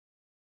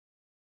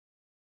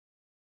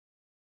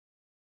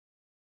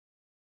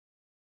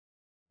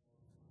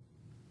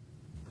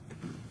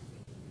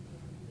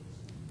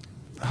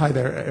Hi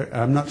there.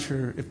 I'm not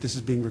sure if this is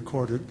being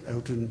recorded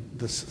out in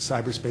the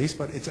cyberspace,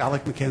 but it's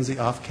Alec McKenzie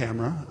off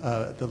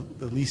camera,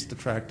 the least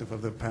attractive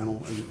of the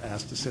panel, and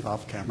asked to sit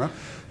off camera.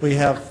 We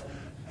have,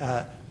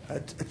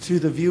 to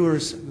the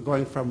viewers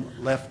going from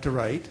left to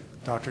right,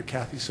 Dr.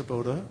 Kathy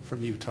Svoboda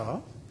from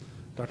Utah,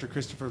 Dr.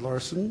 Christopher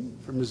Larson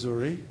from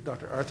Missouri,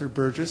 Dr. Arthur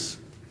Burgess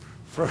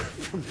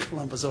from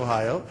Columbus,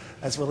 Ohio,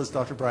 as well as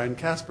Dr. Brian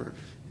Casper,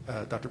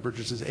 Dr.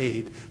 Burgess's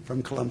aide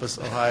from Columbus,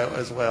 Ohio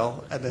as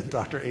well, and then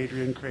Dr.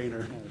 Adrian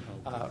Craner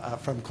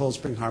from Cold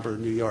Spring Harbor,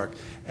 New York.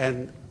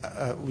 And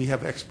we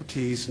have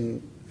expertise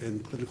in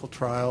clinical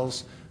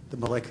trials, the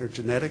molecular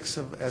genetics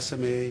of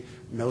SMA,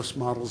 mouse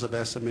models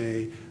of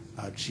SMA,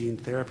 gene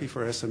therapy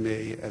for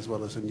SMA, as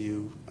well as a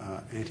new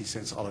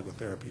antisense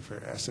oligotherapy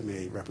for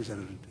SMA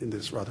represented in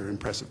this rather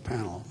impressive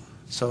panel.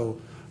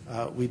 So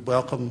we'd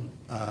welcome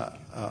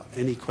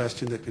any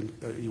question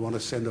that you want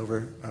to send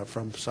over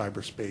from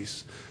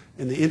cyberspace.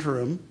 In the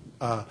interim,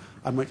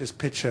 I might just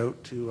pitch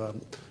out to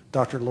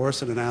Dr.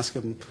 Lorson and ask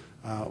him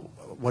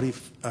what he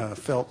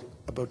felt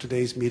about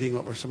today's meeting.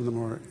 What were some of the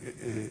more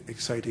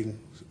exciting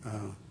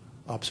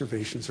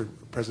observations or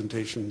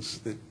presentations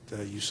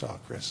that you saw,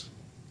 Chris?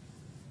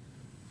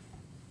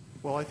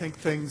 Well, I think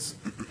things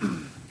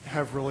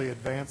have really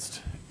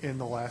advanced in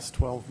the last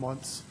 12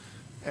 months.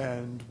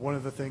 And one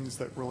of the things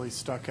that really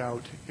stuck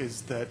out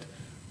is that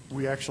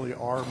we actually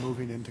are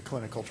moving into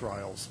clinical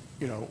trials,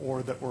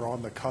 or that we're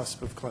on the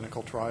cusp of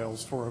clinical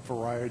trials for a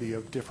variety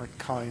of different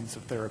kinds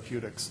of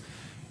therapeutics.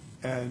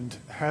 And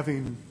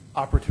having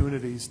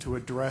opportunities to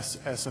address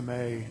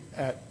SMA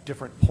at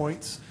different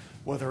points,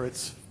 whether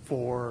it's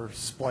for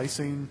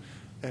splicing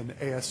and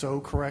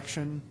ASO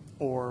correction,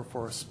 or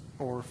for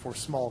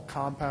small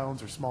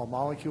compounds or small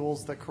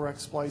molecules that correct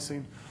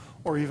splicing,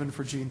 or even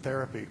for gene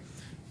therapy.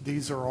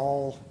 These are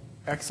all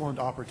excellent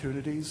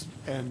opportunities,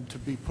 and to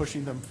be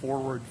pushing them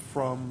forward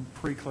from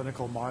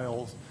preclinical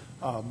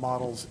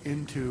models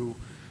into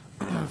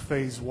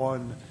phase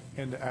 1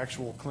 and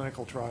actual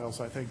clinical trials,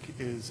 I think,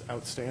 is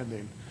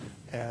outstanding.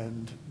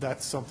 And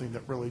that's something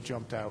that really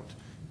jumped out.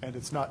 And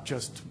it's not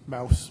just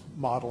mouse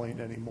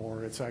modeling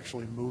anymore. It's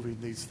actually moving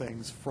these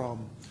things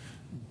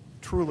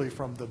truly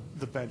from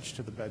the bench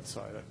to the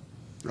bedside.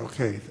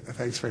 Okay,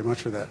 thanks very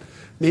much for that.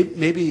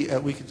 Maybe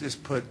we could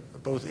just put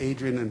both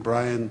Adrian and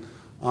Brian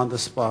on the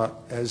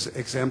spot as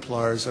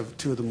exemplars of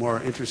two of the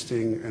more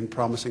interesting and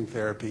promising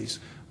therapies.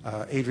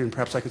 Adrian,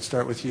 perhaps I could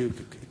start with you.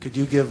 Could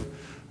you give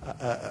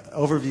an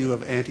overview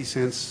of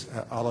antisense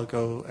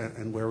oligo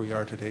and where we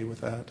are today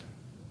with that?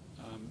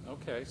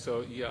 Okay,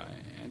 so yeah,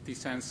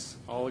 antisense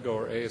oligo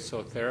or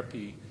ASO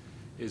therapy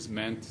is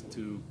meant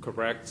to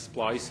correct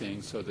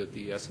splicing so that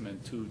the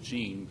SMN2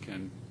 gene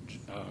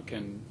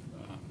can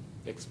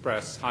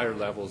express higher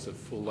levels of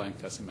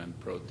full-length SMN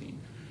protein.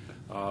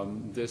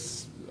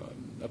 This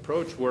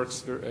approach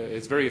works,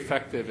 it's very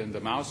effective in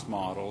the mouse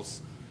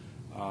models.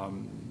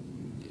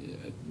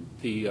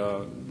 The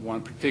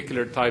one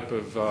particular type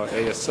of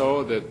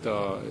ASO that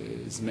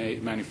is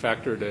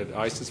manufactured at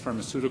ISIS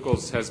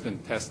Pharmaceuticals has been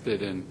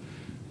tested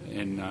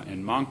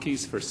in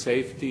monkeys for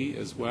safety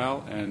as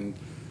well, and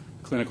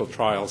clinical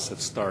trials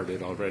have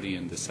started already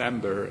in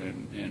December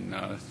in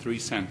 3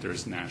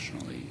 centers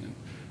nationally.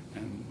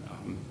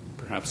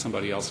 Perhaps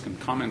somebody else can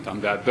comment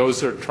on that.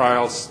 Those are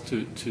trials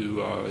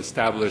to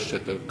establish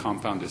that the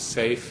compound is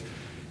safe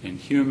in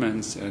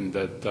humans, and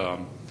that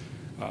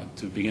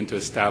to begin to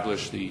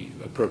establish the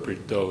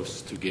appropriate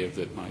dose to give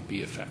that might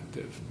be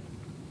effective.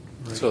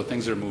 Right. So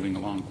things are moving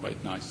along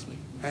quite nicely.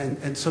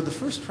 And so the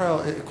first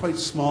trial, quite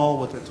small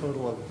with a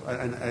total of,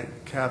 and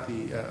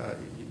Kathy,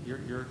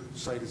 your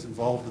site is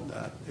involved in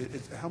that.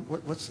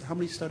 How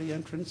many study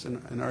entrants,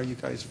 and are you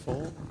guys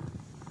full?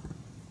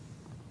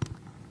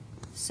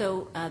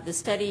 So the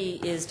study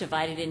is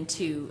divided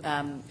into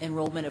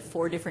enrollment of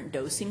 4 different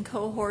dosing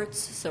cohorts.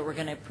 So we're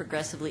going to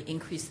progressively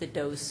increase the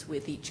dose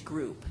with each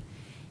group.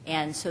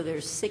 And so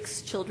there's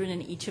 6 children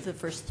in each of the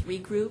first 3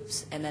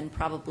 groups, and then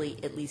probably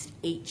at least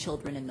 8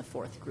 children in the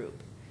 4th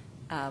group.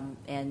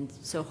 And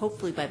so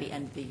hopefully by the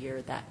end of the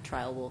year, that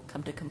trial will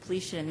come to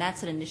completion, and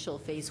that's an initial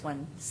phase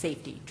 1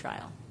 safety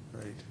trial.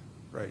 Right,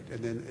 right.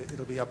 And then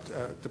it'll be up,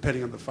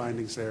 depending on the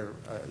findings there,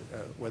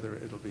 whether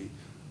it'll be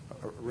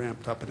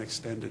ramped up and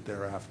extended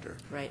thereafter.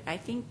 Right. I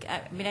think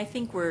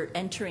we're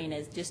entering,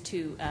 as just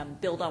to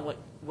build on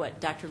what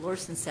Dr.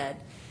 Lorson said,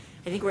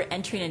 I think we're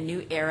entering a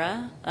new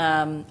era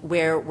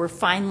where we're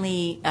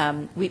finally,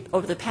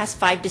 over the past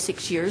 5 to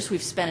 6 years,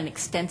 we've spent an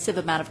extensive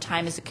amount of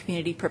time as a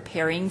community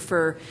preparing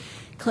for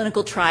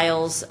clinical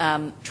trials,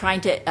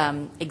 trying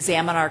to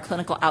examine our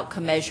clinical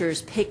outcome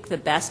measures, pick the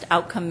best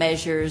outcome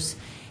measures,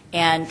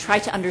 and try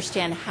to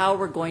understand how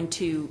we're going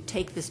to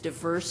take this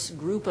diverse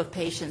group of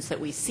patients that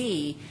we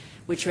see,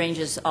 which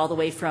ranges all the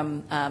way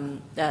from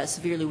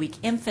severely weak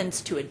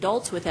infants to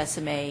adults with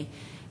SMA,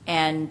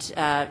 and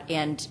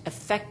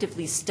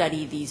effectively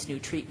study these new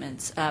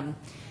treatments.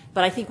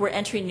 But I think we're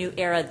entering a new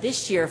era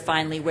this year,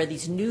 finally, where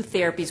these new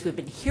therapies we've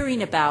been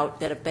hearing about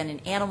that have been in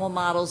animal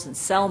models and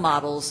cell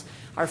models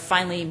are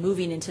finally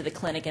moving into the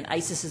clinic, and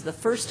ISIS is the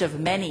first of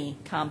many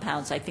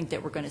compounds I think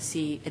that we're going to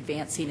see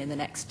advancing in the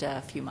next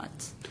few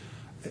months.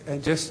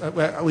 And just,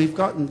 we've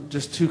gotten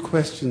just 2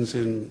 questions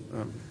in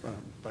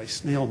by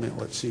snail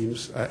mail, it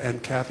seems,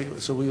 and Kathy,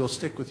 so we will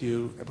stick with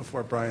you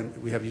before, Brian,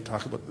 we have you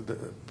talk about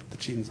the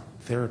gene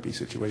therapy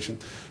situation.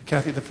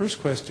 Kathy, the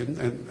first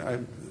question, and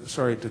I'm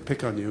sorry to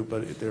pick on you,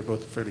 but they're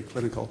both fairly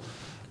clinical.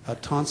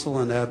 Tonsil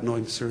and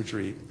adenoid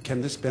surgery,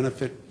 can this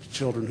benefit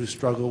children who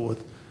struggle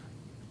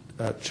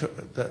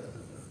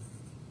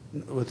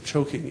with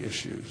choking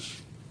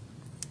issues?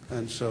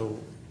 And so,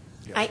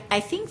 yeah. I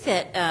think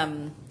that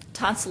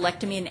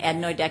tonsillectomy and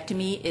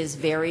adenoidectomy is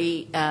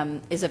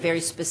a very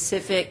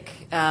specific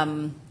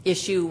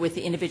issue with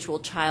the individual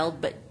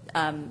child, but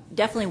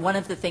definitely one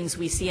of the things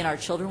we see in our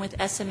children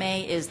with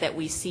SMA is that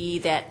we see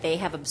that they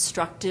have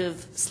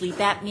obstructive sleep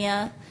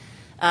apnea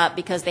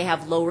because they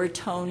have lower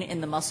tone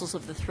in the muscles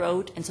of the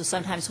throat, and so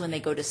sometimes when they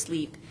go to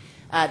sleep,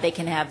 they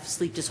can have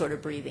sleep disorder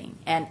breathing.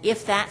 And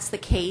if that's the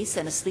case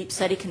and a sleep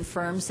study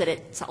confirms that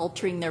it's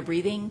altering their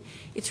breathing,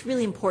 it's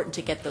really important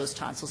to get those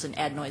tonsils and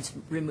adenoids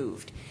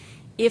removed.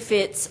 If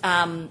it's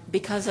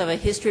because of a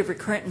history of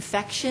recurrent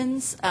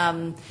infections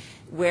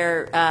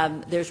where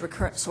there's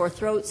recurrent sore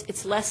throats,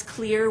 it's less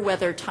clear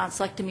whether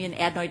tonsillectomy and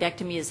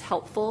adenoidectomy is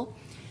helpful.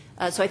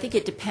 So I think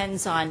it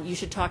depends on, you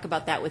should talk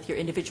about that with your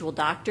individual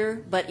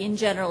doctor, but in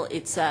general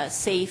it's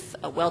safe,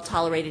 well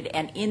tolerated,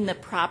 and in the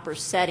proper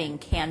setting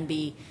can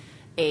be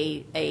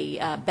a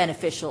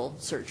beneficial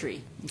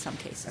surgery in some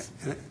cases.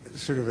 And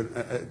sort of in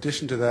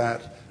addition to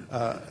that,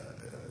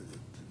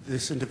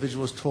 this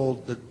individual was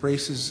told that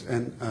braces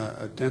and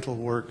dental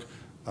work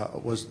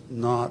was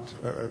not,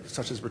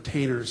 such as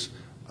retainers,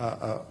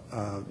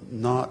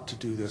 not to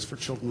do this for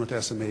children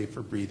with SMA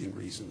for breathing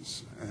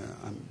reasons.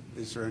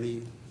 Is there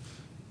any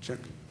check?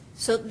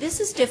 So this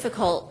is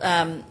difficult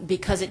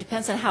because it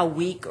depends on how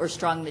weak or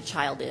strong the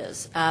child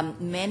is.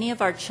 Many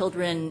of our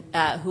children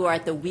who are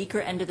at the weaker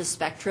end of the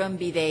spectrum,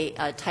 be they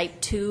type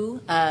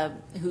 2,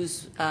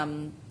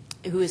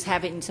 who is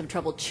having some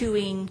trouble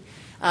chewing,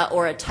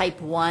 or a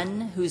type 1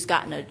 who's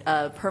gotten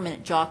a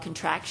permanent jaw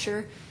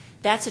contracture,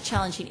 that's a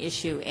challenging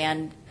issue.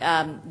 And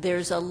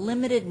there's a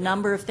limited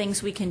number of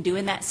things we can do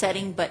in that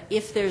setting, but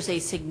if there's a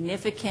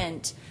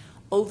significant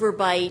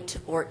overbite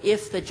or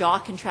if the jaw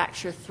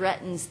contracture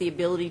threatens the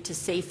ability to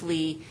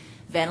safely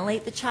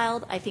ventilate the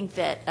child, I think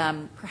that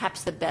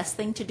perhaps the best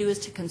thing to do is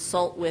to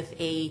consult with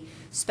a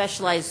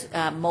specialized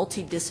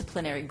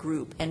multidisciplinary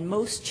group. And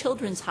most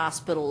children's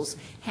hospitals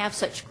have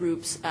such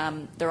groups.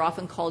 They're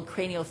often called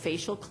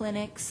craniofacial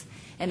clinics,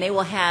 and they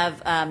will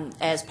have,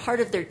 as part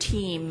of their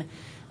team,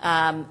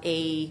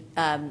 a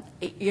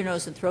ear,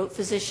 nose, and throat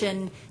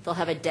physician. They'll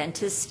have a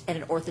dentist and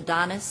an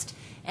orthodontist.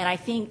 And I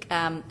think,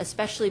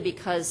 especially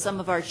because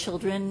some of our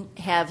children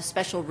have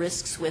special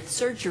risks with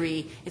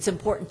surgery, it's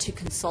important to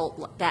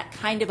consult that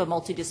kind of a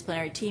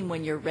multidisciplinary team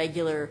when your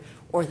regular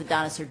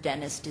orthodontist or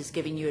dentist is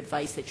giving you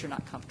advice that you're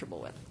not comfortable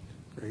with.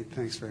 Great,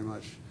 thanks very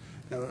much.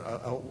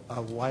 Now,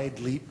 a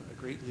wide leap, a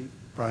great leap,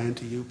 Brian,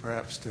 to you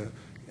perhaps to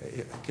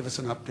give us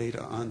an update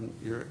on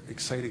your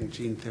exciting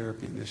gene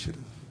therapy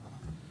initiative.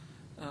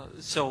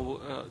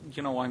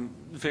 I'm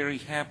very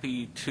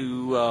happy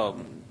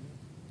to,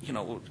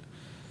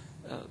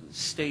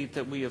 state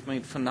that we have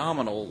made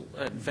phenomenal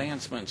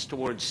advancements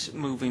towards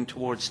moving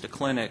towards the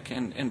clinic,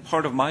 and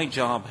part of my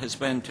job has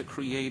been to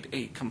create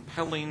a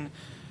compelling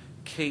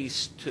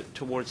case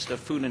towards the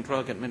Food and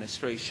Drug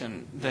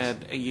Administration that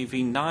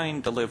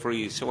AAV9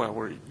 delivery, so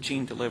our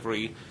gene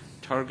delivery,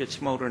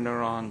 targets motor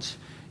neurons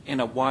in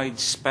a wide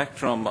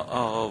spectrum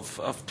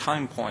of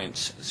time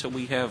points. So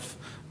we have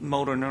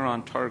motor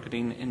neuron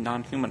targeting in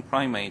non-human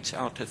primates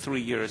out to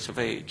 3 years of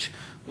age,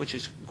 which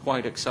is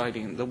quite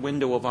exciting. The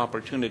window of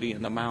opportunity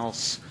in the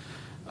mouse,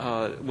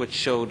 which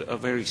showed a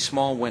very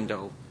small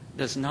window,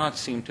 does not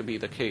seem to be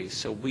the case.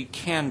 So we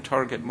can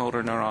target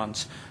motor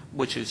neurons,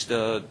 which is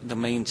the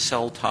main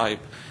cell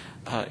type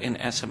in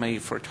SMA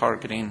for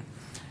targeting,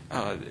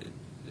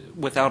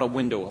 without a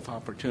window of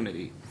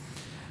opportunity.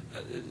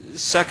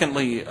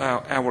 Secondly,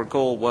 our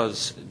goal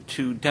was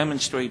to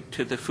demonstrate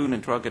to the Food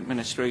and Drug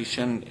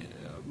Administration,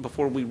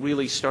 before we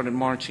really started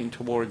marching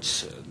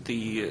towards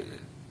the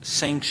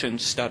sanctioned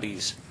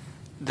studies,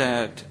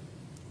 that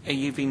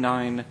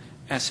AAV9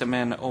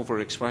 SMN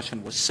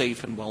overexpression was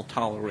safe and well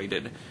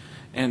tolerated.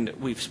 And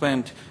we've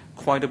spent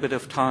quite a bit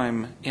of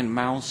time in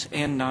mouse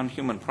and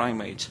non-human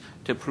primates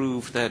to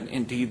prove that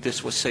indeed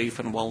this was safe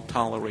and well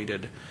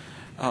tolerated.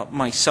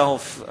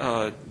 Myself,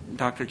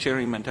 Dr.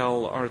 Jerry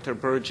Mendel, Arthur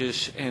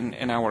Burgess,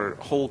 and our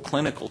whole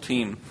clinical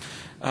team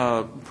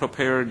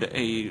prepared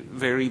a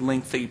very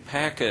lengthy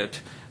packet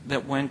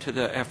that went to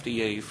the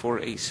FDA for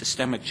a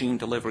systemic gene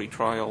delivery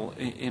trial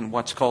in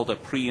what's called a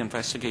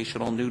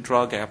pre-investigational new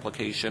drug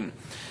application.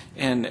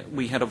 And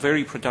we had a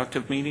very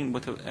productive meeting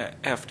with the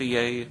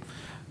FDA.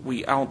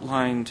 We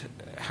outlined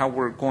how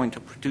we're going to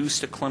produce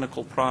the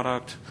clinical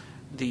product,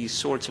 the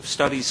sorts of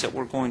studies that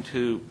we're going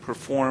to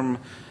perform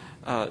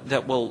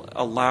that will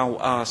allow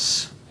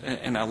us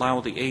and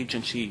allow the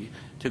agency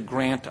to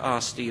grant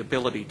us the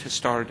ability to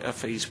start a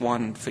phase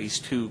 1, phase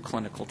 2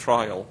 clinical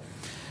trial.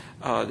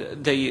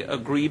 They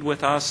agreed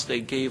with us.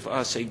 They gave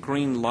us a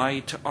green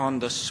light on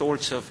the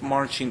sorts of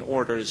marching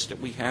orders that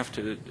we have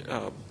to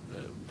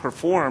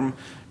perform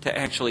to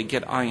actually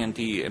get IND,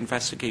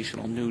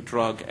 investigational new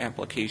drug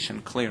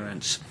application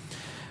clearance.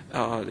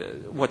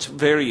 What's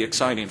very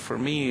exciting for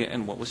me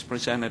and what was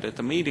presented at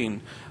the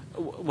meeting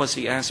was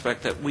the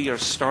aspect that we are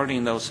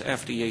starting those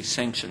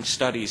FDA-sanctioned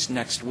studies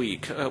next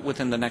week,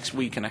 within the next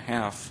week and a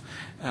half,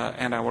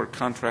 at our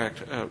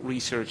contract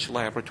research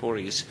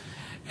laboratories.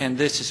 And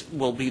this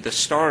will be the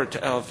start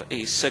of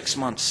a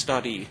 6-month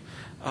study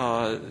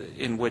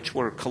in which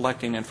we're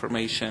collecting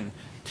information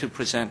to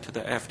present to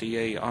the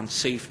FDA on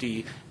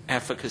safety,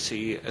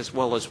 efficacy, as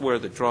well as where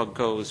the drug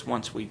goes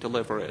once we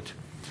deliver it.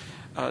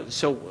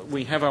 So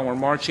we have our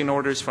marching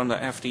orders from the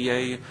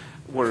FDA.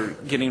 We're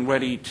getting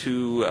ready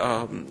to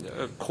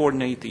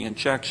coordinate the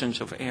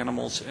injections of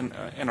animals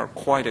and are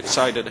quite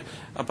excited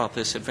about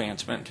this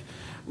advancement.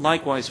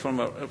 Likewise, from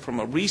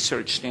a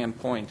research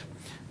standpoint,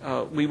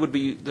 we would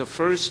be the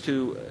first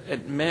to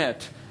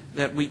admit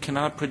that we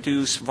cannot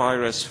produce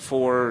virus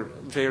for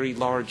very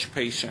large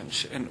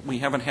patients. And we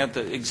haven't had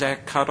the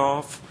exact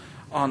cutoff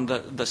on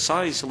the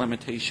size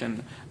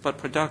limitation, but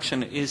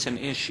production is an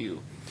issue.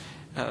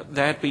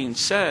 That being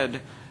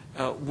said,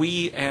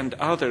 we and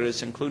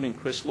others, including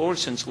Chris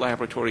Lawson's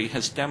laboratory,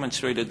 has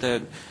demonstrated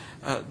that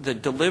the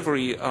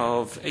delivery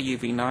of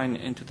AAV9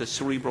 into the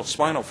cerebral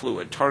spinal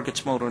fluid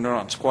targets motor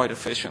neurons quite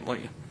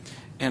efficiently.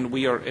 And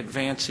we are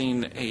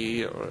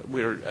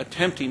we're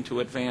attempting to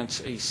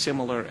advance a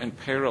similar and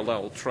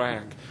parallel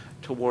track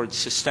towards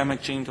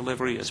systemic gene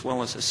delivery as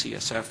well as a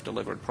CSF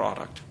delivered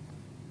product.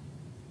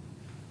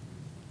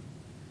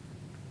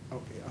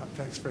 Okay,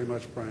 thanks very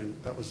much, Brian.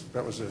 That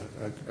was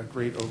a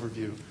great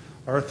overview.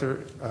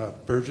 Arthur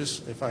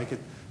Burgess, if I could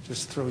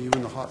just throw you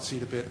in the hot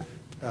seat a bit.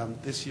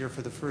 This year,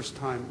 for the first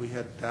time, we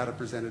had data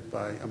presented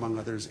by, among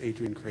others,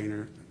 Adrian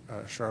Craner,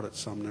 Charlotte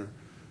Sumner,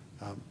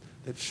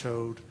 that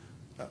showed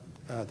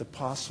the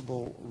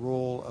possible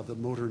role of the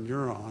motor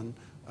neuron,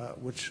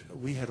 which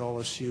we had all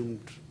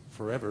assumed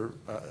forever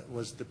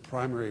was the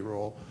primary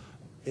role.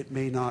 It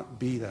may not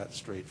be that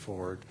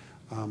straightforward.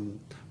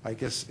 I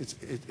guess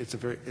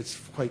it's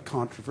quite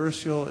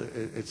controversial.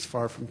 It's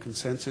far from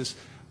consensus.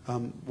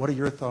 What are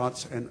your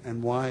thoughts,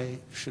 and why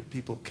should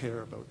people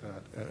care about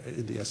that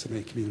in the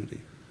SMA community?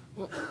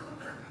 Well,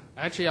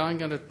 actually, I'm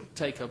going to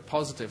take a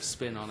positive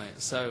spin on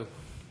it. So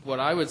what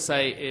I would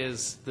say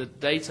is the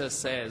data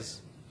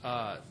says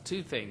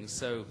two things.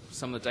 So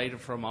some of the data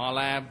from our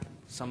lab,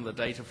 some of the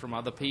data from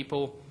other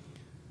people,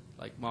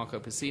 like Marco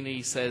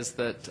Piscini, says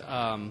that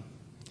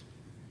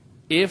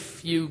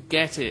if you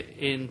get it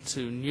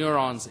into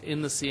neurons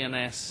in the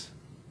CNS,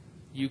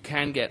 you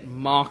can get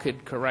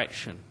marked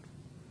correction.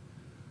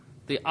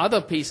 The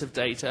other piece of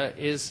data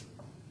is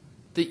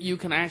that you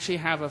can actually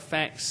have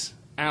effects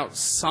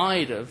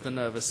outside of the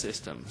nervous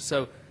system.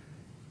 So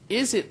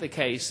is it the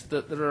case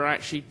that there are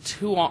actually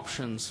two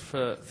options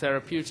for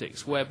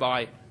therapeutics,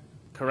 whereby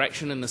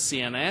correction in the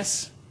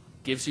CNS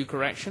gives you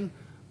correction,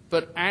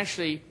 but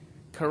actually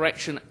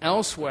correction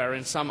elsewhere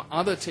in some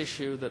other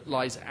tissue that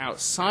lies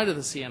outside of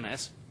the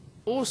CNS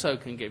also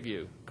can give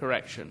you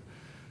correction?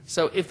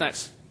 So if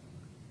that's,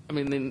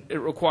 then it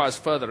requires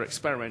further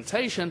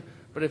experimentation,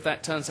 but if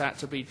that turns out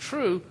to be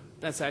true,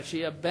 that's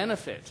actually a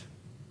benefit,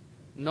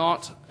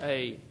 not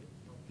a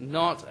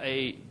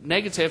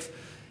negative.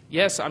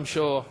 Yes, I'm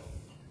sure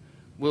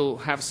we'll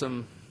have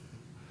some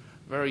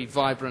very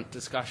vibrant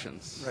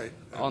discussions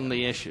on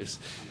the issues.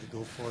 On a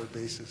go-forward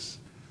basis.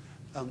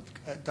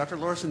 Dr.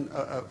 Lawson,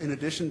 in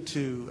addition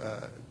to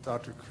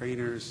Dr.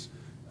 Craner's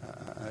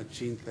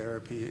gene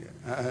therapy,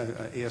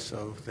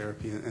 ASO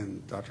therapy,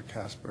 and Dr.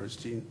 Kaspar's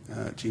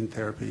gene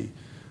therapy,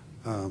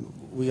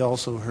 we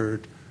also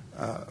heard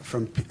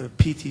from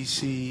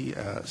PTC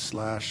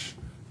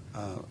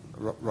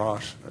 /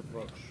 Roche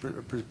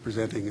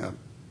presenting a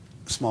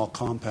small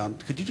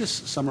compound. Could you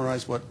just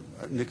summarize what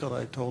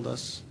Nikolai told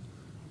us?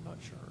 Not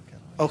sure. Can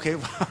I? Okay,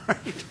 all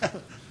right.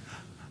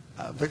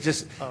 But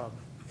just,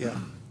 yeah.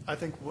 I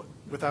think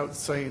without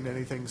saying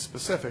anything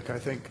specific, I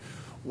think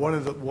one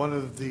of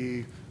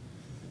the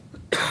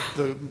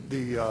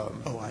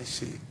oh, I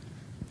see.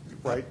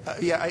 Right.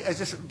 Yeah,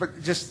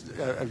 just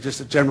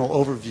a general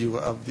overview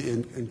of the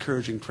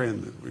encouraging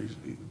trend that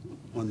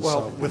one saw.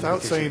 Well,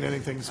 without saying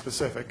anything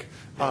specific,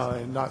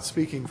 and not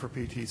speaking for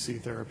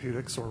PTC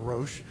Therapeutics or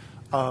Roche,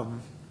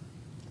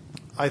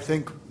 I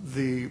think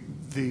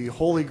the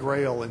holy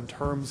grail in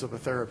terms of a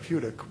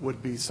therapeutic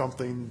would be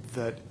something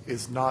that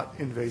is not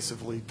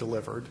invasively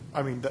delivered.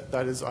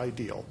 That is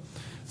ideal.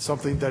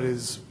 Something that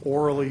is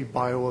orally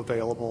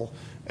bioavailable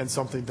and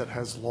something that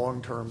has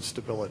long-term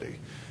stability.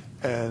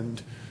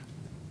 And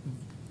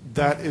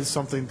that is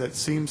something that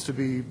seems to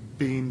be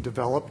being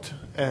developed,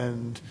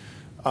 and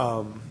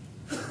a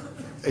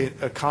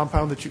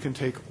compound that you can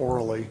take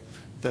orally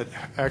that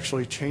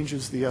actually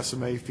changes the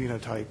SMA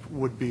phenotype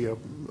would be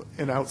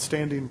an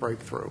outstanding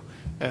breakthrough.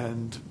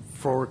 And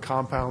for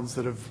compounds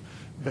that have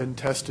been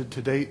tested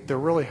to date, there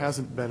really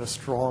hasn't been a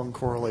strong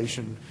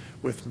correlation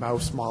with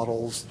mouse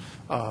models,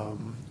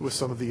 with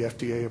some of the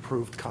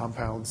FDA-approved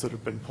compounds that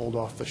have been pulled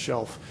off the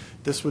shelf.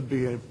 This would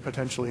be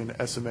potentially an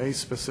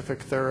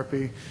SMA-specific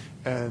therapy,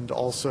 and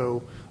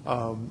also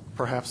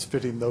perhaps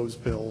fitting those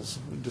bills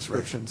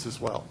descriptions as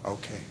well.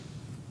 Okay.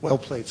 Well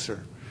played, sir.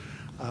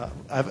 I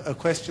have a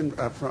question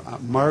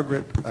from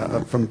Margaret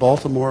from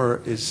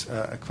Baltimore. Is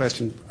a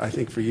question, I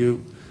think, for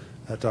you,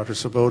 Dr.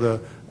 Svoboda.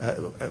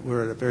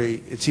 We're at a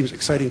very, it seems,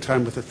 exciting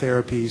time with the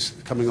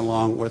therapies coming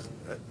along, with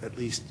at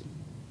least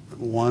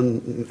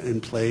one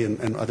in play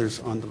and others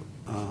on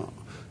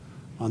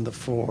the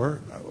floor.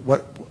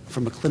 What,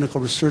 from a clinical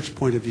research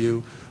point of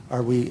view,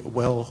 are we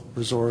well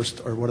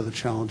resourced, or what are the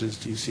challenges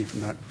do you see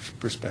from that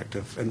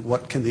perspective? And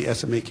what can the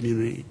SMA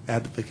community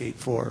advocate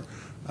for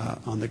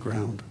on the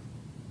ground?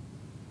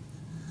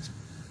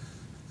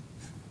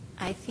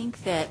 I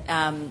think that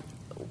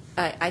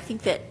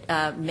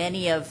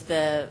many of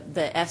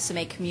the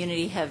SMA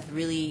community have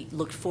really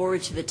looked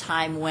forward to the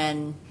time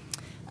when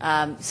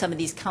some of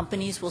these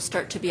companies will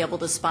start to be able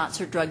to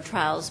sponsor drug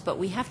trials, but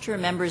we have to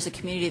remember as a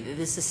community that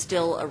this is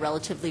still a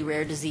relatively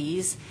rare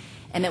disease,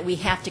 and that we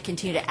have to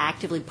continue to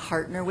actively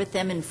partner with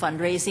them in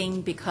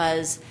fundraising,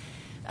 because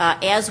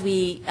as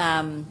we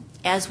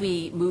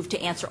move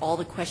to answer all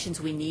the questions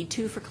we need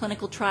to for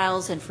clinical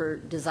trials and for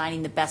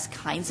designing the best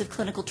kinds of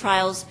clinical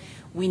trials,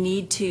 we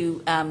need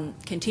to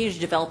continue to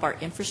develop our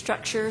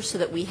infrastructure so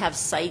that we have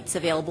sites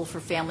available for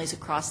families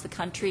across the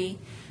country,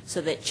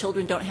 so that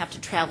children don't have to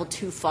travel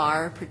too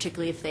far,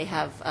 particularly if they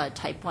have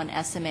type 1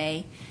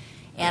 SMA.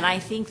 And I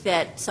think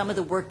that some of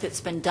the work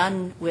that's been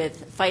done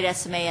with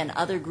FightSMA and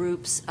other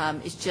groups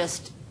is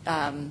just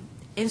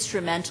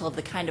instrumental of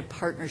the kind of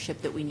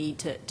partnership that we need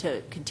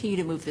to continue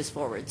to move this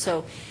forward.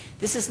 So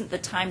this isn't the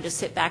time to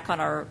sit back on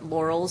our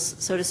laurels,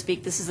 so to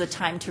speak. This is the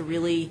time to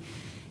really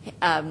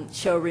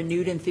show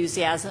renewed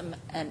enthusiasm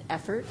and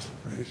effort.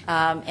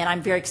 Right. And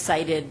I'm very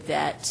excited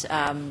that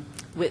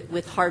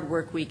with hard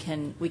work we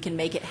can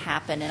make it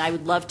happen. And I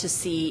would love to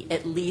see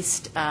at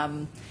least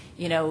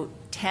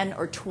 10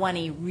 or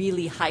 20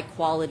 really high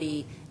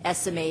quality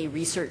SMA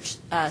research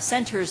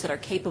centers that are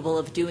capable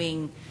of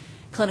doing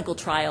clinical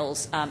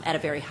trials at a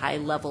very high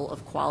level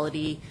of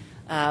quality,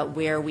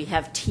 where we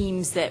have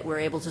teams that we're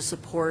able to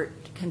support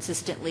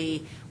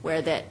consistently,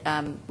 where that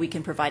we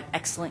can provide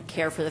excellent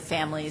care for the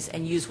families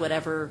and use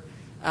whatever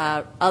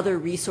other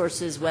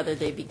resources, whether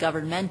they be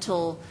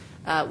governmental,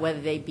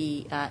 whether they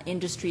be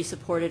industry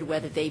supported,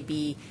 whether they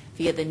be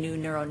via the new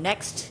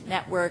NeuroNext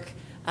network.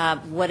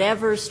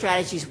 Whatever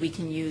strategies we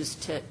can use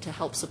to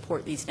help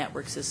support these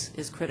networks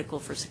is critical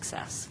for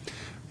success.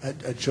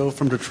 Joe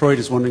from Detroit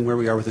is wondering where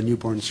we are with the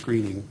newborn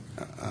screening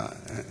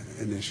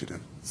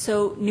initiative.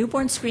 So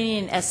newborn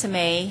screening in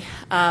SMA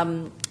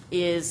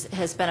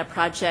has been a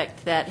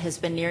project that has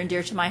been near and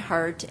dear to my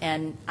heart,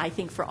 and I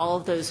think for all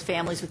of those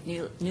families with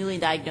newly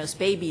diagnosed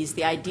babies,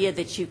 the idea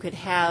that you could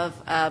have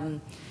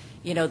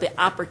the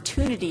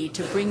opportunity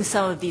to bring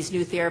some of these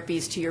new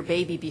therapies to your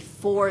baby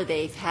before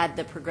they've had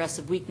the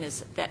progressive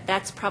weakness,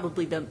 that's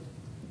probably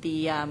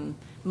the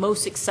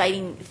most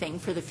exciting thing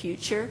for the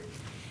future.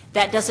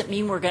 That doesn't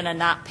mean we're going to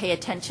not pay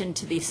attention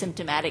to the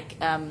symptomatic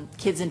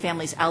kids and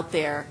families out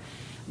there,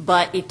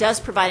 but it does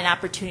provide an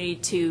opportunity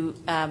to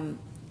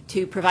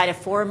provide a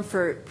forum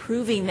for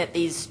proving that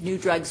these new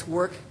drugs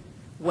work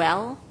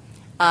well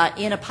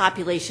in a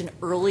population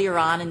earlier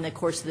on in the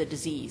course of the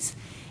disease.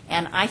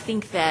 And I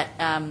think that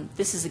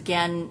this is,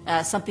 again,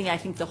 something I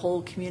think the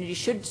whole community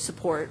should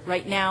support.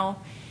 Right now,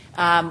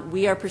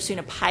 we are pursuing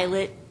a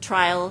pilot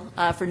trial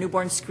for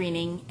newborn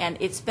screening, and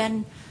it's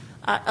been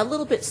a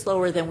little bit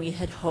slower than we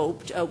had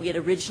hoped. We had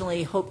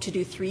originally hoped to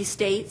do 3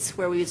 states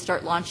where we would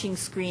start launching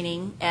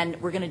screening,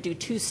 and we're going to do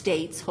 2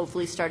 states,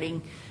 hopefully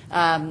starting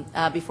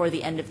before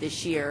the end of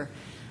this year.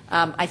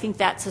 I think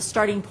that's a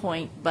starting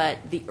point, but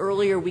the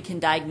earlier we can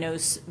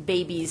diagnose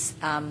babies,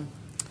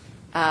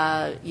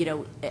 as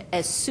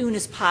soon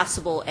as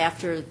possible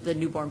after the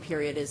newborn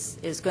period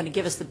is going to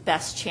give us the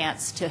best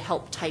chance to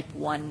help type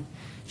 1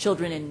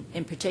 children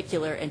in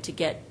particular, and to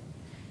get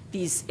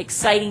these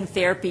exciting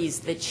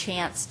therapies the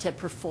chance to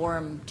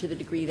perform to the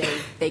degree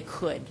they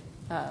could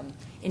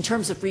in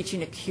terms of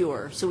reaching a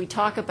cure. So we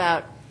talk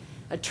about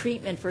a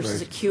treatment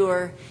versus a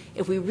cure.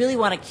 If we really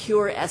want to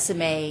cure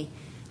SMA,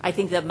 I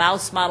think the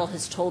mouse model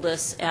has told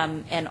us,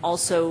 and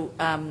also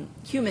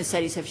human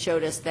studies have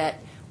showed us, that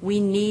we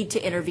need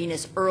to intervene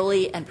as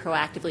early and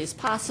proactively as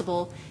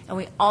possible, and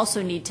we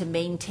also need to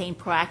maintain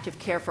proactive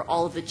care for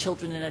all of the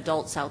children and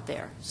adults out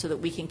there so that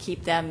we can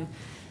keep them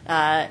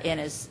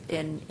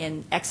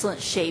in excellent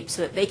shape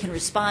so that they can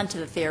respond to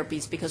the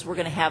therapies, because we're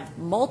going to have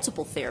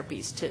multiple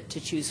therapies to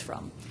choose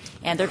from.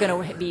 And they're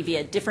going to be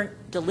via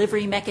different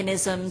delivery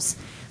mechanisms.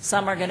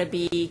 Some are going to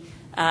be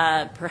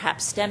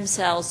perhaps stem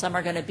cells. Some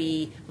are going to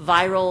be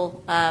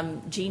viral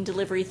gene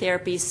delivery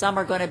therapies. Some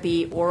are going to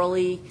be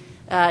orally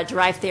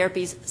derived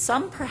therapies.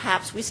 Some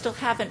perhaps we still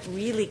haven't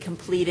really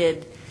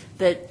completed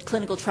the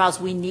clinical trials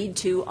we need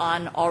to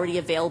on already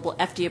available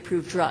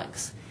FDA-approved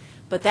drugs.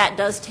 But that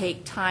does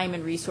take time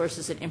and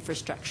resources and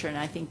infrastructure, and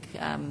I think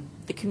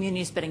the community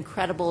has been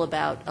incredible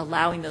about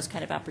allowing those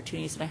kind of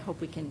opportunities, and I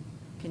hope we can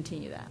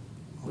continue that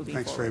moving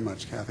Thanks forward. very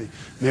much, Kathy.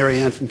 Mary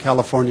Ann from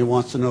California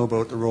wants to know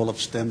about the role of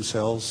stem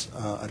cells.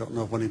 I don't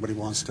know if anybody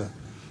wants to.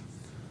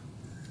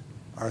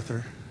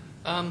 Arthur?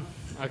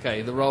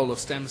 Okay, the role of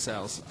stem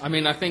cells. I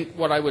mean, I think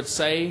what I would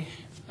say,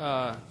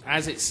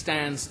 as it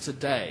stands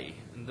today,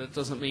 and that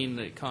doesn't mean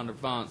that it can't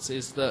advance,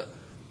 is that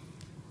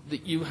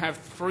you have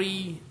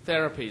three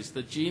therapies: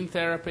 the gene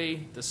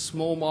therapy, the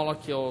small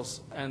molecules,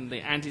 and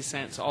the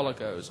antisense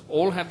oligos.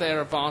 All have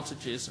their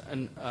advantages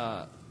and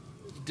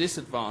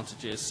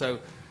disadvantages. So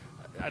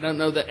I don't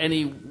know that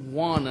any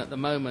one at the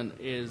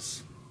moment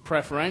is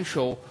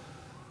preferential.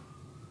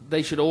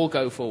 They should all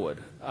go forward.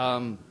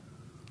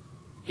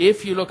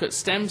 If you look at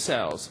stem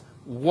cells,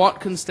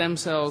 what can stem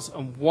cells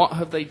and what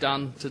have they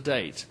done to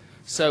date?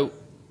 So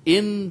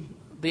in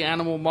the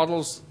animal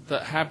models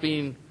that have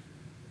been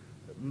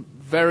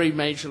very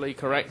majorly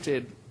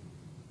corrected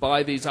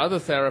by these other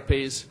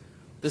therapies,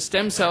 the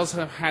stem cells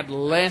have had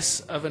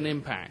less of an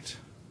impact.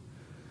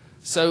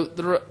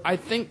 So I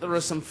think there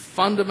are some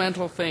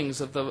fundamental things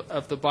of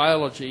the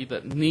biology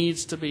that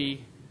needs to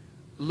be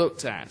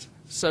looked at.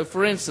 So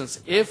for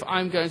instance, if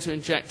I'm going to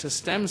inject a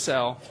stem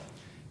cell,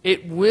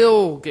 it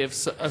will give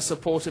a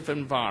supportive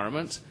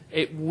environment.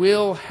 It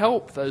will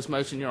help those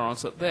motor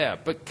neurons that are there.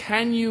 But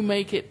can you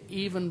make it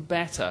even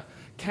better?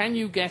 Can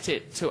you get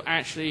it to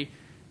actually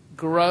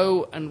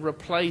grow and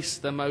replace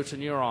the motor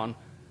neuron?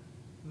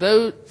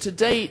 Though to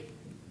date,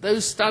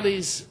 those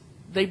studies,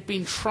 they've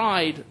been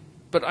tried,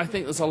 but I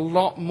think there's a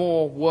lot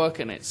more work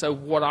in it. So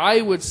what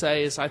I would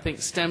say is I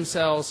think stem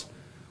cells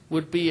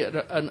would be at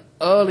an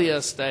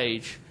earlier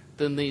stage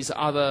than these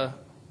other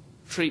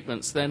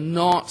treatments. They're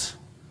not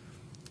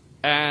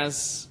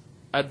as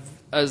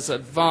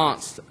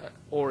advanced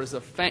or as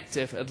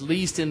effective, at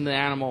least in the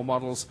animal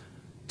models,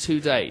 to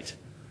date.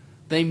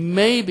 They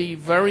may be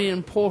very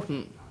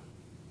important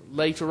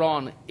later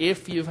on.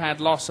 If you've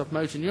had loss of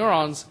motor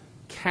neurons,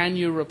 can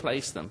you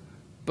replace them?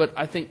 But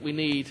I think we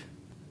need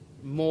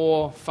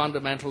more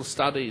fundamental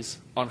studies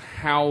on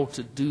how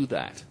to do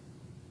that.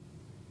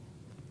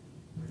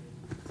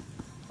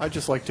 I'd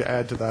just like to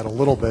add to that a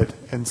little bit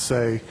and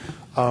say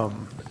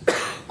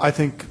I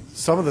think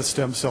some of the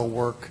stem cell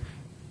work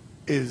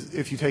is,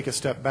 if you take a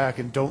step back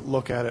and don't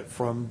look at it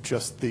from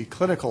just the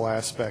clinical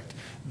aspect,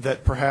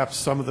 that perhaps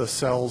some of the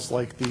cells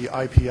like the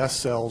iPS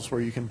cells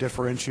where you can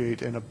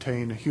differentiate and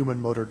obtain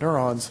human motor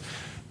neurons,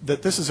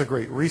 that this is a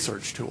great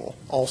research tool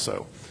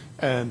also.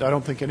 And I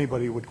don't think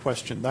anybody would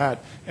question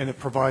that. And it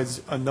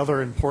provides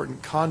another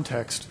important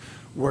context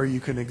where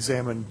you can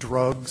examine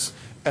drugs,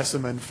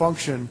 SMN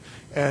function,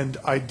 and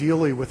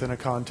ideally within a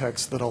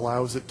context that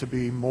allows it to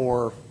be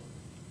more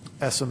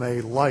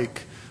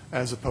SMA-like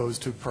as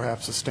opposed to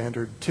perhaps a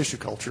standard tissue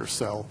culture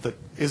cell that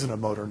isn't a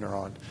motor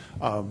neuron.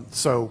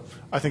 So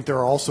I think there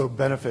are also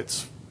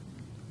benefits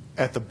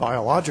at the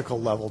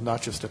biological level,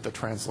 not just at the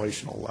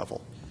translational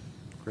level.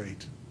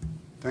 Great.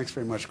 Thanks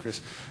very much,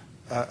 Chris.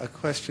 A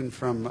question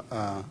from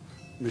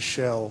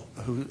Michelle,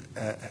 who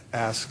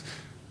asked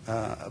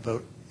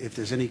about if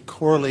there's any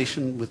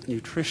correlation with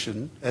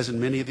nutrition, as in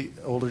many of the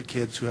older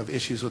kids who have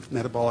issues with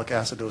metabolic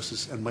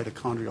acidosis and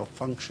mitochondrial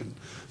function.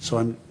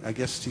 So I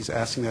guess she's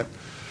asking that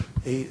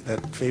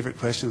favorite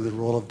question of the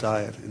role of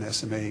diet in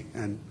SMA,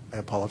 and I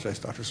apologize,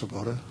 Dr.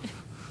 Svoboda.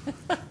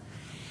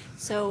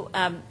 So,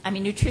 I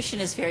mean, nutrition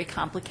is very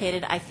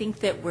complicated. I think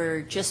that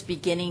we're just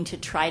beginning to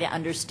try to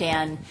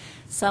understand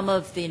some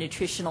of the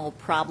nutritional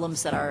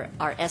problems that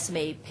our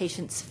SMA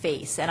patients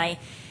face.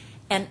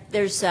 And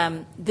there's,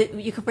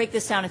 you can break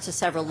this down into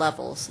several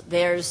levels.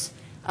 There's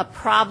a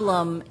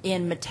problem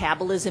in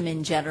metabolism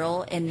in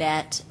general, in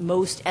that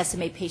most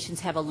SMA patients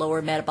have a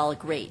lower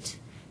metabolic rate.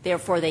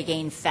 Therefore, they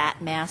gain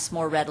fat mass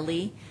more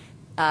readily.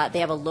 They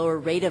have a lower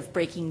rate of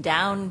breaking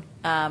down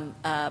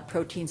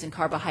proteins and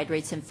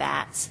carbohydrates and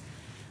fats.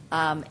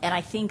 And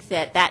I think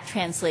that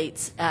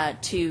translates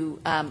to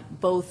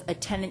both a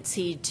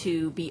tendency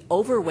to be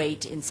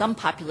overweight in some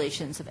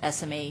populations of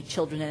SMA,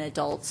 children and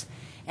adults,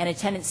 and a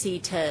tendency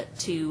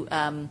to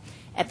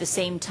at the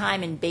same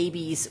time in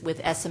babies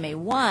with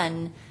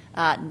SMA1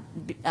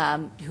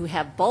 who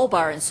have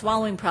bulbar and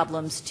swallowing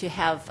problems to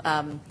have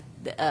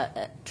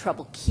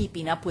trouble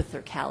keeping up with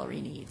their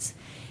calorie needs.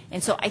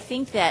 And so I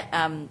think that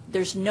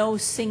there's no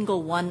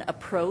single one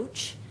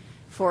approach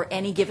for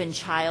any given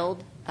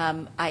child.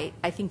 I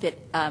think that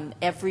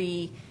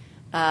every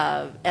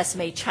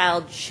SMA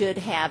child should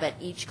have at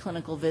each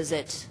clinical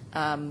visit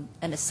an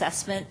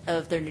assessment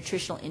of their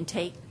nutritional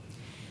intake.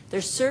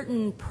 There's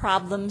certain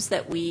problems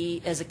that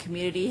we as a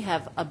community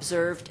have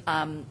observed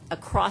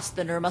across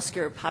the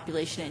neuromuscular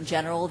population in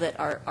general that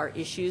are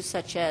issues,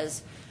 such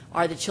as,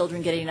 are the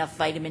children getting enough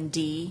vitamin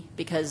D?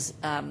 Because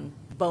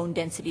bone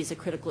density is a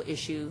critical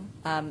issue.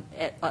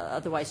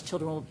 Otherwise,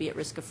 children will be at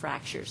risk of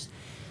fractures.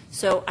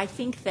 So I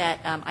think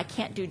that I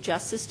can't do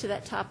justice to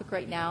that topic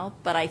right now,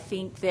 but I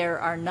think there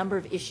are a number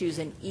of issues,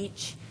 and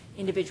each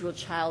individual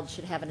child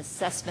should have an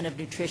assessment of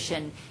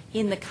nutrition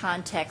in the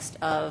context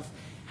of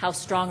how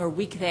strong or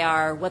weak they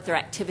are, what their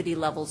activity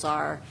levels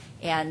are,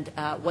 and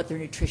what their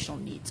nutritional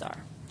needs are.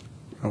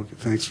 Okay,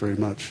 thanks very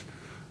much.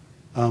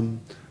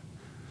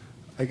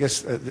 I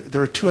guess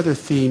there are two other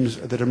themes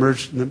that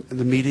emerged in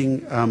the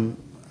meeting,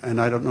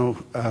 and I don't know,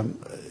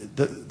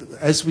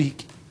 as we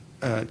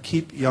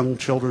keep young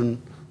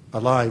children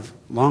alive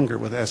longer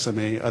with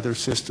SMA, other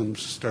systems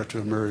start to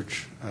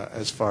emerge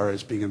as far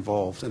as being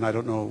involved. And I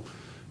don't know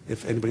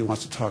if anybody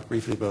wants to talk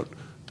briefly about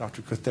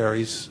Dr.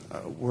 Kothari's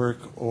work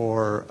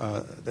or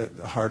the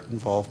heart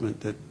involvement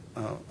that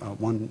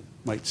one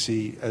might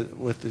see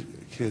with the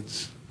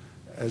kids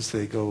as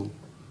they go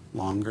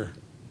longer.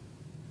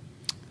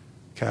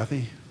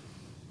 Kathy?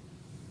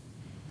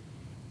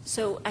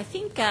 So I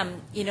think,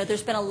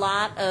 there's been a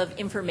lot of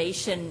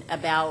information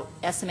about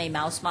SMA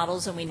mouse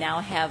models, and we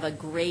now have a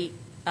great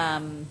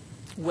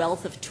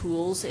wealth of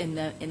tools in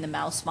the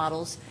mouse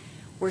models.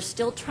 We're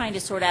still trying to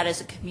sort out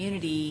as a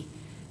community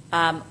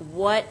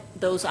what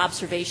those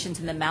observations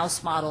in the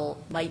mouse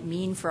model might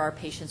mean for our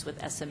patients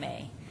with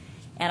SMA.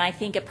 And I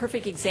think a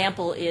perfect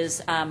example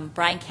is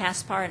Brian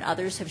Kaspar and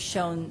others have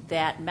shown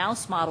that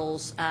mouse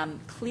models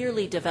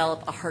clearly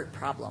develop a heart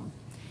problem.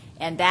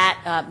 And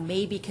that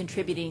may be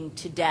contributing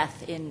to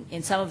death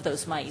in some of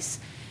those mice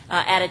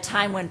at a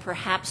time when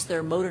perhaps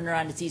their motor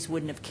neuron disease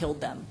wouldn't have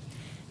killed them.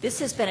 This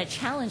has been a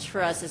challenge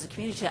for us as a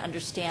community to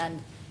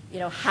understand,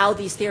 how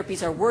these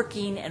therapies are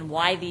working and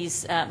why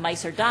these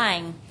mice are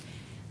dying.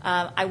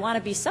 I want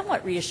to be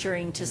somewhat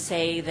reassuring to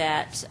say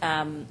that,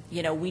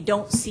 we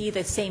don't see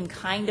the same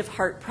kind of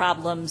heart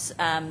problems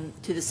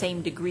to the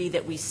same degree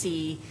that we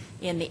see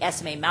in the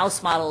SMA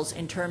mouse models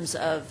in terms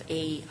of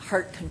a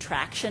heart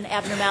contraction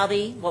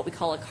abnormality, what we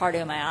call a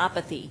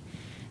cardiomyopathy.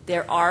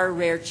 There are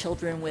rare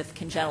children with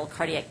congenital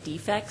cardiac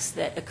defects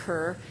that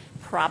occur,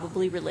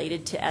 probably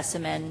related to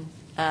SMN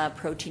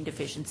protein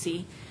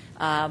deficiency,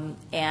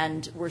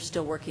 and we're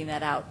still working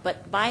that out.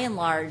 But by and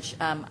large,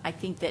 I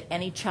think that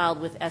any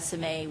child with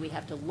SMA, we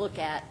have to look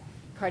at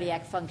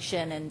cardiac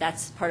function, and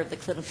that's part of the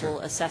clinical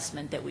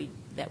assessment that we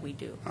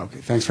do. Okay,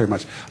 thanks very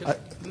much.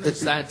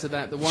 Just add to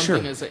that, the one Sure.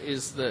 thing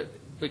is that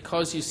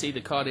because you see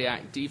the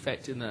cardiac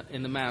defect in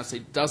the mouse,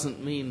 it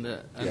doesn't mean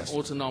that an Yes.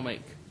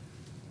 autonomic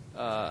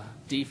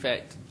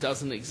defect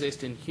doesn't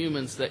exist in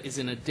humans that is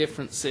in a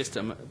different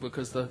system,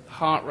 because the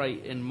heart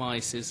rate in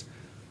mice is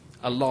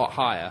a lot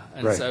higher,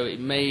 and Right. so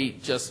it may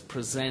just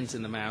present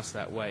in the mouse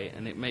that way,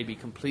 and it may be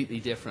completely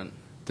different.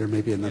 There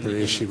may be another in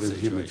the issue human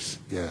with humans.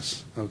 situation.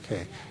 Yes,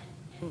 okay.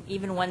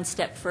 Even one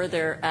step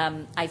further,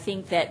 I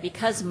think that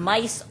because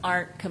mice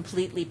aren't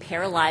completely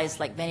paralyzed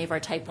like many of our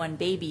type 1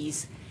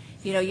 babies,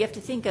 you have to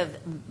think of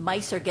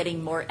mice are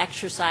getting more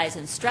exercise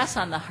and stress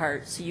on the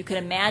heart, so you can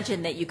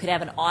imagine that you could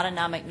have an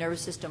autonomic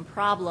nervous system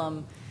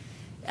problem,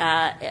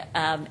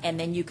 and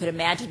then you could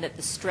imagine that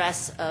the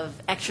stress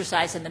of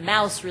exercise in the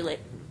mouse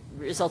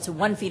results in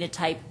one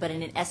phenotype, but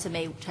in an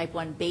SMA type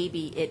 1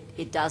 baby,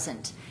 it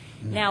doesn't.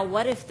 Now,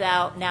 what if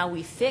now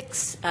we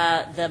fix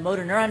the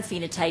motor neuron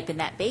phenotype in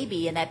that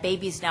baby, and that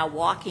baby's now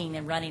walking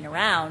and running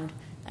around,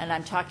 and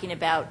I'm talking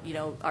about,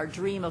 our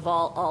dream of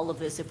all of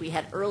this. If we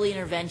had early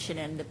intervention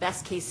and the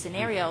best case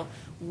scenario,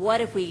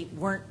 what if we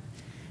weren't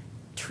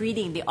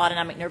treating the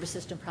autonomic nervous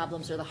system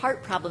problems or the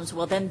heart problems?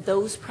 Well, then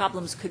those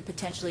problems could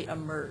potentially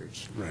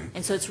emerge. Right.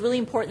 And so it's really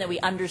important that we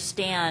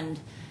understand,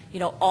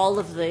 all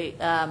of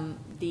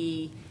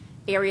the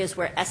areas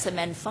where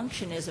SMN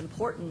function is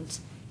important,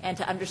 and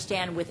to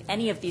understand with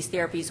any of these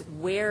therapies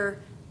where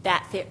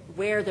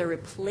they're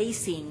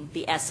replacing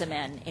the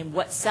SMN, in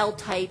what cell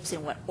types,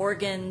 in what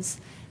organs.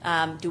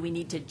 Do we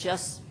need to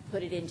just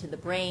put it into the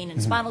brain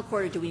and spinal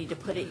cord, or do we need to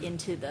put it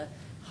into the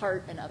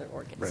heart and other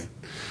organs? Right.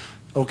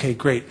 Okay,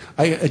 great.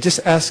 I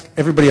just ask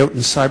everybody out in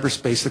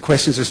cyberspace, the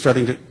questions are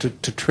starting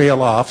to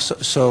trail off,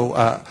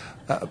 so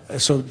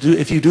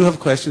if you do have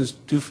questions,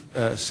 do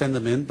send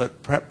them in,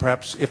 but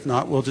perhaps if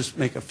not, we'll just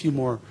make a few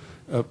more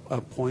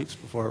points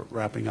before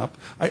wrapping up.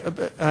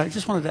 I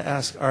just wanted to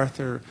ask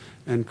Arthur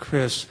and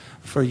Chris,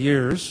 for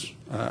years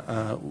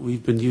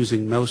we've been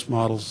using mouse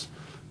models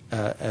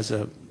as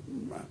a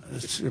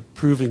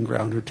proving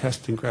ground or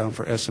testing ground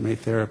for SMA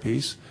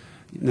therapies.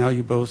 Now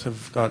you both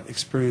have got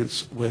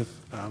experience with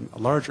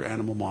larger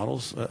animal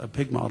models, a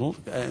pig model,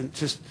 and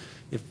just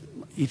if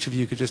each of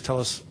you could just tell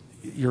us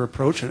your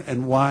approach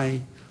and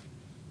why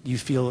you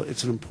feel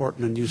it's an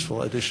important and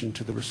useful addition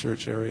to the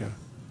research area.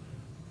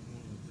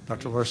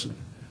 Dr. Larson.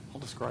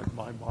 I'll describe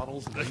my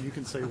models, and then you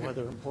can say why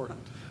they're important.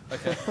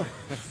 Okay.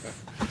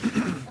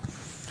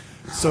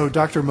 So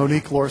Dr.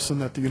 Monique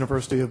Lorson at the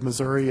University of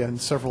Missouri and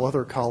several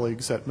other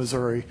colleagues at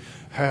Missouri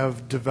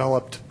have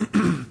developed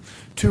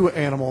two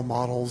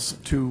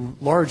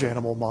large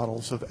animal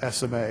models of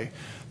SMA.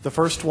 The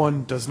first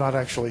one does not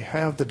actually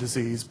have the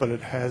disease, but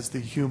it has the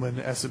human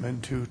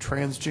SMN2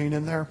 transgene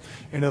in there,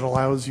 and it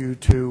allows you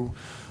to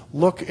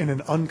look in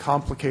an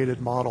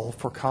uncomplicated model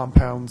for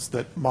compounds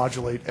that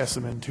modulate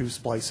SMN2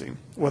 splicing,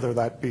 whether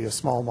that be a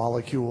small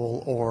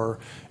molecule or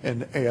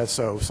an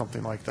ASO,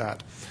 something like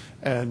that.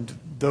 And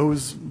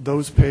those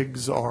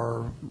pigs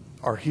are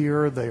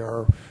here, they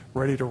are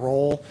ready to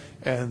roll,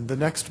 and the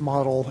next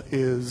model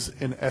is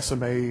an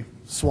SMA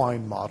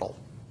swine model.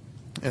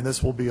 And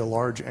this will be a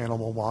large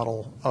animal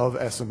model of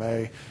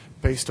SMA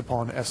based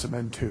upon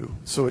SMN2.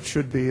 So it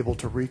should be able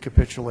to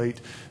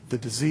recapitulate the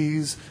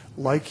disease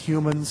like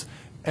humans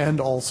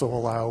and also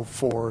allow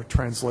for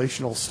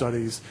translational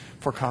studies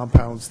for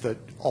compounds that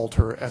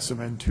alter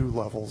SMN2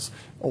 levels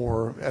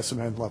or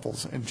SMN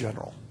levels in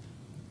general.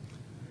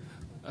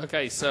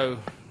 Okay, so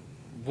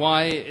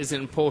why is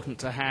it important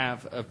to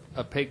have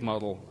a pig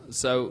model?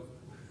 So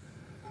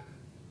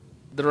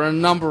there are a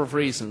number of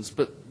reasons,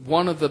 but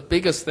one of the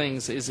biggest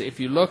things is if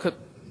you look at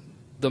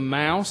the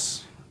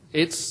mouse,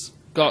 it's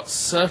got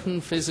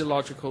certain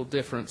physiological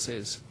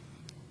differences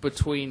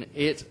between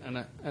it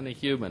and a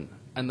human,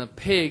 and the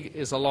pig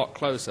is a lot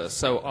closer.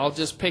 So I'll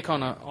just pick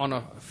on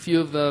a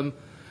few of them.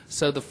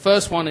 So the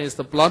first one is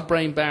the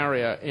blood-brain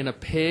barrier in a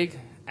pig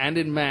and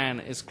in man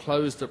is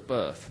closed at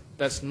birth.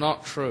 That's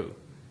not true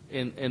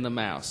in the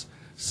mouse.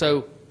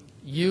 So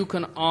you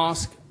can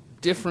ask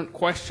different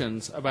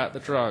questions about the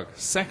drug.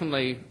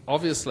 Secondly,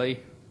 obviously,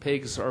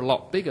 pigs are a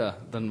lot bigger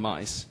than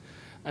mice.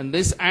 And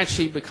this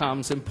actually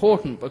becomes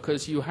important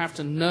because you have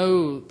to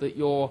know that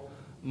your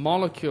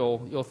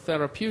molecule, your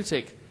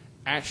therapeutic,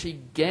 actually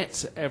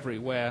gets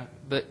everywhere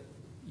that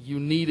you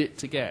need it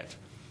to get.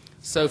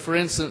 So, for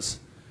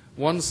instance,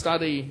 one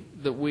study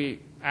that we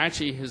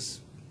actually is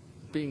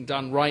being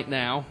done right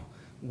now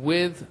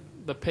with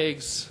the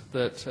pigs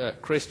that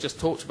Chris just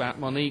talked about,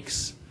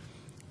 Monique's,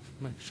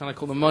 shall I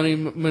call them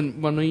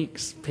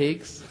Monique's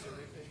pigs?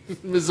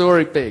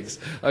 Missouri pigs,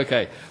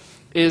 okay,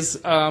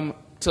 is to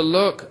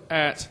look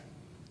at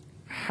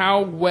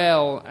how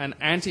well an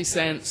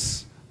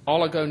antisense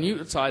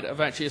oligonucleotide of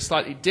actually a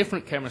slightly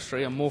different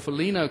chemistry, a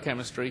morpholino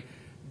chemistry,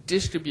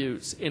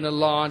 distributes in a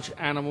large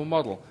animal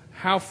model.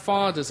 How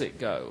far does it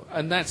go?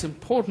 And that's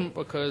important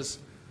because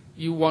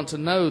you want to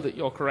know that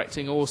you're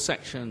correcting all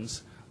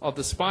sections of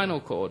the spinal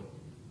cord.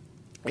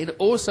 It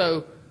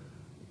also,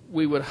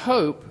 we would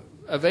hope,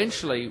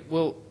 eventually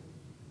will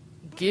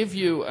give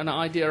you an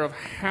idea of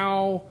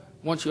how,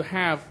 once you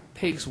have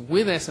pigs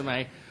with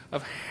SMA,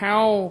 of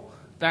how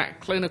that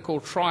clinical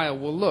trial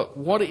will look.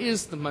 What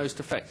is the most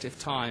effective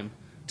time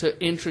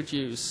to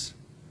introduce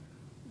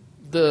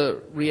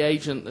the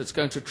reagent that's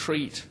going to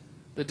treat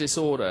the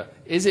disorder?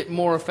 Is it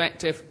more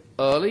effective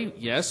early?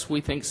 Yes,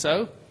 we think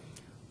so.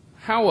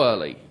 How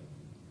early?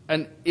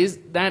 And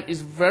that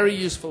is very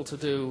useful to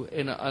do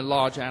in a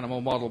large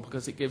animal model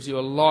because it gives you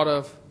a lot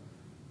of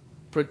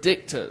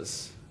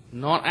predictors,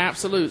 not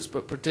absolutes,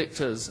 but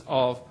predictors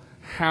of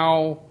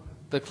how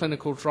the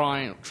clinical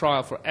trial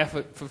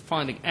for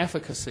finding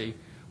efficacy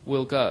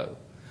will go.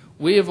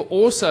 We have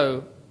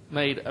also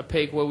made a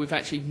pig where we've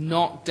actually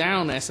knocked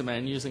down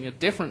SMN using a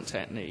different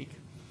technique.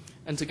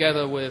 And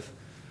together with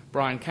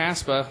Brian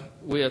Casper,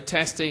 we are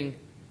testing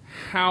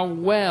how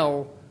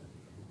well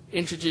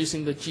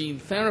introducing the gene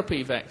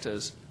therapy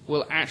vectors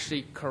will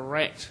actually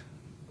correct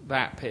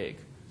that pig.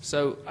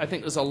 So I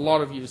think there's a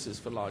lot of uses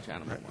for large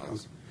animal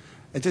models.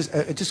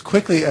 Just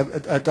quickly,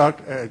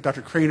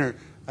 Dr. Craner,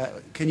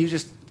 can you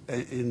just,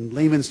 in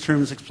layman's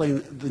terms,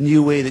 explain the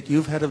new way that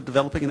you've had of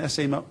developing an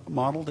SA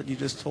model that you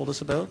just told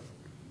us about?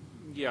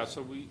 Yeah,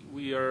 so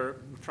we are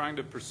trying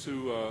to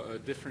pursue a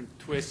different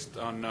twist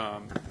on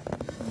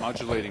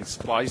modulating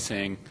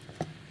splicing,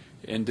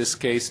 in this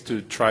case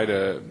to try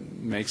to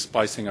make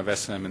splicing of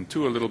SMN2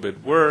 a little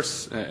bit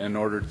worse in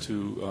order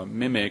to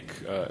mimic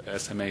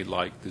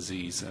SMA-like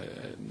disease.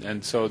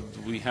 And so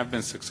we have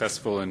been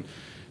successful in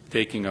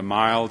taking a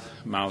mild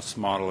mouse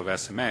model of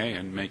SMA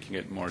and making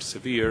it more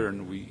severe,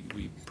 and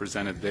we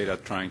presented data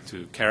trying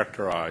to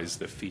characterize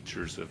the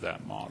features of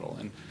that model.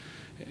 And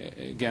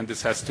again,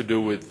 this has to do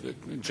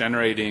with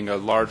generating a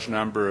large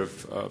number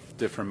of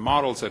different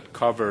models that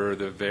cover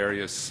the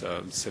various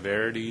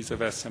severities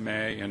of SMA.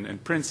 And in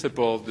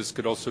principle, this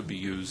could also be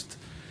used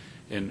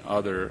in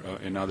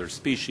other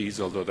species,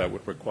 although that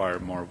would require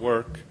more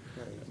work.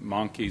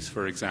 Monkeys,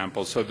 for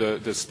example. So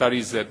the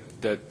studies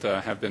that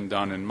have been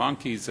done in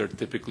monkeys are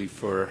typically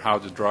for how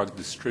the drug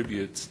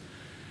distributes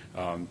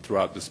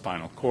throughout the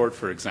spinal cord,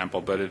 for example,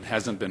 but it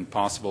hasn't been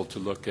possible to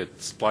look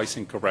at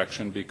splicing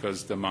correction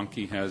because the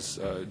monkey has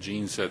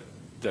genes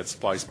that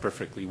splice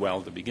perfectly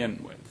well to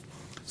begin with.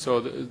 So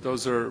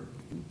those are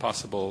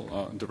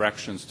possible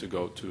directions to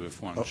go to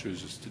if one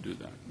chooses to do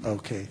that.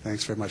 Okay,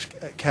 thanks very much.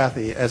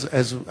 Kathy,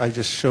 as I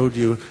just showed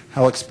you,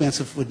 how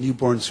expensive would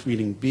newborn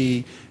screening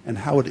be, and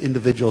how would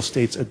individual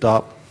states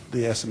adopt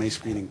the SMA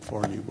screening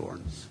for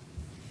newborns?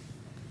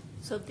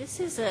 So this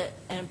is an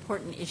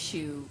important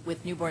issue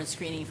with newborn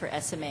screening for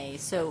SMA.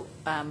 So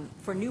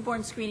for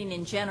newborn screening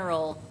in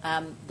general,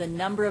 the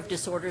number of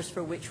disorders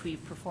for which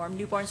we've performed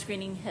newborn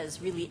screening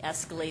has really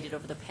escalated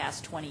over the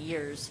past 20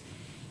 years.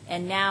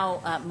 And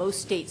now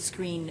most states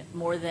screen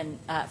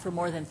for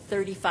more than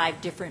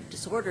 35 different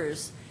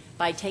disorders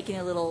by taking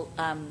a little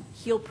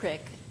heel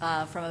prick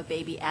from a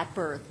baby at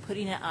birth,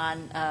 putting it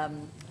on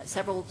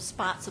several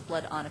spots of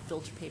blood on a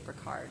filter paper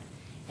card,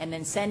 and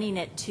then sending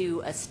it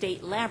to a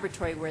state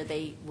laboratory where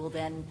they will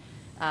then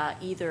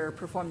either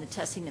perform the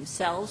testing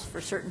themselves for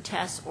certain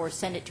tests or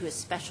send it to a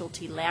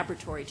specialty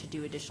laboratory to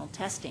do additional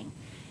testing.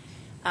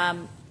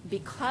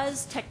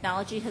 Because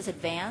technology has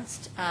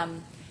advanced,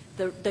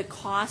 the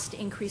cost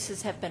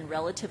increases have been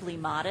relatively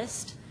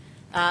modest,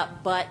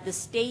 but the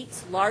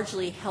states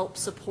largely help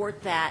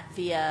support that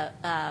via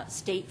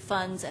state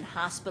funds and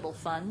hospital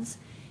funds.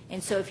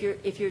 And so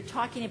if you're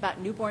talking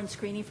about newborn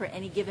screening for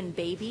any given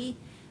baby,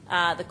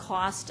 the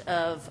cost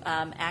of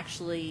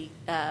actually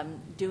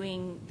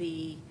doing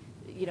the,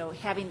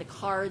 having the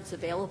cards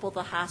available at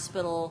the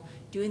hospital,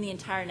 doing the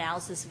entire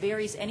analysis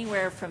varies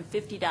anywhere from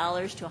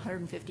 $50 to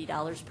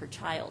 $150 per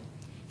child.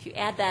 If you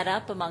add that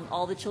up among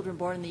all the children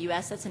born in the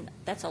U.S.,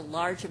 that's a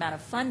large amount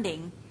of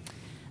funding.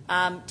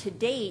 To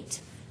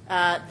date,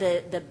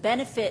 the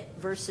benefit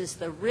versus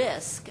the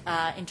risk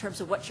in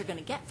terms of what you're going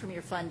to get from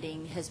your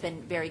funding has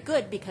been very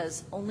good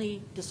because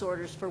only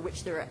disorders for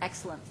which there are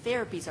excellent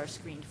therapies are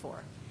screened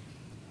for.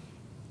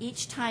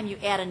 Each time you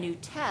add a new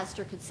test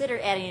or consider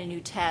adding a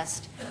new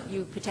test,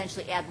 you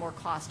potentially add more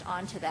cost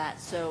onto that.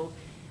 So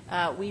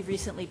we've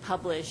recently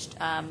published,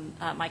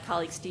 my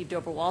colleague Steve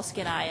Dobrowolski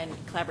and I, in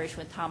collaboration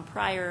with Tom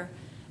Pryor,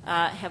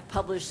 have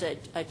published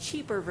a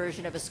cheaper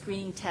version of a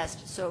screening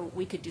test so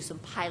we could do some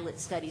pilot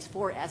studies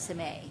for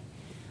SMA.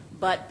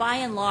 But by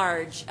and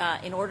large,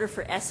 in order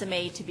for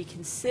SMA to be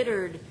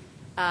considered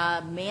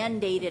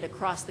mandated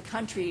across the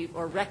country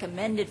or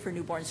recommended for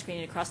newborn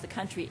screening across the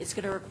country, it's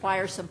going to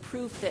require some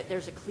proof that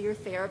there's a clear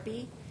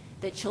therapy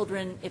that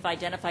children, if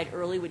identified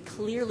early, would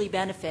clearly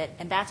benefit,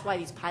 and that's why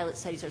these pilot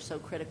studies are so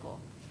critical.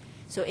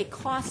 So it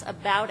costs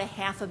about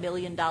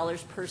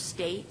 $500,000 per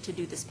state to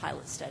do this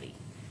pilot study.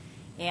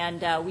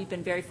 And we've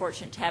been very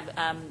fortunate to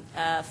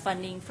have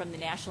funding from the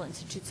National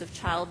Institutes of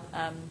Child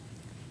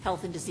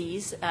Health and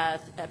Disease, a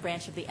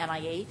branch of the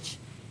NIH,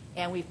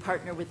 and we've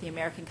partnered with the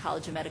American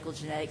College of Medical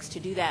Genetics to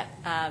do that,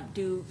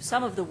 do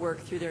some of the work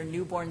through their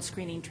Newborn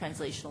Screening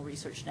Translational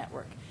Research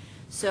Network.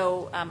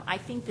 So I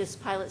think this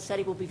pilot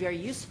study will be very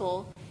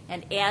useful,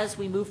 and as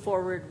we move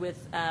forward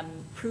with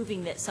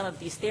proving that some of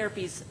these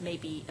therapies may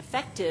be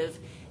effective,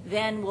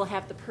 then we'll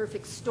have the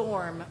perfect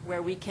storm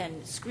where we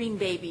can screen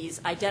babies,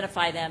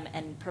 identify them,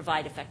 and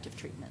provide effective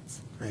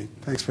treatments. Great.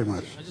 Thanks very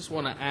much. I just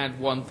want to add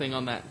one thing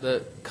on that.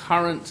 The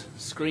current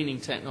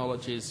screening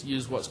technologies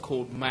use what's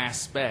called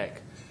mass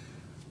spec.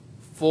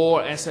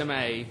 For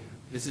SMA,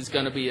 this is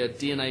going to be a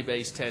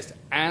DNA-based test,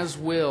 as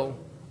will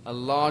a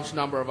large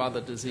number of other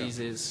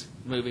diseases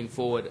moving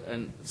forward.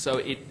 And so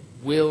it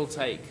will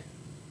take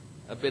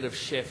a bit of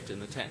shift in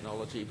the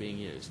technology being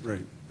used.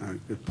 Right.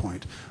 Good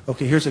point.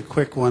 Okay, here's a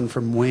quick one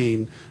from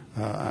Wayne,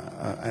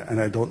 and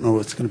I don't know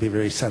if it's going to be a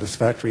very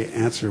satisfactory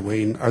answer,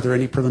 Wayne. Are there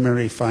any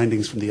preliminary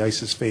findings from the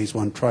ISIS phase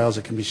 1 trials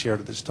that can be shared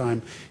at this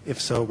time?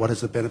 If so, what is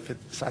the benefit,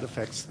 side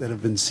effects that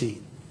have been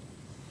seen?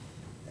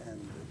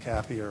 And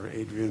Kathy or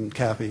Adrian,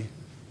 Kathy?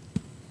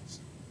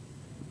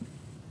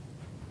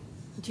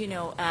 Do you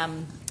know,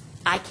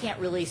 I can't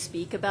really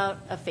speak about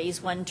a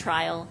phase 1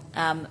 trial.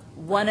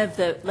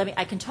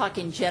 I can talk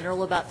in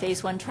general about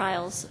phase 1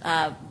 trials,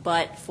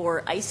 but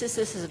for ISIS,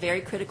 this is a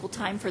very critical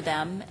time for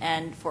them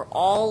and for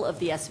all of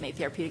the SMA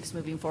therapeutics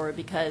moving forward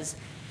because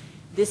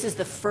this is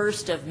the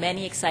first of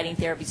many exciting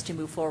therapies to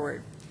move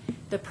forward.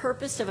 The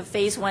purpose of a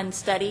phase 1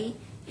 study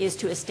is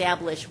to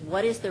establish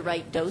what is the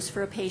right dose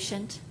for a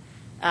patient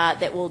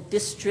that will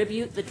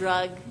distribute the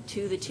drug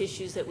to the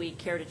tissues that we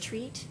care to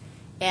treat,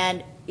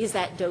 and is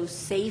that dose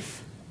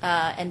safe?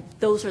 And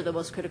those are the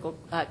most critical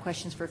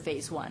questions for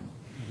phase 1.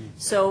 Mm-hmm.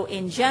 So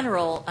in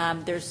general,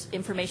 there's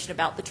information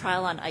about the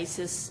trial on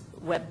ISIS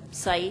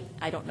website.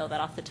 I don't know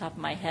that off the top of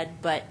my head,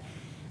 but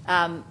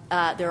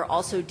there are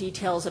also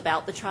details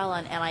about the trial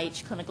on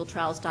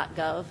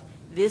NIHclinicaltrials.gov.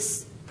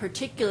 This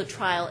particular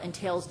trial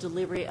entails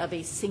delivery of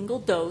a single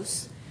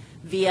dose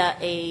via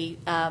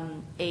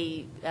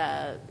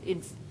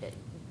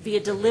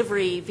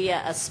delivery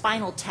via a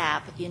spinal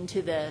tap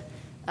into the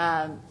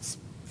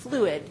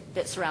fluid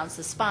that surrounds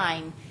the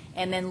spine,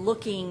 and then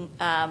looking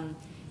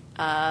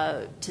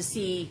to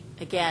see,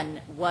 again,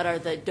 what are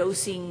the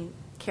dosing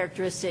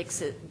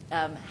characteristics,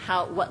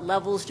 what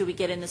levels do we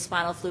get in the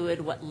spinal fluid,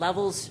 what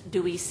levels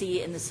do we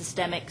see in the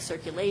systemic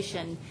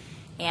circulation,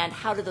 and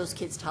how do those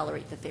kids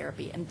tolerate the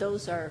therapy. And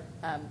those are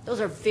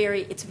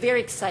it's very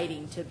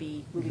exciting to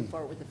be moving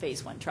forward with the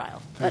phase 1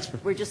 trial. But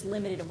we're just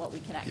limited in what we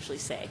can actually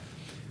say.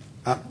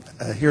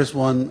 Here's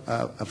one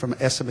from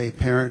an SMA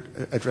parent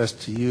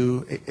addressed to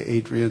you,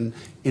 Adrian.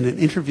 In an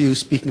interview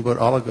speaking about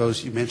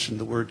oligos, you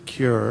mentioned the word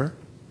cure.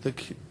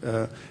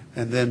 And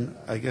then,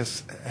 I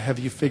guess, have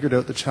you figured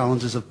out the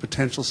challenges of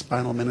potential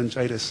spinal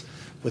meningitis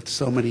with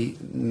so many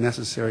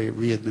necessary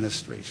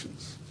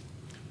readministrations?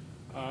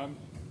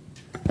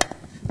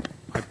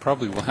 I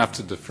probably will have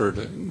to defer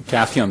to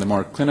Kathy on the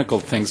more clinical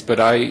things, but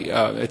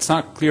it's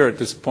not clear at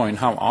this point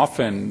how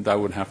often that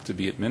would have to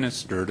be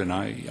administered, and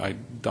I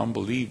don't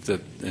believe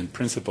that in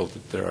principle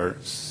that there are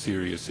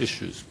serious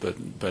issues,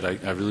 but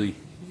I really,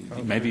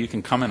 maybe you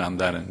can comment on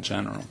that in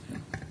general.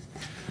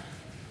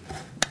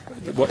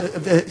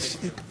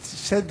 She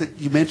said that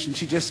you mentioned,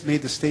 she just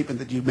made the statement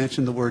that you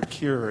mentioned the word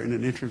cure in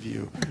an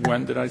interview.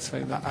 When did I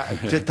say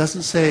that? It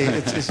doesn't say,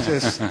 it's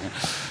just...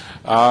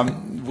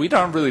 We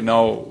don't really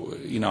know,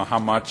 how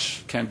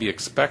much can be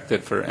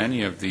expected for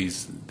any of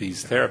these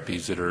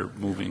therapies that are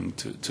moving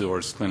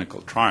towards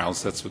clinical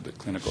trials. That's what the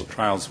clinical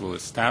trials will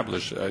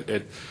establish.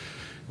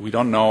 We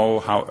don't know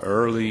how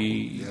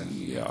early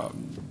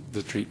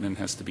the treatment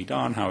has to be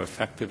done, how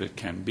effective it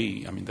can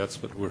be. I mean,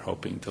 that's what we're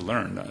hoping to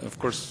learn. Of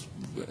course,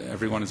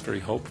 everyone is very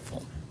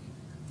hopeful.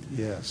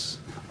 Yes.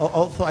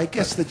 Although I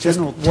guess the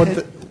general...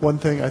 One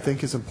thing I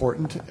think is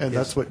important, and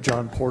that's what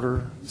John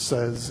Porter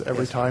says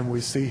every time we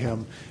see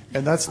him,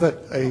 and that's that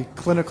a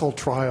clinical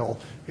trial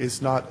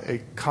is not a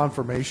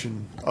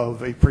confirmation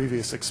of a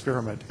previous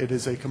experiment. It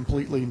is a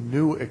completely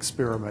new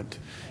experiment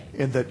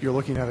in that you're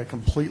looking at a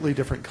completely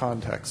different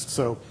context.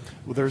 So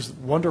there's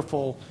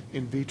wonderful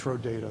in vitro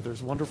data,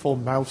 there's wonderful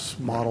mouse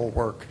model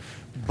work,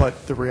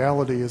 but the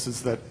reality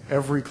is that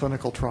every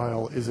clinical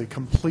trial is a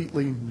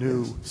completely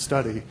new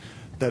study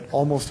that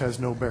almost has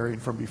no bearing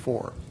from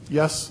before.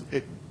 Yes,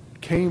 it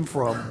came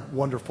from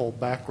wonderful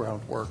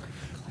background work,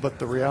 but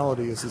the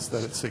reality is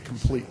that it's a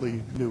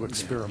completely new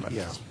experiment,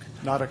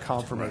 not a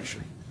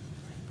confirmation.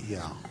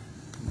 Yeah.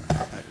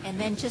 And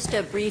then just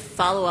a brief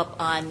follow-up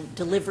on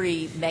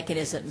delivery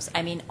mechanisms.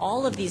 I mean,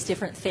 all of these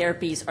different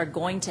therapies are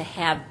going to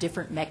have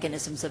different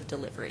mechanisms of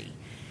delivery.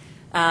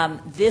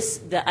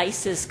 The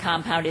ISIS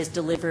compound is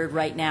delivered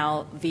right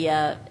now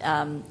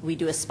via, we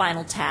do a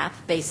spinal tap,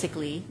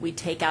 basically. We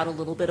take out a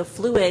little bit of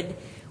fluid.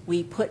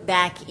 We put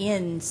back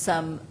in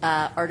some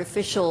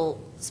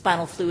artificial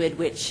spinal fluid,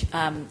 which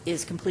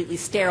is completely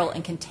sterile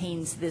and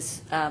contains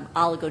this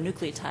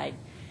oligonucleotide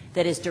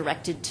that is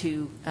directed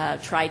to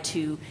try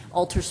to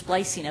alter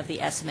splicing of the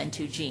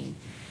SMN2 gene.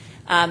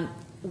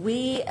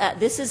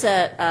 This is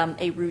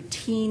a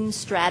routine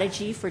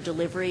strategy for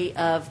delivery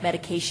of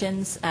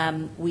medications.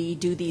 We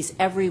do these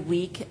every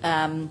week,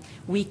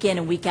 week in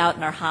and week out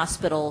in our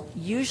hospital.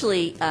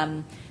 Usually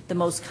the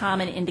most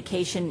common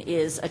indication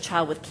is a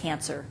child with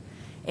cancer.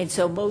 And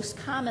so most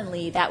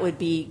commonly that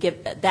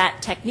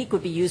technique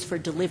would be used for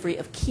delivery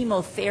of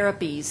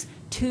chemotherapies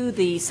to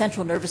the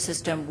central nervous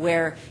system,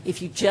 where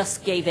if you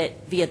just gave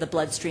it via the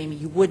bloodstream,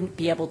 you wouldn't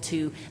be able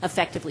to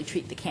effectively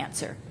treat the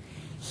cancer.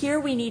 Here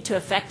we need to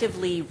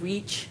effectively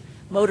reach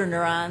motor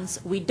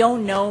neurons. We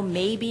don't know,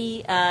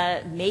 maybe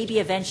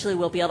eventually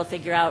we'll be able to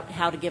figure out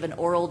how to give an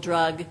oral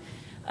drug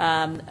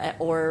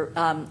or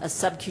a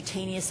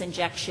subcutaneous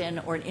injection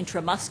or an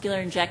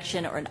intramuscular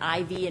injection or an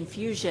IV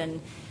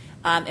infusion,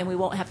 and we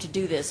won't have to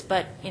do this.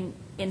 But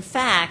in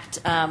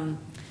fact, done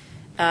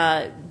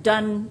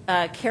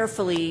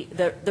carefully,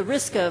 the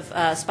risk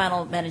of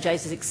spinal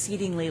meningitis is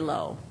exceedingly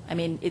low. I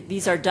mean,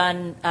 these are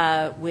done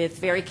with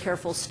very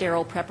careful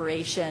sterile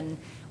preparation.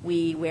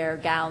 We wear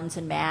gowns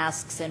and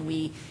masks, and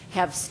we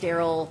have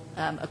sterile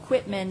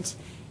equipment.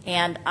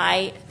 And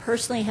I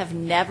personally have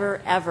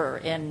never, ever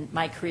in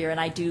my career, and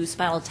I do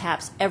spinal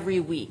taps every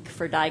week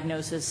for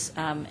diagnosis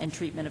and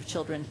treatment of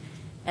children,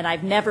 and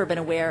I've never been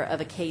aware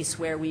of a case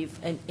where we've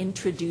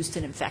introduced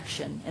an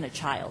infection in a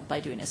child by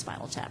doing a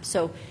spinal tap.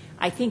 So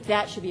I think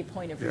that should be a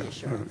point of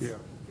reassurance. Yeah,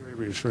 very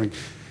reassuring.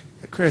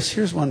 Chris,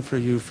 here's one for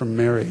you from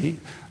Mary.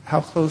 How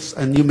close,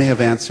 and you may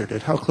have answered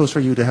it, how close are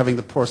you to having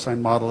the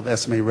porcine model of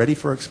SMA ready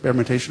for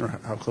experimentation, or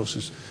how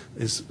close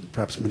is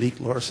perhaps Monique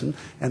Lawson?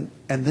 And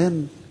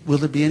then, will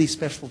there be any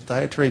special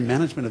dietary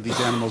management of these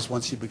animals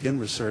once you begin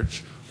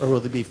research, or will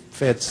they be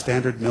fed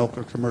standard milk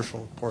or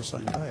commercial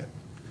porcine diet?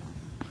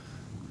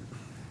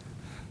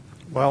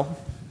 Well,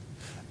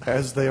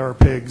 as they are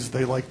pigs,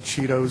 they like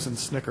Cheetos and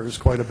Snickers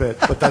quite a bit,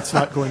 but that's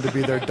not going to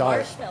be their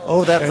diet.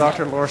 Oh, that's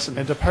Dr. Lawson.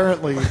 And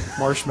apparently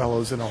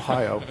marshmallows in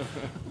Ohio.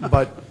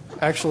 But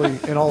actually,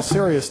 in all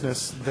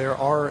seriousness, there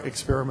are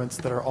experiments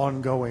that are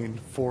ongoing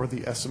for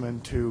the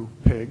SMN2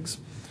 pigs.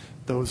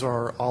 Those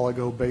are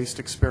oligo-based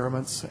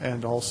experiments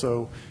and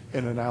also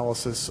an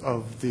analysis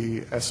of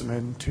the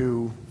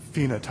SMN2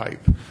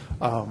 phenotype.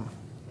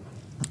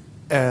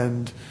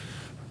 And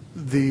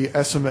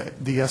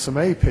the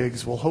SMA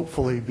pigs will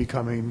hopefully be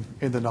coming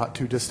in the not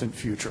too distant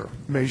future,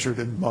 measured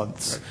in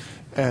months.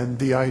 Right. And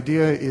the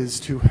idea is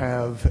to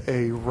have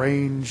a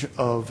range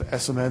of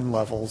SMN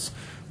levels,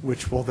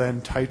 which will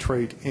then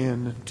titrate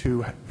in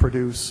to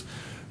produce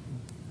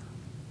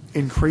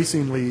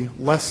increasingly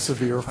less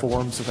severe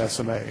forms of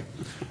SMA.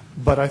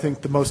 But I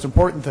think the most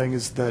important thing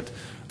is that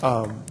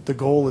the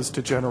goal is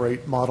to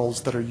generate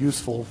models that are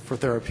useful for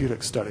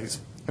therapeutic studies.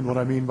 And what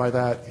I mean by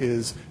that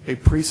is a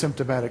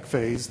pre-symptomatic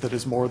phase that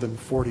is more than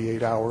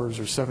 48 hours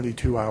or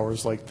 72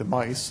 hours like the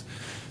mice,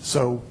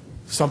 so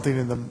something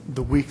in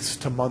the weeks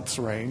to months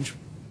range,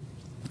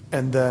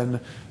 and then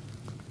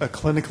a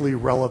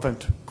clinically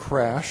relevant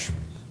crash,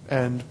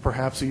 and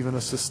perhaps even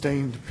a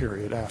sustained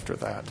period after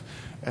that.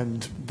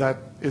 And that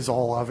is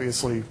all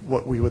obviously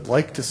what we would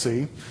like to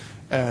see,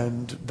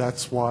 and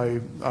that's why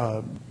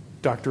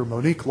Dr.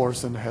 Monique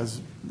Lorson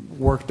has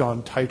worked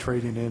on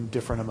titrating in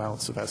different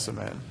amounts of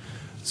SMN.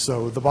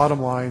 So the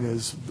bottom line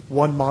is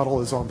one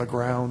model is on the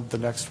ground, the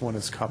next one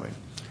is coming.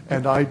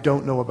 And I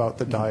don't know about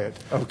the diet.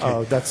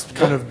 Okay. That's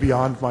kind of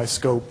beyond my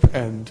scope,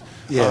 and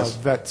Yes.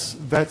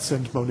 vets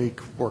and Monique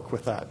work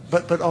with that.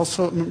 But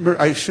also,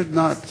 I should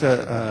not,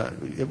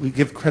 we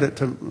give credit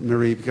to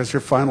Marie, because her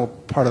final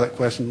part of that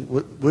question,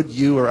 would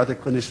you or other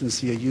clinicians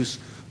see a use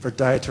for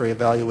dietary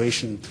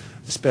evaluation,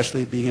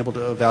 especially being able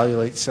to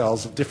evaluate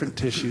cells of different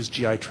tissues,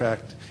 GI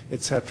tract,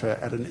 et cetera,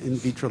 at an in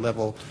vitro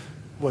level?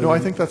 No, I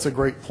think that's a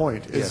great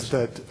point, Yes. is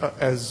that,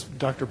 as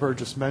Dr.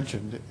 Burgess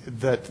mentioned,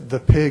 that the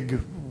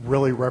pig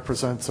really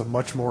represents a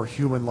much more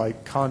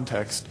human-like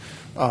context,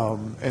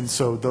 and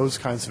so those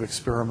kinds of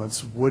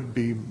experiments would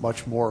be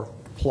much more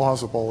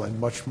plausible and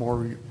much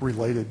more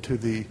related to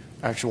the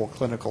actual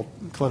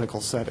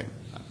clinical setting.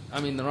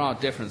 I mean, there are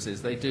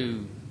differences. They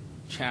do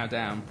chow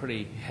down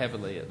pretty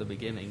heavily at the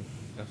beginning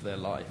of their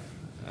life.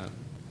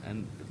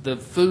 And the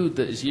food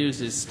that is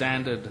used is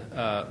standard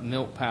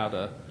milk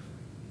powder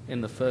in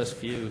the first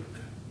few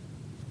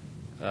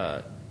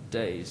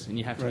days, and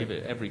you have to give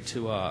it every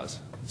 2 hours.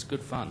 It's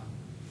good fun.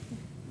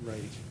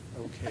 Right,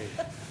 okay.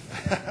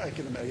 I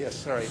can imagine, yes,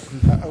 sorry.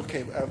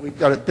 Okay, we've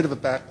got a bit of a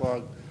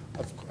backlog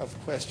of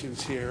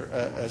questions here.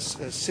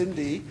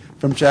 Cindy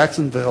from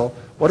Jacksonville,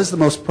 what is the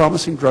most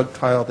promising drug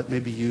trial that may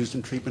be used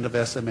in treatment of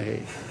SMA?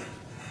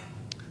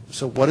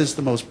 So what is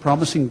the most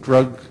promising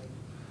drug,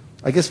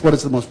 I guess what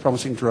is the most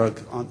promising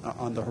drug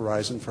on the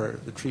horizon for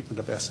the treatment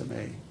of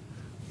SMA?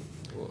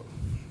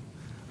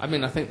 I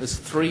mean, I think there's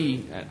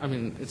three, I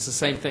mean, it's the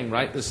same thing,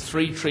 right? There's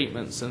three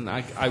treatments, and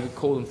I would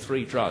call them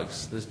three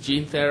drugs. There's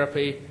gene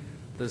therapy,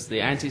 there's the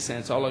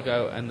antisense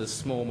oligo, and there's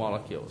small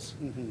molecules.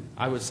 Mm-hmm.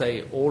 I would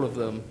say all of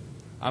them,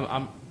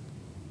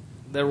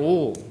 they're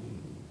all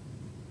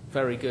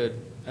very good,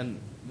 and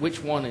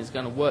which one is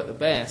going to work the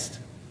best,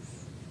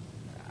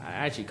 I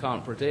actually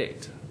can't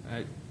predict.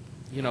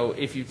 You know,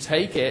 if you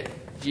take it,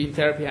 gene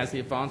therapy has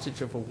the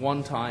advantage of a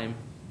one-time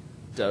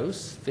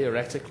dose,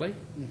 theoretically.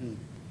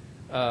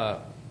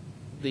 Mm-hmm.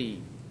 The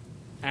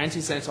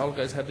antisense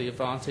oligos have the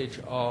advantage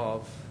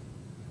of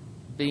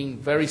being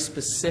very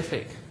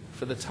specific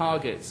for the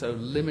target, so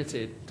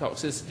limited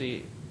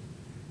toxicity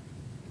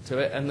to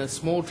it. And the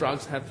small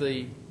drugs have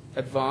the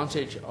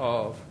advantage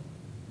of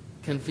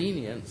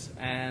convenience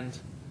and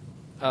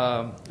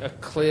a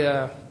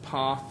clear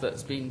path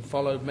that's been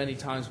followed many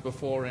times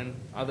before in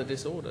other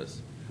disorders.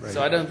 Right.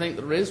 So I don't think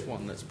there is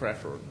one that's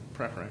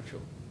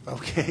preferential.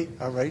 Okay,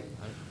 all right.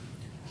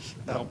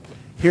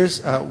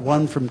 Here's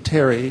one from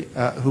Terry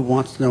who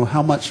wants to know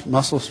how much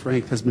muscle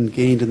strength has been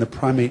gained in the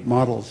primate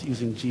models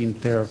using gene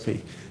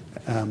therapy.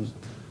 And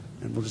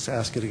we'll just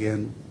ask it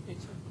again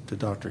to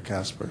Dr.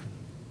 Casper.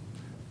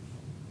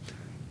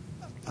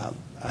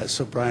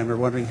 So, Brian, we're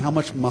wondering how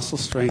much muscle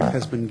strength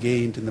has been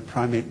gained in the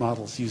primate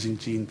models using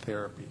gene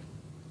therapy.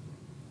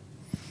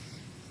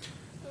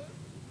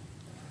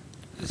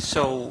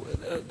 So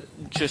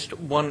just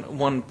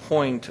one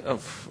point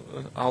of,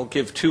 I'll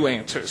give two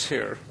answers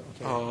here.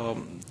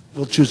 Okay.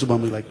 We'll choose the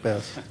one we like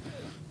best.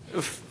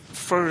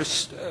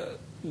 First,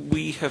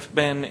 we have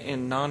been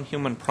in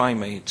non-human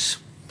primates.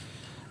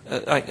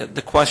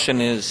 The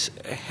question is,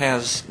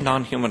 has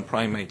non-human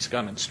primates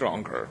gotten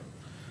stronger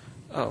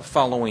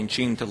following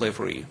gene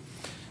delivery?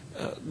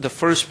 The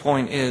first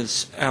point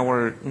is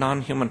our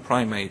non-human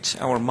primates,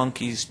 our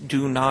monkeys,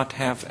 do not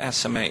have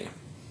SMA.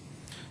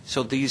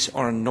 So these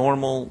are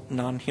normal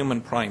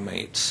non-human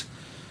primates.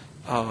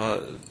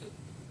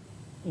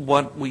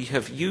 What we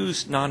have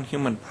used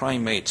non-human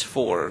primates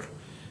for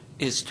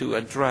is to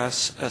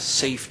address a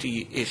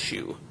safety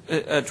issue,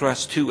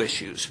 address two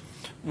issues.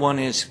 One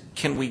is,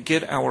 can we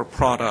get our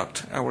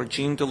product, our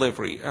gene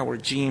delivery, our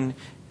gene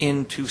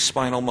into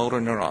spinal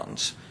motor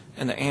neurons?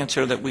 And the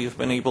answer that we have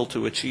been able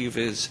to achieve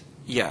is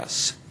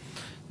yes.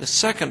 The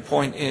second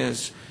point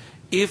is,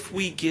 if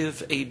we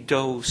give a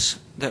dose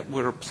that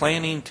we're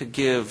planning to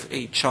give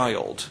a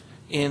child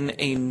in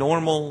a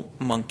normal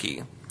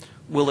monkey,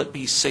 will it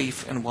be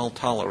safe and well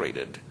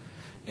tolerated?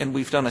 And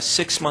we've done a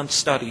 6-month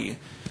study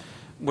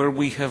where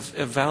we have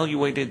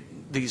evaluated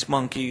these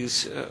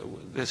monkeys.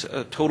 There's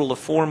a total of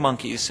 4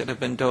 monkeys that have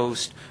been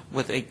dosed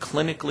with a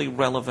clinically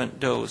relevant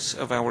dose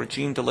of our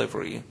gene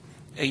delivery,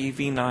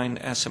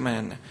 AAV9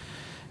 SMN.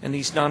 And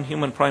these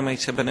non-human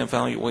primates have been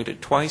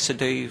evaluated twice a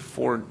day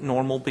for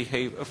normal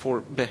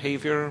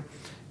behavior,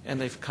 and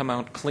they've come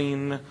out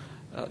clean,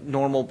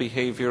 normal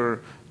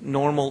behavior,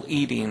 normal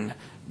eating.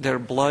 Their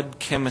blood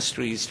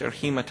chemistries, their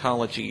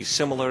hematology,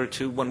 similar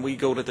to when we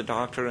go to the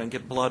doctor and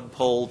get blood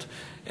pulled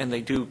and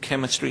they do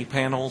chemistry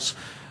panels.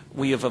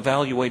 We have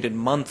evaluated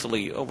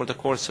monthly over the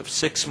course of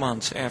 6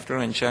 months after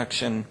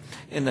injection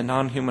in the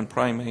non-human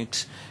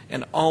primates,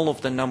 and all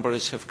of the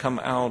numbers have come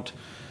out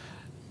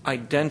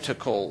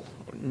identical,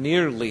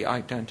 nearly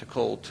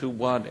identical to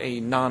what a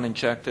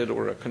non-injected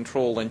or a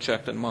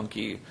control-injected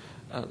monkey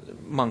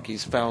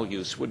monkeys'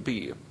 values would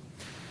be.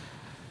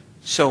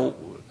 So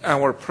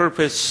our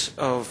purpose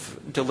of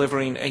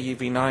delivering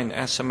AAV9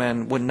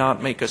 SMN would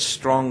not make a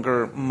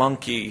stronger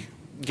monkey,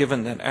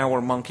 given that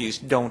our monkeys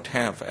don't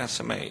have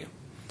SMA.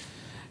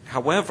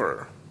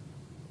 However,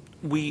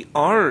 we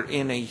are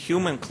in a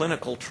human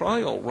clinical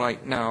trial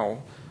right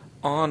now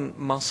on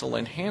muscle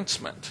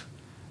enhancement,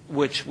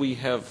 which we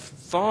have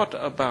thought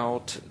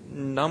about.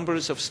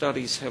 Numbers of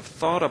studies have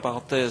thought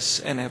about this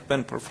and have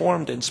been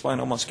performed in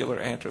spinal muscular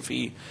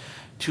atrophy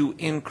to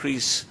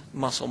increase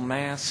muscle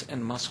mass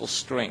and muscle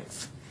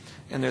strength.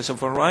 And there's a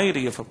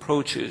variety of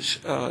approaches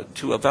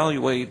to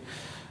evaluate,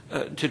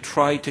 to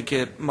try to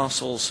get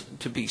muscles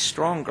to be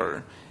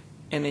stronger.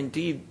 And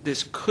indeed,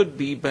 this could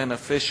be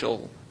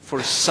beneficial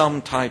for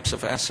some types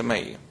of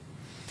SMA.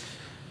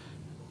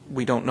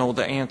 We don't know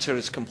the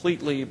answers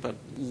completely, but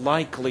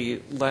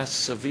likely less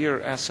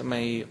severe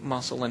SMA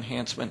muscle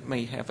enhancement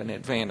may have an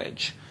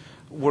advantage.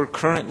 We're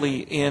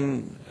currently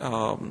in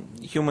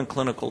human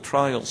clinical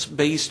trials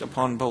based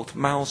upon both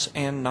mouse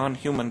and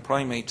non-human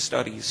primate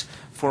studies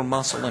for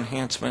muscle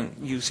enhancement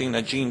using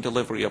a gene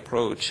delivery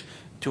approach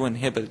to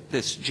inhibit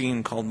this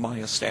gene called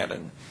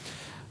myostatin.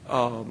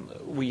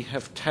 We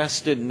have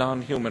tested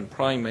non-human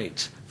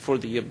primates for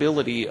the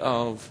ability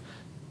of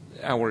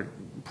our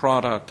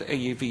product,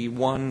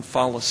 AAV1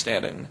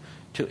 follistatin,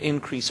 to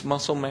increase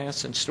muscle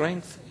mass and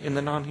strength in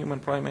the non-human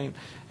primate.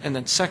 And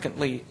then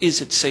secondly,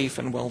 is it safe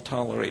and well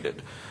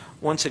tolerated?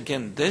 Once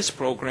again, this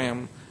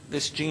program,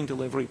 this gene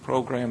delivery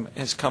program,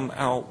 has come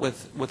out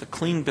with a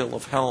clean bill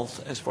of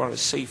health as far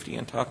as safety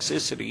and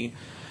toxicity.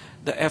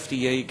 The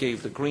FDA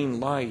gave the green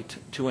light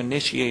to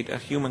initiate a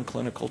human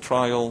clinical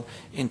trial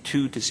in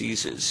 2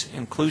 diseases,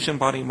 inclusion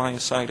body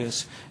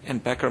myositis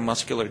and Becker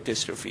muscular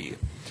dystrophy.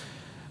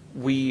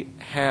 We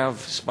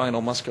have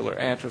spinal muscular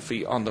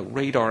atrophy on the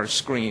radar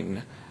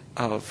screen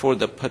for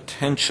the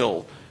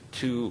potential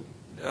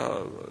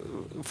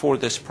for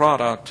this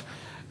product.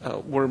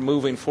 We're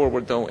moving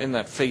forward, though, in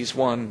that phase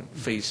 1,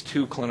 phase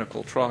 2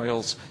 clinical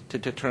trials to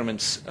determine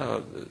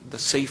the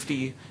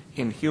safety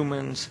in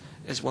humans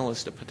as well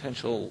as the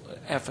potential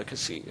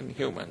efficacy in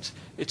humans.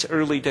 It's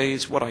early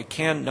days. What I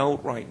can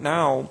note right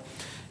now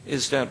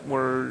is that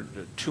we're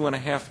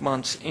 2.5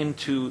 months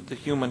into the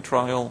human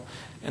trial,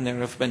 and there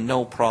have been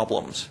no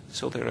problems.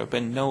 So there have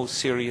been no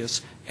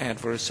serious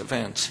adverse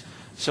events.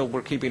 So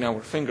we're keeping our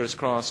fingers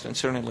crossed, and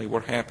certainly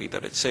we're happy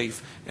that it's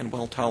safe and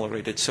well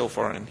tolerated so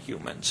far in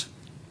humans.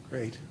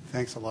 Great,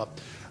 thanks a lot.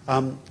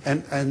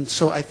 And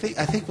so I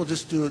think we'll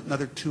just do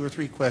another 2 or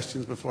 3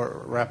 questions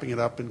before wrapping it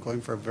up and going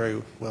for a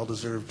very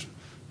well-deserved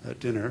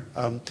dinner.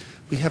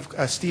 We have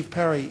Steve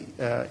Parry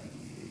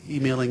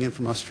emailing in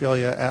from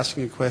Australia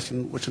asking a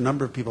question which a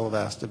number of people have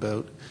asked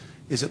about.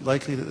 Is it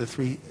likely that the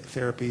 3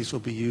 therapies will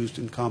be used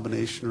in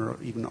combination or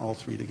even all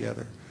 3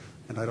 together?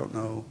 And I don't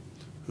know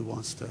who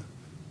wants to.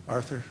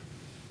 Arthur?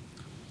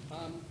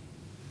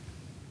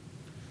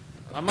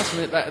 I must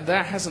admit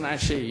that hasn't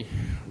actually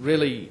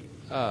really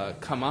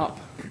come up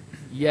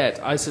yet.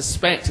 I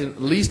suspect,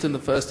 at least in the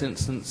first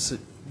instance,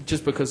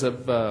 just because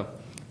of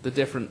the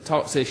different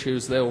tox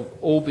issues, they'll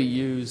all be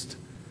used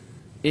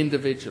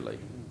individually.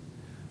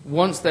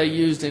 Once they're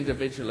used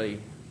individually,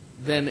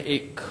 then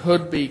it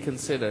could be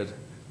considered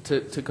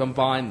to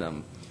combine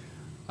them.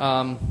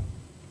 I'm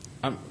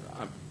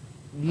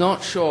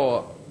not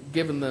sure,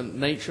 given the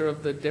nature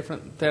of the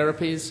different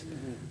therapies,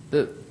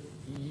 that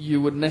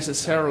you would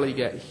necessarily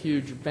get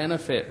huge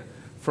benefit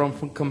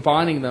from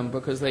combining them,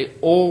 because they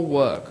all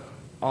work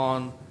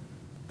on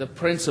the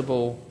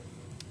principle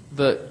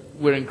that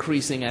we're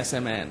increasing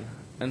SMN.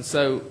 And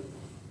so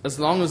as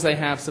long as they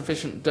have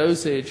sufficient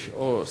dosage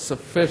or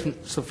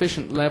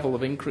sufficient level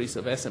of increase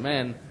of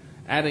SMN,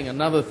 adding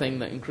another thing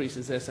that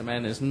increases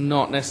SMN is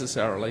not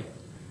necessarily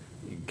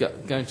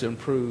going to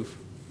improve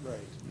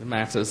the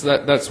matters.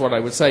 That's what I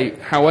would say.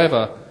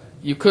 However,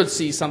 you could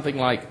see something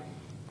like,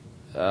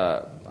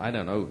 I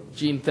don't know,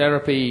 gene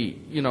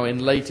therapy, in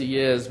later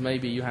years,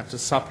 maybe you have to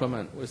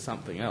supplement with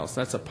something else.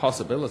 That's a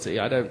possibility.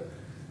 I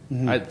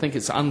think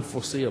it's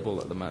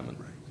unforeseeable at the moment.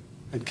 Right.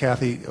 And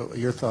Kathy,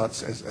 your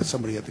thoughts as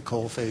somebody at the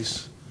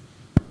coalface?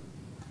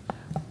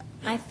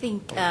 I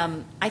think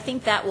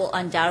that will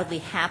undoubtedly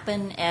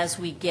happen as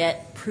we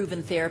get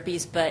proven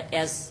therapies. But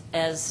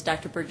as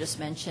Dr. Burgess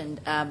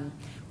mentioned,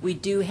 we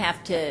do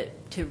have to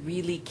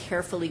really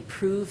carefully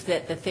prove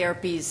that the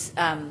therapies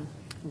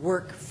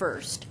work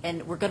first.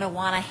 And we're going to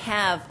want to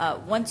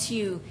have, once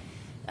you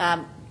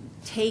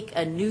take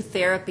a new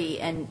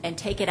therapy and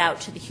take it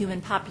out to the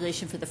human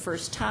population for the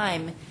first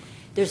time,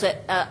 there's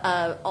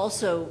a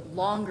also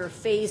longer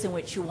phase in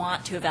which you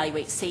want to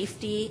evaluate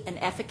safety and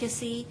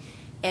efficacy.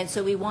 And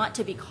so we want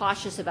to be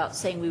cautious about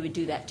saying we would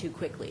do that too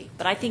quickly.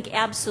 But I think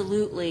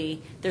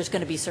absolutely there's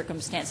going to be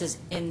circumstances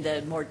in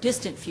the more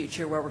distant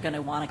future where we're going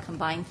to want to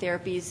combine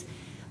therapies.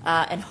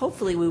 And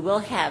hopefully we will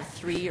have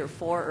 3 or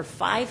 4 or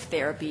 5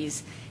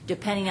 therapies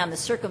depending on the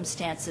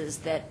circumstances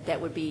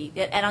that would be.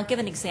 And I'll give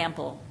an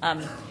example.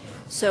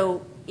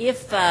 So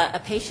if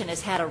a patient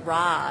has had a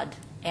rod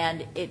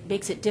and it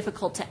makes it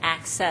difficult to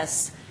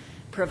access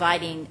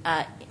providing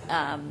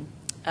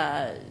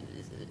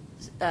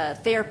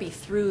therapy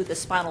through the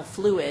spinal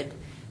fluid.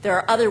 There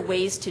are other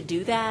ways to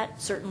do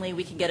that. Certainly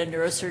we can get a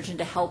neurosurgeon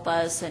to help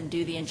us and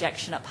do the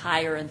injection up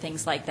higher and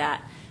things like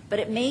that. But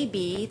it may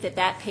be that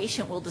that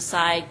patient will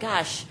decide,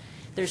 gosh,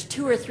 there's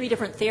 2 or 3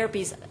 different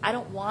therapies. I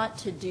don't want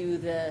to do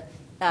the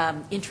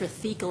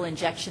intrathecal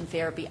injection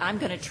therapy. I'm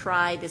going to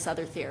try this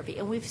other therapy.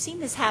 And we've seen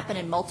this happen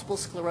in multiple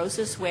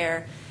sclerosis,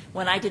 where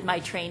when I did my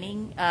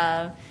training,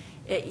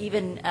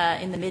 even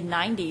in the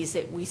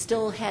mid-90s, we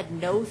still had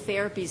no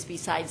therapies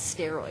besides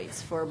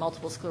steroids for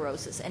multiple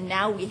sclerosis. And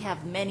now we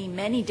have many,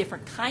 many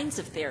different kinds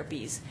of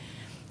therapies.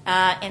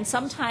 And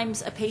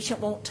sometimes a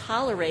patient won't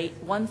tolerate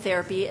one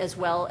therapy as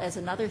well as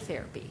another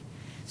therapy.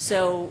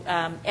 So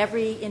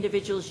every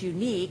individual is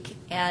unique,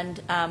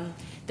 and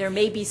there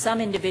may be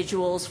some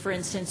individuals, for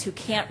instance, who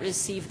can't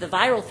receive the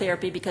viral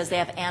therapy because they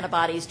have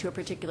antibodies to a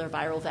particular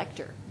viral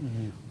vector.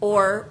 Mm-hmm.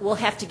 Or we'll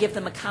have to give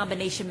them a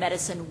combination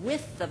medicine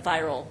with the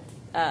viral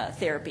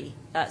therapy,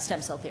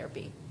 stem cell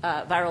therapy,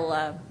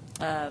 viral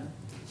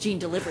gene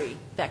delivery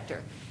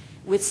vector.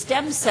 With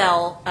stem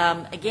cell,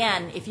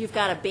 again, if you've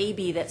got a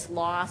baby that's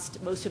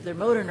lost most of their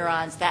motor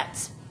neurons,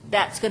 that's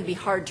going to be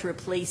hard to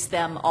replace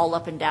them all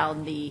up and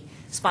down the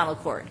spinal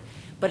cord.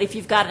 But if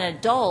you've got an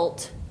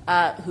adult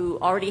who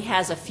already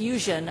has a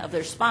fusion of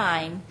their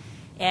spine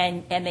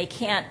and they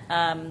can't,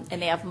 and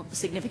they have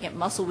significant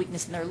muscle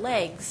weakness in their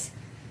legs,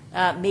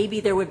 maybe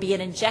there would be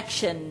an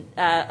injection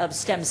of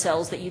stem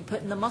cells that you'd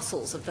put in the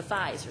muscles of the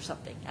thighs or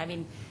something. I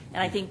mean,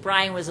 and I think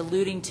Brian was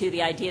alluding to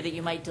the idea that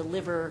you might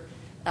deliver,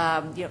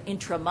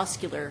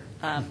 intramuscular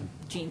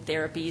gene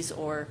therapies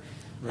or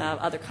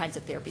other kinds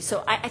of therapies.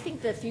 So I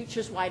think the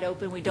future's wide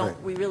open. We don't,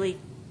 we really,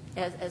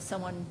 as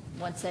someone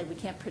once said, we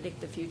can't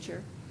predict the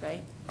future,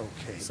 right?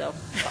 Okay. So,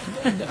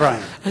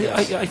 Brian.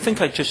 I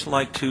think I'd just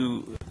like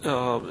to,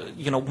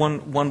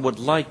 one would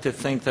like to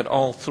think that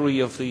all 3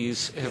 of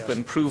these have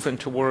been proven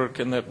to work,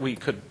 and that we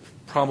could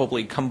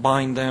probably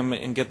combine them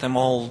and get them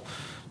all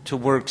to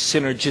work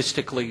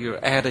synergistically or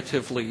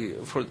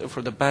additively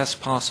for the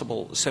best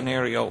possible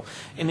scenario.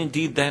 And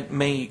indeed, that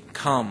may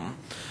come.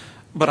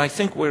 But I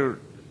think where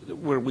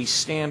we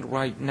stand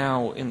right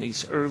now in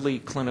these early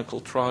clinical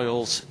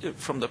trials,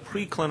 from the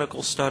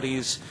preclinical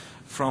studies,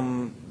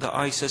 from the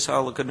ISIS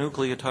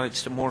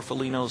oligonucleotides to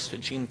morpholinos to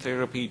gene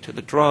therapy to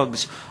the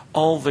drugs,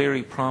 all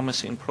very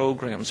promising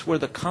programs where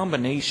the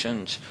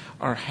combinations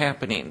are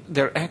happening.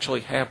 They're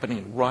actually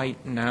happening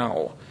right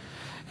now.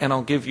 And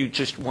I'll give you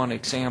just one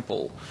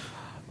example.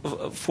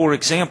 For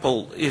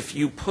example, if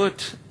you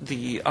put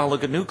the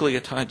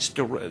oligonucleotides,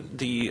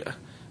 the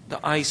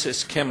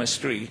ISIS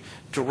chemistry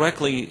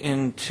directly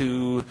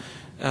into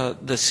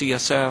the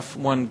CSF,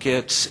 one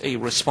gets a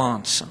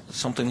response,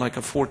 something like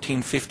a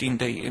 14,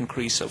 15-day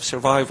increase of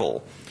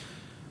survival.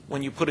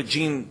 When you put a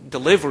gene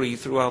delivery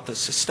throughout the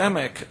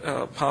systemic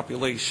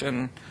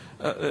population,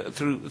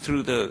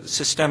 through the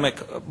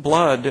systemic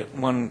blood,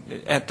 one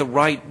at the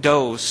right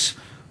dose,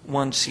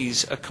 one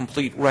sees a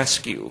complete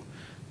rescue.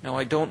 Now,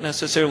 I don't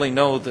necessarily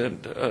know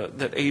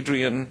that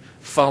Adrian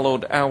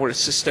followed our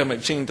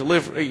systemic gene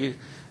delivery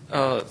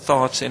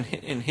thoughts in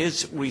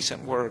his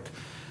recent work,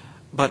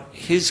 but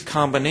his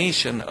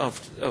combination of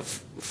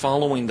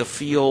following the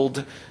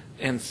field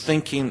and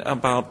thinking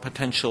about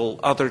potential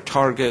other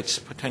targets,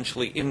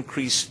 potentially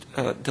increased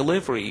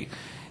delivery,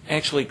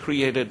 actually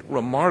created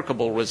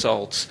remarkable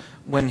results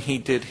when he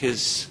did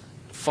his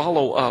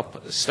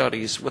follow-up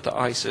studies with the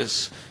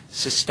ISIS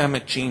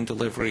systemic gene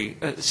delivery,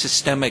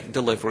 systemic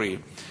delivery,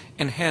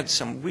 and had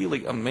some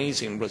really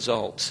amazing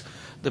results.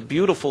 The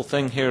beautiful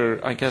thing here,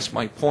 I guess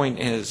my point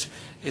is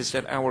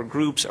that our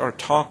groups are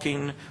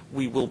talking.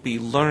 We will be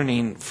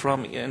learning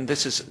from, and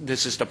this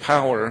is the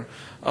power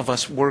of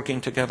us working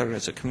together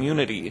as a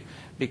community,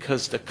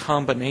 because the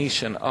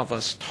combination of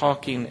us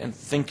talking and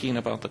thinking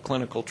about the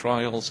clinical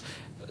trials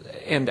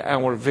and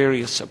our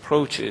various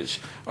approaches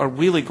are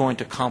really going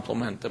to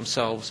complement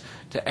themselves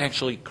to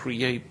actually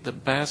create the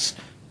best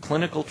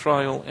clinical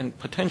trial and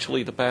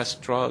potentially the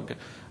best drug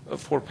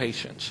for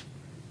patients.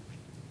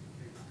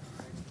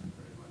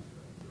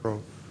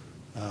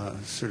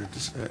 Sort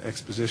of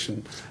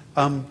exposition.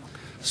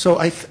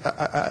 So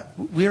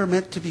we are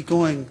meant to be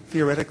going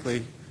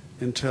theoretically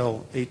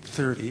until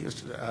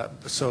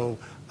 8:30. So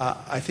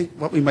I think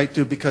what we might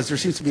do, because there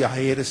seems to be a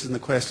hiatus in the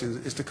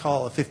questions, is to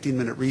call a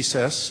 15-minute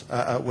recess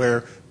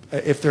where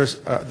if there's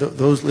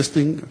those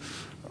listening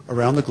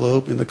around the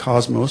globe in the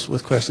cosmos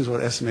with questions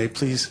about SMA,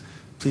 please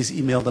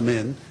email them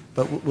in.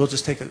 But we'll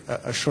just take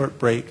a short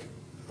break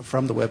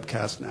from the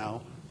webcast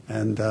now,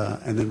 and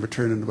then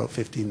return in about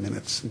 15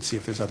 minutes and see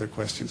if there's other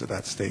questions at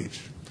that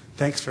stage.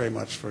 Thanks very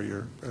much for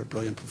your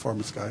brilliant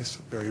performance, guys.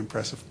 Very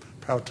impressive.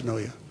 Proud to know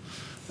you.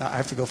 Now I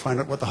have to go find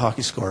out what the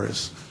hockey score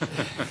is.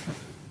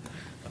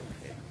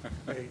 Okay,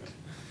 great.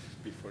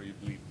 Before you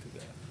bleed to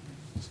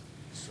death.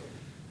 So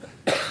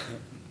we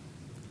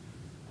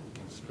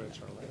can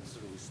stretch our legs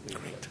or we stay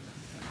there.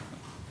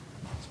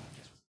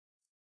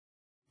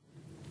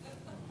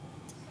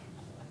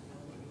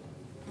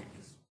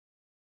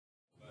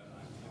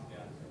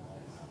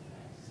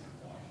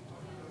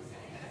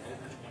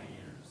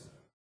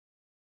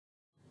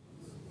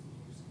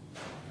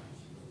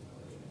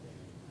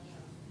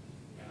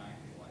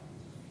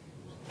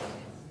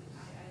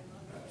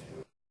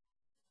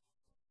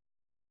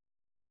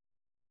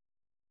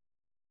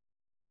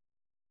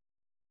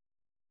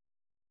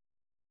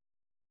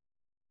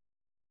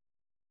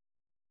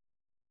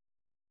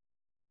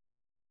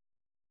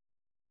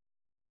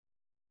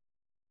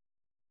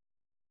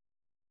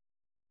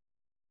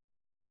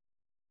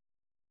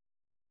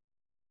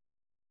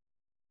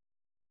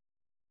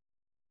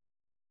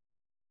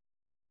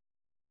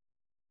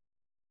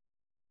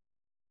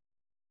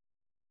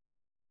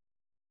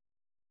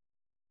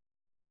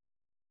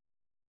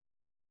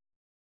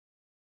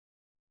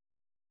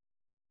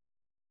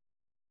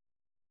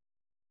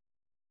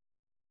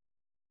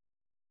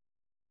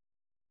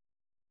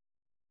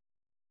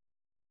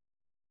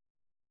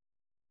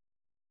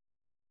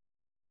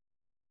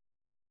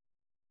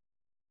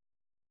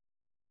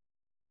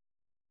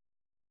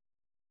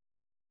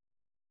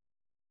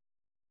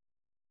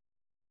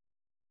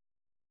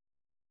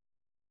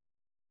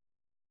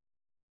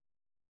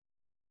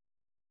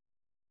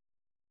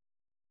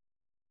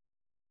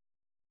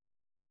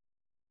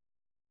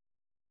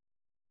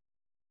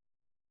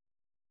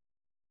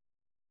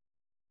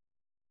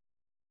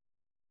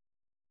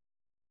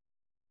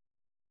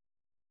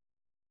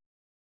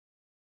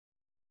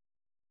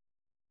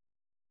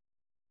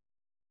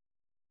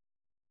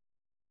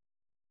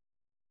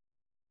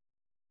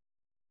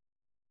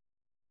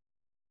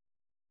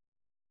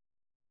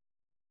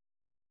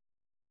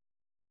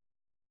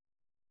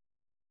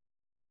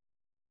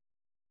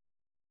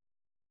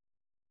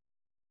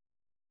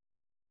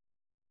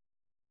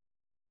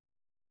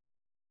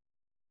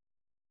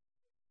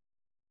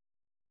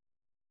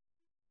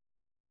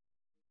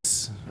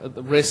 at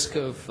the risk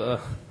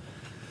of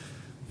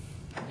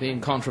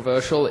being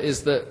controversial,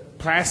 is that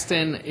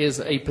plastin is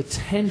a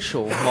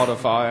potential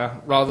modifier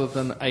rather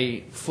than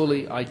a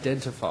fully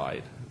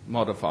identified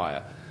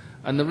modifier.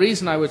 And the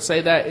reason I would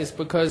say that is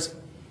because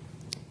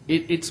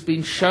it's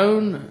been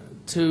shown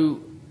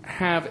to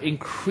have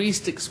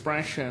increased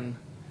expression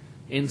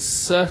in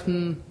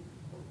certain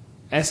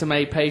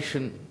SMA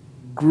patient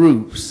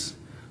groups,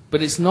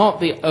 but it's not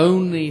the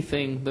only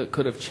thing that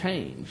could have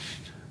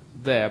changed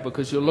there,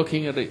 because you're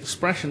looking at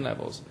expression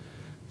levels.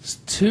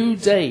 To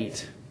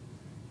date,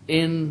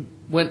 when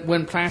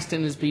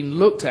plastin has been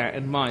looked at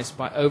in mice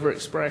by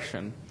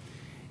overexpression,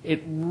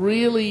 it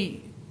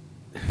really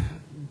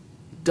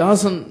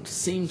doesn't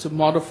seem to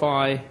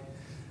modify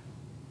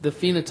the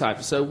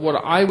phenotype. So what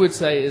I would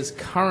say is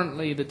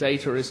currently the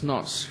data is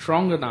not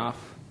strong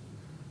enough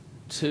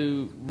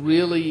to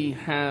really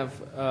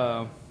have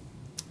a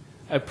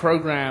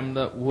program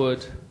that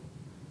would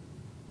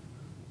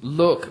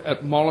look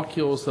at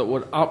molecules that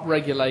would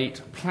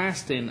upregulate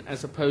plastin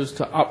as opposed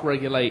to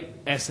upregulate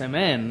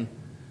SMN,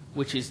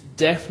 which is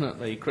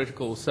definitely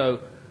critical.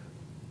 So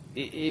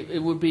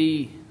it would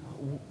be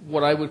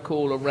what I would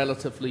call a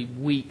relatively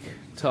weak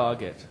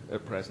target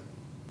at present.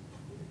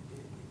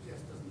 It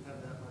just doesn't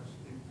have that much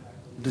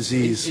impact on the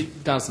disease.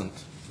 It doesn't.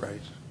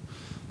 Right.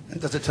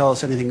 And does it tell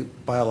us anything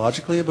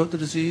biologically about the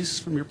disease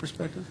from your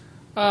perspective?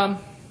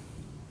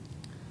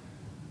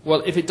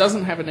 Well, if it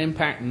doesn't have an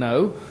impact,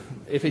 no.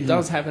 If it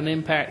does have an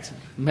impact,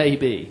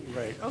 maybe.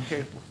 Right.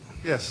 Okay.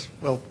 Yes.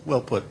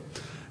 Well put.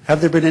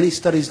 Have there been any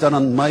studies done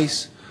on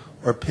mice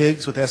or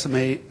pigs with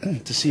SMA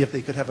to see if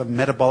they could have a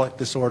metabolic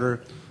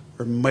disorder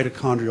or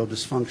mitochondrial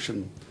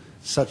dysfunction,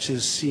 such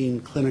as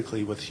seen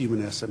clinically with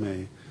human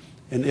SMA?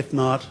 And if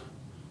not,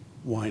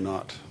 why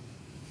not?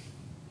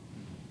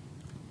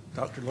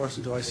 Dr.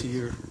 Lorson, do I see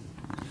your...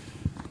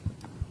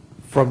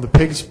 From the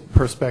pig's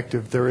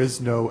perspective, there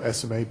is no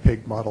SMA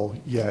pig model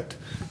yet.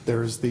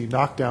 There's the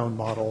knockdown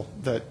model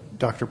that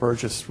Dr.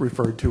 Burgess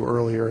referred to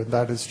earlier, and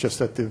that is just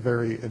at the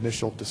very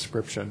initial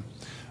description.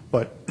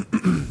 But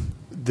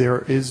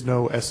there is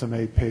no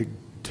SMA pig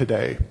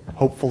today,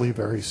 hopefully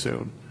very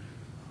soon.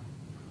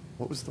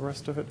 What was the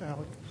rest of it,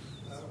 Alec?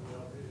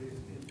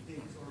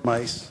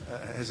 Mice,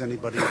 has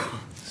anybody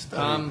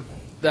studied?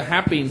 There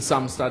have been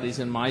some studies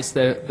in mice.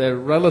 They're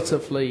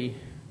relatively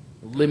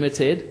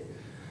limited,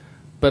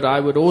 but I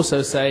would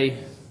also say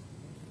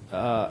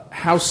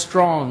how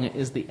strong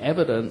is the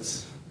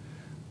evidence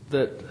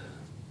that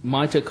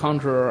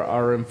mitochondria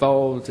are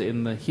involved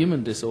in the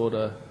human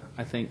disorder,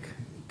 I think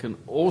can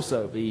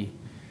also be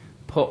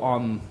put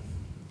on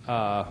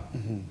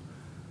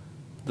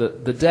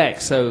the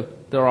deck. So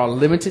there are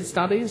limited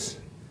studies.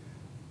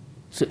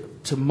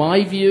 To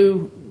my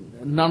view,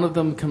 none of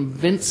them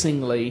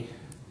convincingly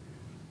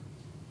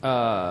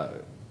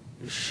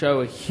show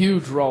a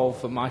huge role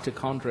for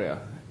mitochondria.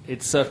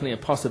 It's certainly a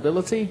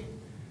possibility,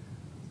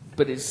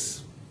 but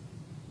it's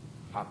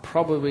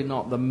probably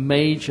not the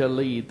major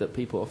lead that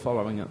people are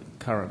following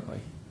currently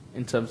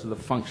in terms of the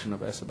function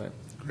of SMA.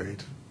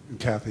 Great. And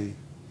Kathy?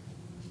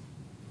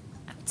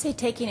 I would say,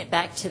 taking it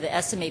back to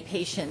the SMA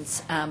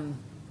patients,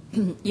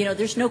 you know,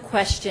 there's no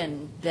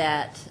question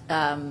that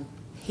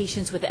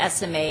patients with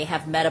SMA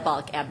have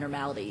metabolic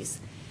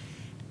abnormalities.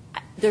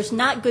 There's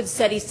not good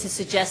studies to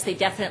suggest they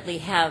definitely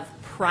have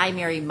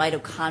primary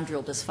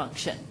mitochondrial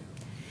dysfunction.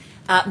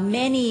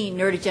 Many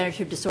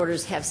neurodegenerative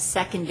disorders have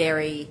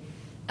secondary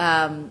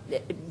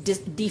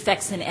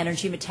defects in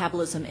energy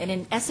metabolism, and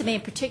in SMA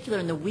in particular,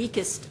 in the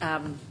weakest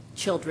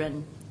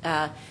children,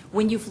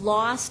 when you've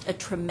lost a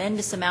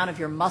tremendous amount of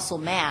your muscle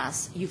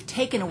mass, you've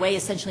taken away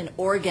essentially an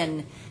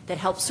organ that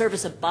helps serve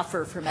as a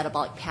buffer for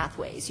metabolic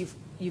pathways.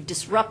 You've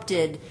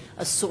disrupted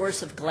a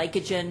source of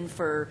glycogen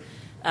for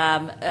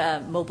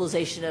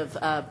mobilization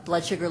of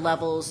blood sugar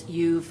levels.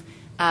 You've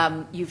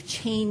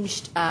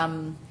changed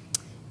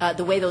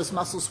the way those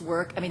muscles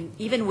work. I mean,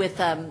 even with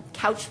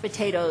couch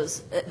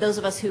potatoes, those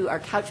of us who are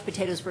couch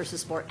potatoes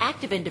versus more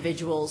active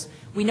individuals,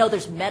 we know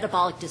there's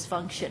metabolic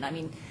dysfunction. I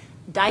mean,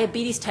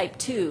 diabetes type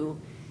 2,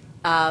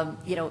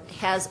 you know,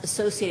 has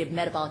associated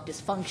metabolic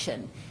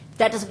dysfunction.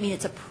 That doesn't mean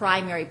it's a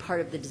primary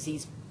part of the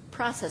disease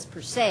process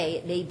per se.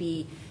 It may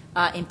be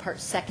in part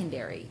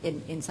secondary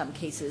in some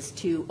cases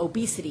to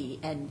obesity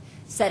and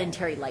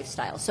sedentary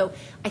lifestyle. So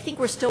I think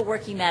we're still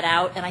working that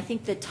out, and I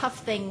think the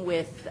tough thing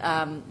with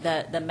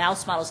the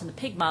mouse models and the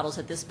pig models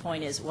at this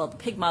point is, well, the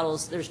pig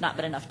models, there's not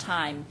been enough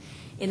time.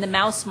 In the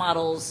mouse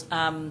models,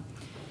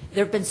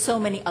 there have been so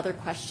many other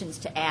questions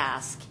to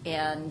ask,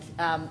 and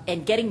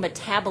getting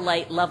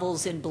metabolite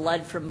levels in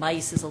blood from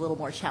mice is a little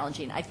more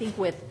challenging. I think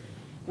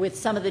with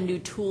some of the new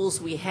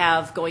tools we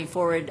have going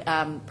forward,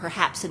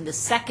 perhaps in the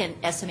second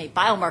SMA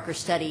biomarker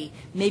study,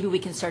 maybe we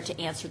can start to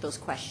answer those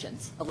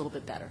questions a little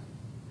bit better.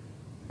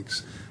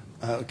 Thanks.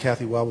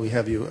 Kathy, while we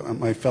have you,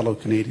 my fellow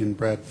Canadian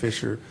Brad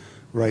Fisher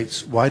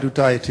writes, why do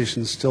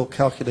dietitians still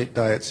calculate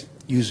diets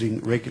using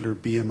regular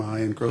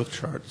BMI and growth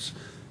charts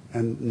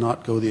and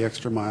not go the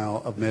extra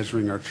mile of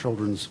measuring our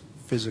children's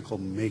physical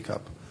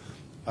makeup?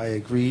 I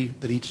agree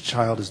that each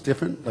child is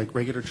different, like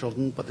regular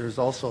children, but there's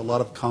also a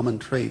lot of common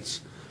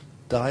traits.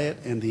 Diet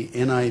and the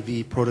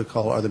NIV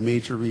protocol are the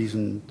major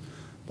reason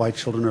why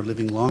children are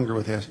living longer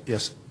with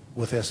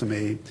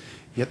SMA,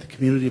 yet the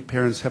community of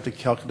parents have to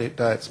calculate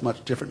diets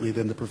much differently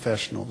than the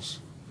professionals.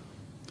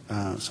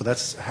 So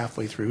that's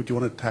halfway through. Do you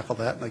want to tackle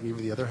that and I can give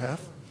you the other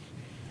half?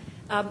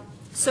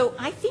 So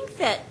I think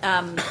that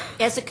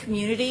as a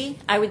community,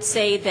 I would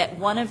say that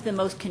one of the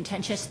most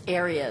contentious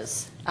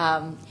areas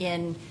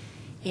in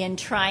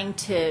trying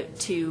to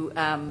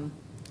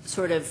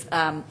sort of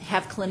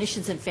have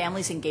clinicians and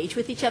families engage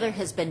with each other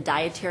has been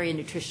dietary and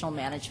nutritional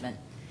management.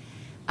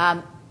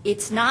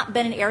 It's not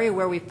been an area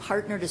where we've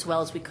partnered as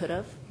well as we could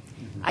have.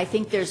 I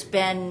think there's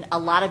been a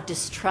lot of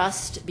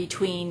distrust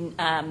between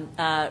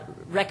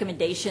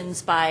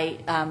recommendations by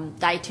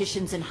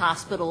dietitians in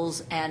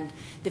hospitals and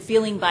the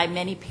feeling by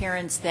many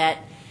parents that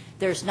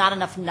there's not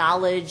enough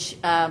knowledge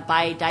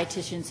by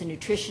dietitians and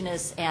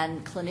nutritionists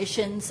and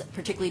clinicians,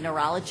 particularly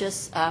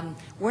neurologists.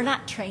 We're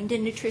not trained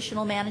in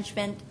nutritional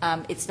management.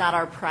 It's not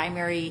our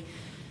primary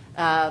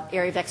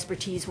area of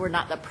expertise. We're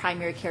not the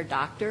primary care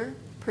doctor,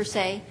 per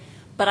se.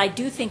 But I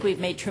do think we've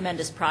made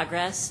tremendous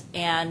progress,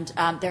 and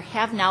there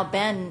have now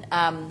been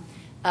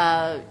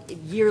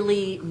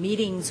yearly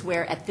meetings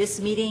where at this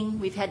meeting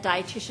we've had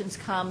dietitians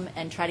come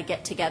and try to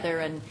get together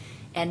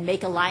and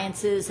make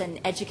alliances and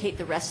educate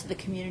the rest of the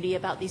community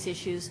about these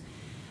issues.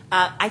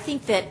 I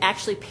think that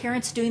actually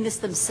parents doing this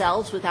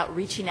themselves without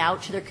reaching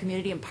out to their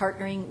community and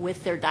partnering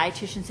with their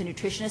dietitians and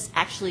nutritionists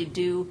actually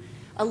do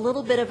a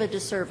little bit of a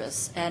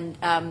disservice, and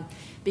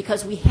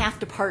because we have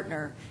to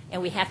partner and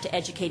we have to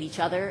educate each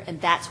other, and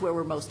that's where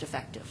we're most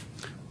effective.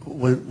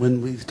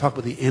 When we talk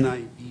about the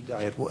NIV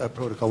diet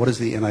protocol, what is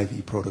the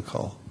NIV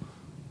protocol?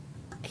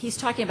 He's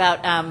talking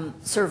about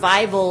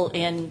survival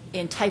in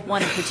type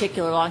 1 in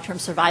particular. Long-term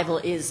survival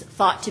is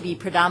thought to be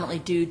predominantly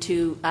due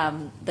to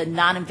the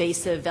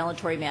non-invasive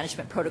ventilatory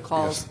management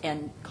protocols, yes,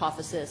 and cough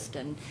assist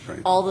and right,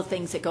 all the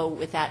things that go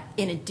with that,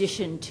 in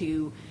addition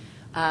to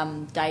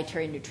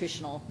dietary and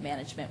nutritional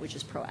management, which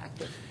is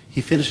proactive. He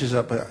finishes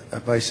up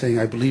by saying,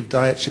 I believe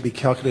diet should be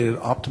calculated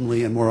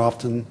optimally and more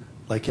often,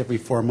 like every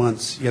 4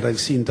 months, yet I've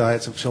seen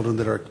diets of children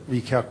that are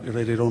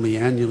recalculated only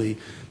annually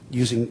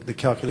using the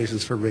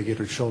calculations for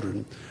regular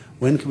children.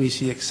 When can we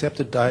see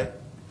accepted diet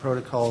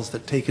protocols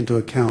that take into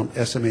account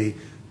SMA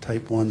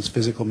type 1's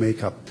physical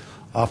makeup?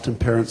 Often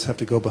parents have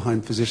to go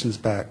behind physicians'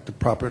 back to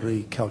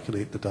properly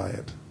calculate the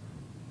diet.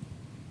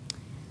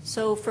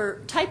 So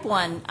for type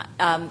 1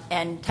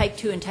 and type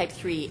 2 and type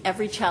 3,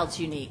 every child's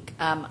unique.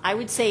 I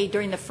would say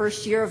during the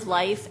first year of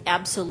life,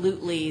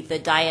 absolutely the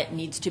diet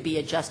needs to be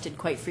adjusted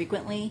quite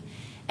frequently.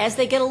 As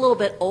they get a little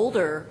bit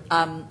older,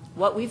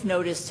 what we've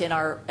noticed in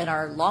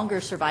our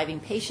longer surviving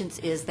patients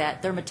is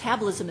that their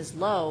metabolism is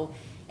low,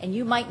 and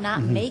you might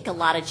not make a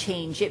lot of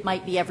change. It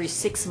might be every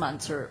 6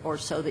 months or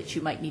so that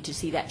you might need to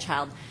see that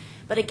child.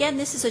 But again,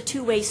 this is a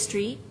two-way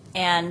street,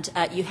 and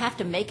you have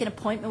to make an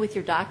appointment with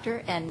your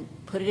doctor and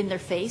put it in their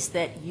face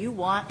that you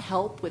want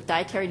help with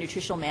dietary and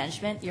nutritional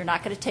management. You're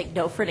not going to take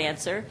no for an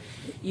answer.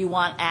 You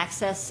want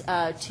access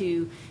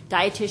to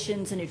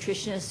dietitians and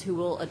nutritionists who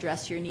will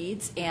address your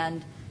needs,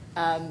 and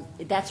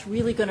that's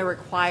really going to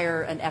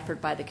require an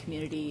effort by the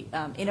community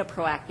in a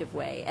proactive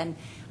way. And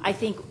I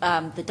think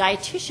the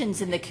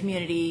dietitians in the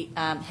community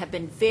have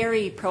been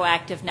very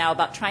proactive now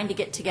about trying to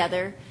get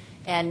together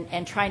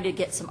and trying to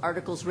get some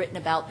articles written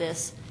about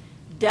this.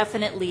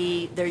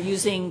 Definitely they're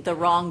using the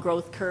wrong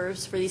growth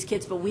curves for these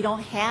kids, but we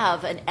don't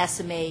have an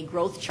SMA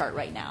growth chart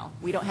right now.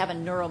 We don't have a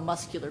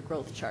neuromuscular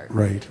growth chart.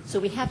 Right. So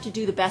we have to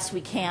do the best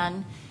we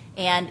can.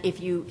 And if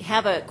you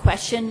have a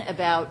question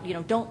about,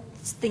 don't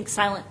think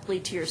silently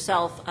to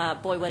yourself,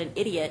 boy, what an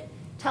idiot.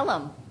 Tell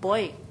them,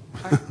 boy,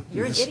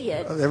 you're yes, an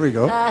idiot. There we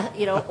go.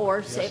 Or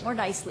yes, say it more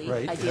nicely,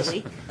 right,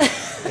 ideally.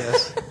 Yes.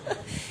 Yes.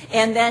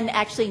 And then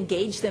actually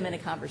engage them in a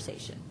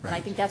conversation. Right. And I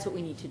think that's what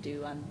we need to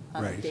do on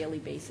right, a daily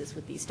basis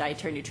with these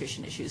dietary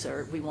nutrition issues,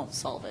 or we won't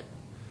solve it.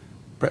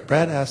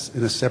 Brad asked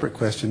in a separate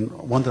question,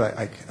 one that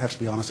I have to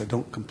be honest, I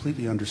don't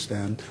completely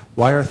understand.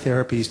 Why are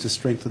therapies to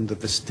strengthen the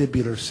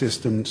vestibular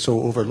system so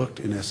overlooked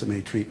in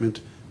SMA treatment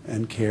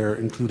and care,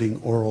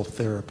 including oral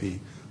therapy?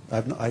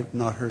 I've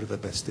not heard of a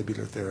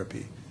vestibular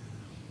therapy.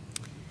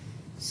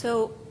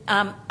 So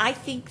I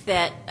think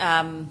that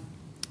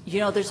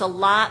there's a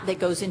lot that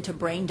goes into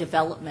brain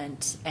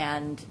development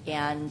and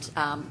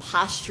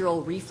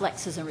postural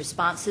reflexes and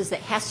responses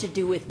that has to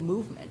do with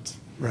movement.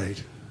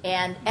 Right.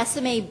 And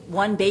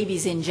SMA1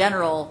 babies in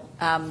general,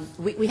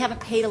 we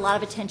haven't paid a lot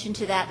of attention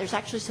to that. There's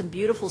actually some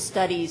beautiful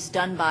studies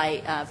done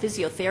by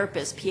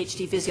physiotherapists,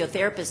 PhD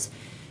physiotherapists,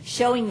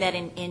 showing that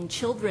in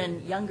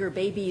children, younger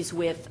babies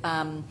with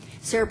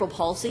cerebral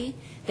palsy,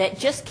 that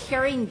just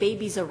carrying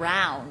babies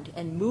around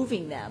and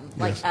moving them,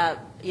 yes, like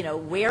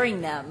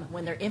wearing them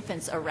when they're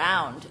infants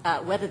around,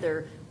 whether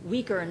they're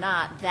weak or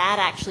not, that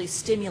actually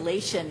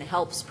stimulation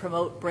helps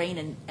promote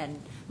brain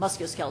and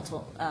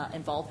musculoskeletal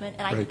involvement.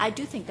 And right, I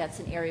do think that's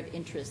an area of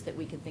interest that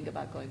we can think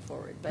about going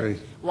forward. But right,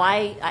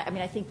 why?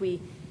 I think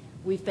we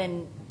we've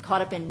been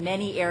caught up in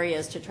many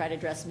areas to try to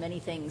address many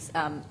things.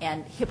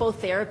 And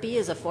hippotherapy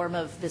is a form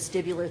of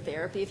vestibular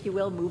therapy, if you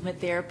will,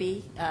 movement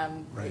therapy.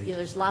 Right.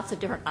 There's lots of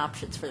different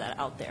options for that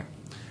out there.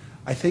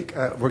 I think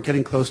we're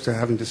getting close to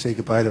having to say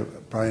goodbye to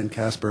Brian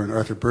Casper and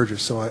Arthur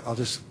Burgess, so I'll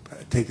just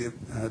take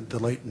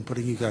delight in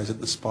putting you guys in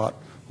the spot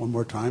one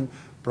more time.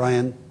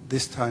 Brian,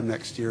 this time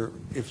next year,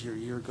 if your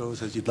year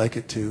goes as you'd like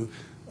it to,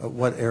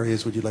 what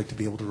areas would you like to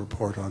be able to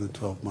report on in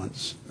 12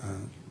 months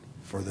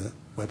for the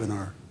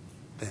webinar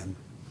then?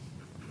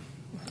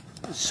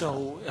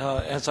 So,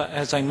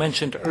 as I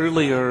mentioned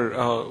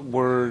earlier,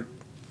 we're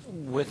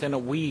within a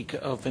week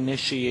of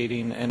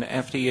initiating an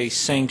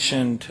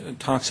FDA-sanctioned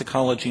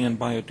toxicology and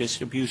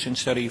biodistribution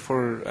study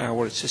for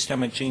our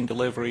systemic gene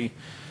delivery.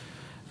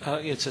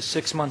 It's a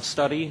 6-month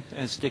study,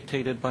 as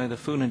dictated by the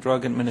Food and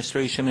Drug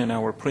Administration in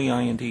our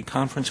pre-IND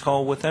conference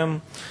call with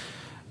them.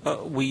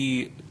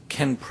 We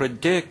can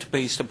predict,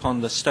 based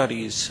upon the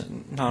studies,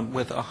 not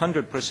with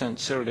 100%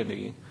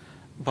 certainty,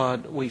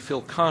 but we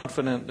feel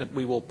confident that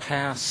we will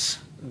pass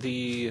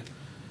the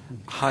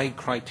high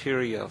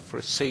criteria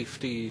for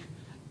safety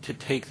to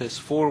take this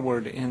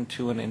forward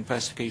into an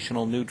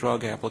investigational new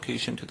drug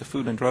application to the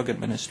Food and Drug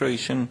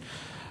Administration.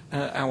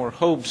 Our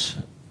hopes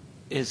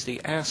is the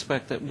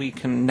aspect that we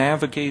can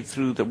navigate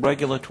through the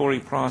regulatory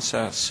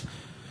process,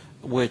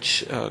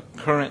 which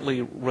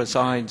currently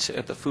resides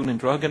at the Food and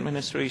Drug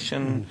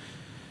Administration,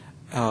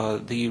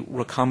 the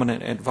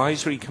Recombinant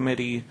Advisory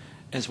Committee,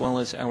 as well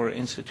as our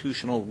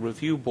Institutional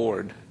Review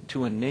Board,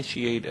 to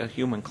initiate a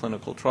human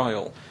clinical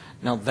trial.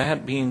 Now,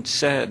 that being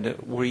said,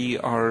 we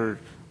are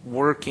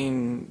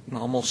working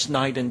almost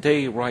night and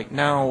day right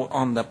now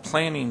on the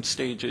planning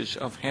stages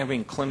of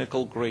having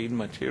clinical grade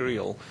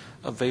material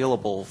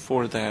available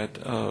for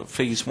that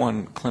phase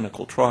 1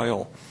 clinical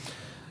trial.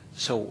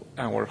 So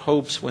our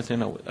hopes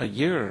within a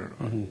year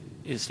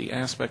is the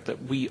aspect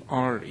that we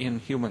are in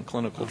human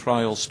clinical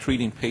trials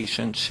treating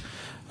patients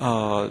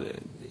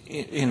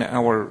in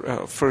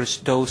our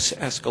first dose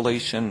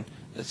escalation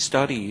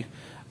study.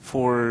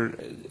 For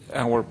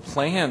our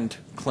planned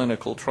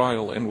clinical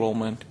trial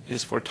enrollment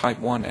is for type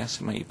 1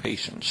 SMA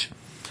patients.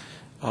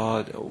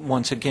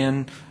 Once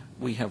again,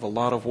 we have a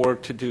lot of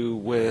work to do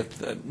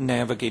with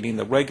navigating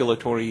the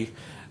regulatory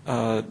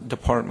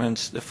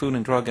departments, the Food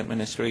and Drug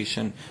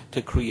Administration,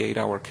 to create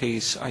our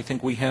case. I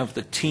think we have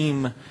the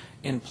team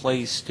in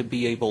place to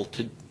be able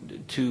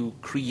to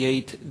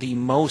create the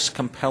most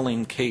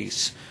compelling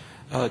case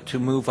to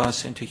move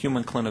us into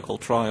human clinical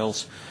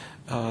trials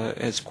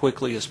as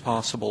quickly as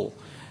possible.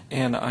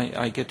 And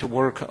I get to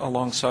work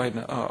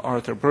alongside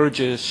Arthur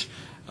Burgess,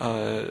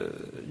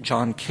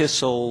 John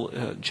Kissel,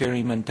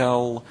 Jerry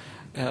Mendel,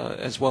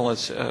 as well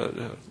as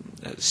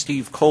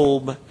Steve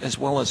Kolb, as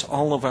well as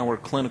all of our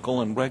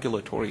clinical and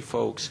regulatory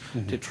folks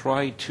to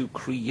try to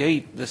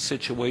create the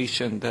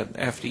situation that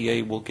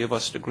FDA will give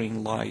us the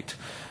green light.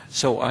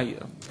 So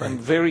I'm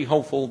very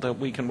hopeful that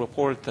we can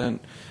report that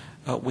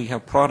we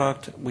have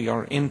product, we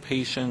are in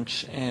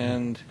patients,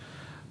 and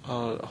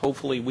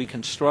hopefully we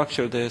can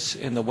structure this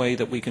in the way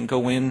that we can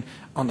go in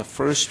on the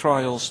first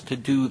trials to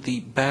do the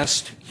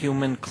best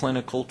human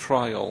clinical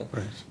trial,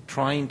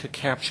 trying to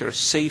capture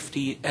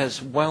safety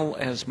as well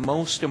as,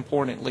 most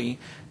importantly,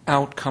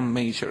 outcome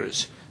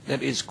measures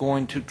that is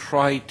going to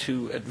try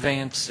to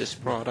advance this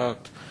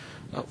product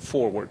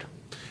forward.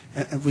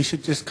 And we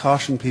should just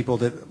caution people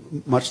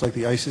that, much like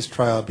the ISIS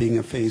trial being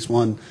a phase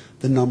 1,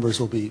 the numbers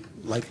will be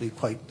likely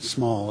quite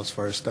small as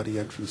far as study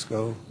entrants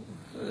go.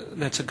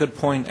 That's a good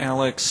point,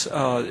 Alex.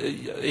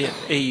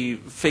 A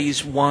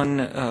phase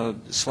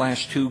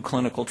 1/2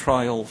 clinical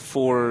trial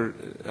for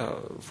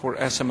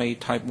SMA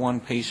type 1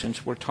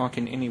 patients, we're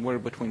talking anywhere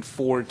between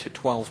 4 to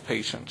 12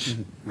 patients.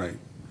 Right.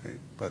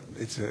 But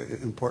it's an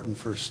important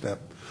first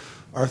step.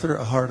 Arthur,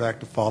 a hard act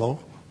to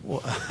follow.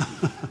 Well,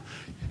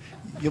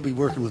 you'll be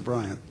working with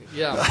Brian.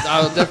 Yeah,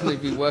 I'll definitely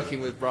be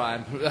working with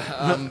Brian.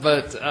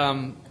 But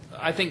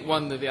I think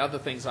one of the other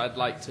things I'd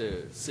like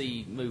to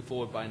see move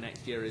forward by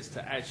next year is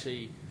to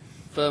actually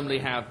firmly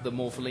have the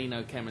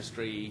morpholino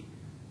chemistry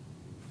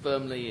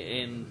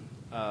firmly in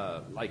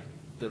like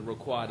the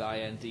required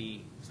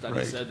IND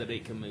study so that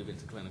it can move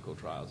into clinical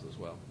trials as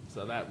well.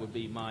 So that would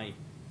be my...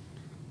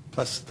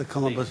 Plus the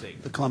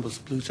Columbus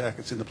Blue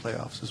Jackets in the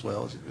playoffs as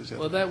well.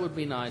 Well, that would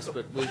be nice,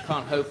 but we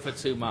can't hope for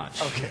too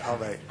much. Okay, all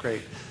right,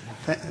 great.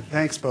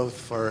 Thanks both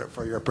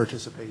for your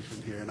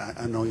participation here, and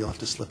I know you'll have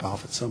to slip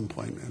off at some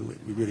point, and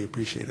we really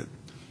appreciate it.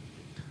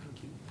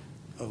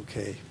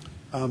 Okay.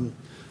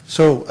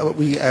 So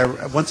we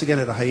are once again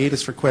at a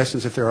hiatus for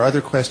questions. If there are other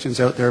questions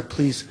out there,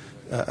 please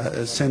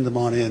send them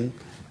on in.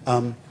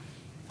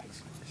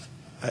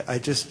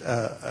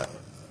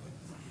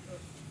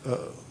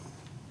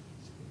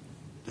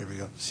 There we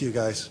go. See you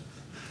guys.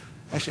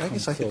 Actually, I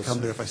guess I could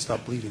come there if I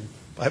stop bleeding.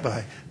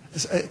 Bye-bye.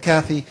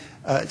 Kathy,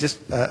 just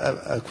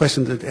a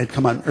question that had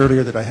come on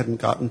earlier that I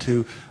hadn't gotten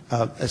to.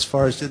 As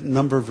far as the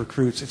number of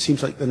recruits, it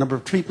seems like the number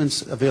of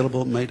treatments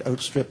available might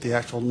outstrip the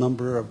actual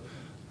number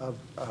of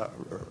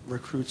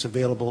recruits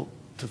available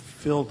to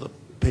fill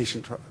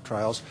patient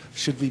trials.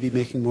 Should we be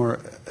making more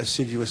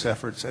assiduous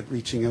efforts at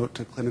reaching out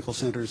to clinical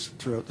centers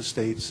throughout the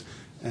States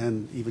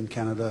and even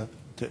Canada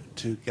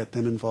to get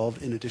them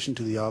involved, in addition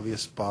to the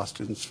obvious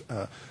Boston's,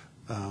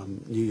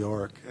 New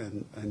York,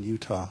 and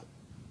Utah?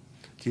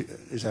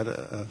 Is that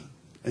an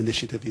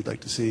initiative you'd like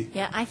to see?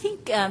 Yeah, I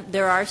think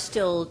there are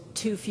still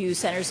too few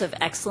centers of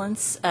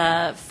excellence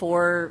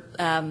for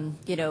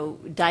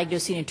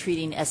diagnosing and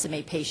treating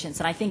SMA patients,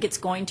 and I think it's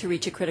going to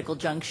reach a critical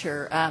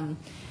juncture.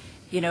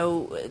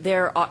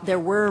 There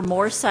were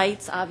more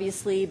sites,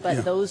 obviously,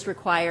 but those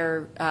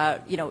require,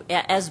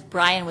 as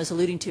Brian was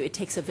alluding to, it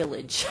takes a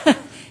village.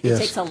 It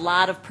takes a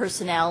lot of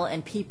personnel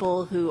and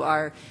people who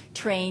are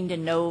trained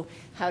and know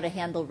how to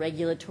handle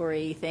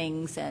regulatory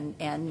things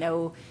and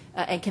know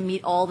and can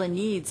meet all the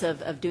needs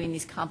of doing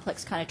these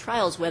complex kind of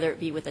trials, whether it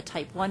be with a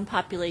type 1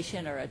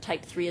 population or a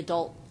type 3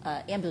 adult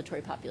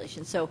ambulatory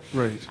population. So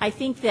I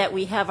think that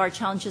we have our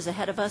challenges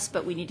ahead of us,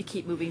 but we need to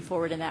keep moving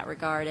forward in that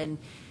regard. And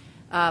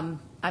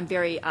I'm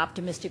very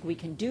optimistic we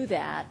can do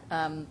that.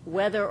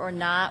 Whether or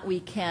not we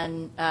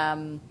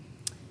can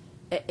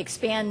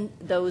expand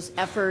those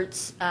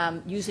efforts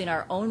using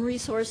our own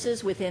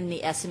resources within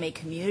the SMA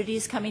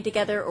communities coming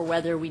together, or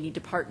whether we need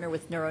to partner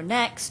with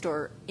NeuroNext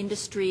or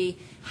industry,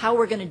 how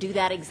we're going to do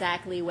that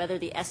exactly, whether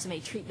the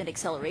SMA Treatment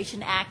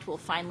Acceleration Act will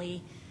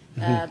finally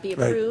be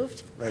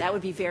approved. That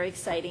would be very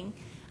exciting.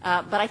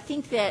 But I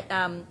think that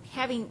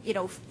having,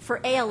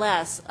 for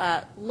ALS,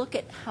 look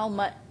at how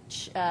much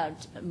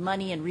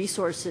money and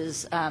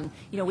resources,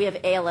 we have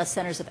ALS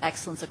centers of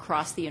excellence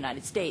across the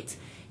United States.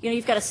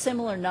 You've got a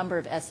similar number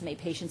of SMA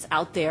patients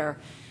out there,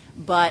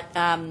 but,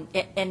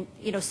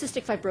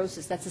 cystic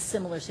fibrosis, that's a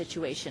similar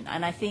situation.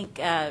 And I think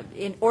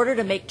in order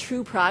to make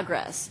true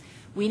progress,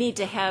 we need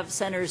to have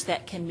centers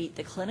that can meet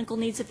the clinical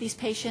needs of these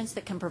patients,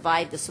 that can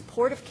provide the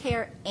supportive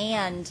care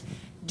and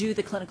do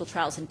the clinical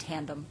trials in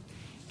tandem.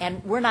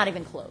 And we're not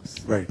even close.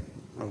 Right.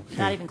 Okay.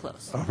 Not even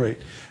close. All right.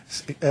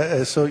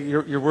 So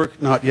your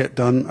work not yet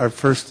done. Our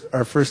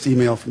first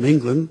email from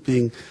England,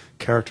 being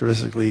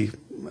characteristically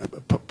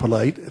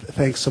polite.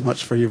 Thanks so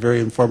much for your very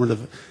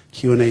informative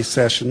Q&A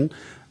session.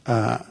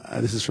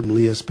 This is from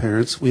Leah's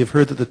parents. We have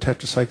heard that the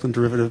tetracycline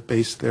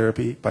derivative-based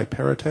therapy by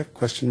Paratech,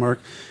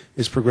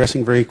 is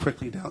progressing very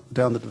quickly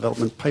down the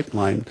development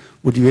pipeline.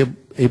 Would you be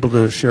able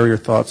to share your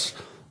thoughts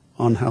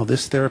on how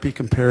this therapy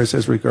compares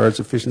as regards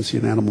efficiency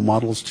in animal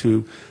models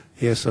to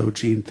ASO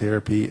gene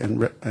therapy and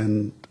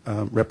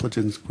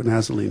Repligen's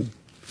quinazoline?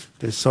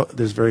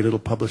 There's very little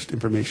published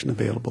information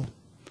available.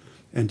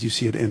 And do you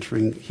see it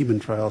entering human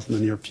trials in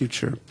the near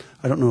future?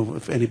 I don't know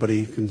if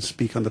anybody can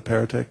speak on the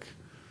Paratech.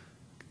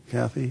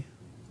 Kathy?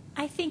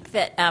 I think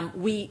that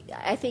we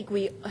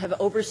have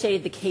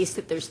overstated the case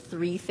that there's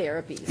 3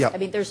 therapies. Yep. I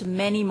mean, there's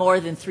many more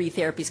than 3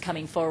 therapies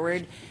coming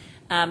forward.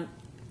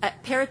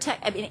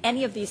 Paratech,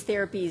 any of these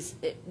therapies,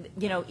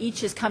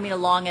 each is coming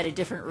along at a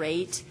different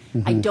rate.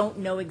 Mm-hmm. I don't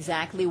know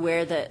exactly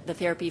where the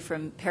therapy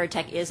from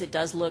Paratech is. It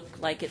does look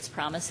like it's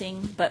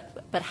promising,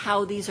 but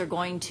how these are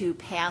going to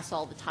pass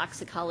all the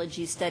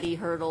toxicology study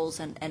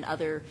hurdles and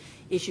other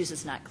issues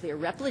is not clear.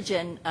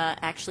 Repligen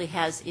actually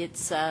has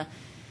its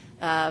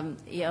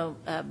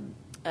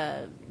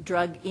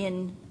drug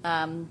in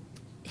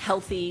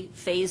healthy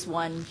phase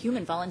 1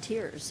 human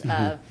volunteers.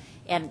 Mm-hmm.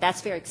 And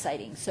that's very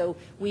exciting. So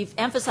we've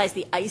emphasized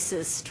the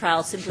ISIS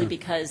trial simply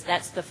because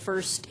that's the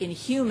first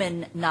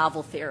in-human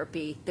novel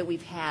therapy that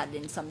we've had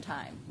in some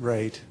time.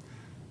 Right.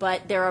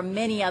 But there are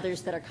many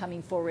others that are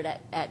coming forward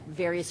at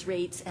various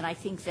rates, and I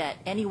think that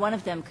any one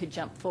of them could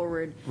jump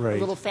forward a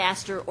little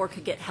faster or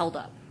could get held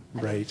up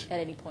at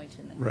any point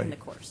in the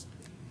course.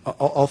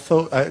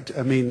 Although,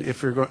 I mean,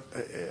 if you're going,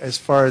 as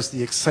far as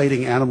the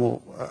exciting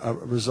animal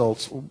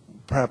results,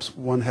 perhaps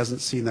one hasn't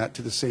seen that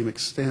to the same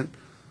extent.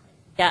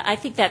 Yeah, I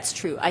think that's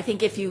true. I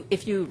think if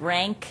you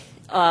rank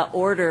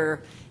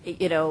order,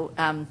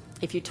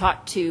 if you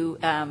talk to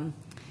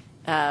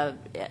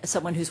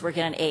someone who's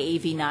working on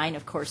AAV9,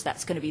 of course,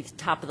 that's going to be the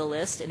top of the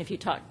list. And if you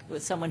talk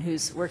with someone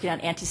who's working on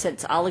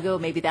antisense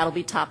oligo, maybe that'll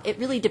be top. It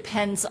really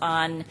depends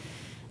on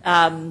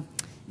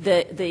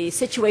the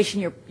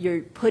situation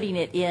you're putting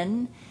it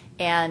in.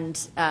 And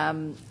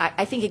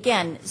I think,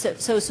 again,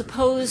 so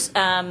suppose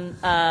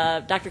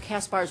Dr.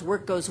 Kaspar's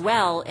work goes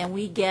well and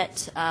we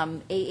get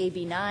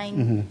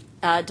AAV9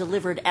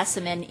 delivered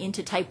SMN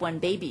into type 1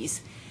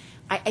 babies.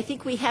 I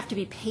think we have to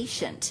be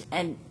patient.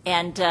 And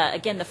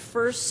again, the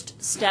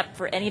first step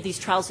for any of these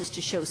trials is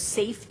to show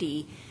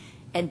safety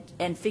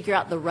and figure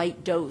out the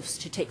right dose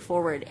to take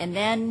forward. And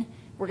then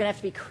we're going to have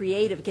to be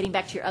creative. Getting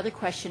back to your other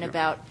question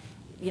about,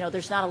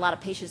 there's not a lot of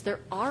patients.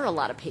 There are a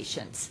lot of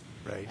patients.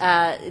 Right.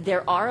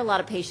 There are a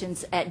lot of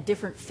patients at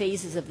different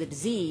phases of the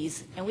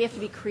disease, and we have to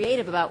be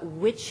creative about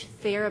which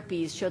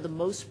therapies show the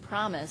most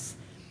promise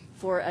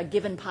for a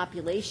given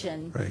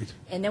population. Right.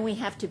 And then we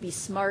have to be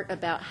smart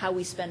about how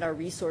we spend our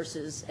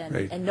resources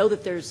and know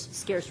that there's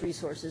scarce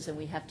resources and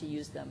we have to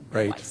use them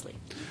wisely.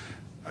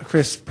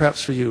 Chris,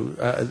 perhaps for you,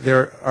 are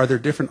there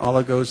different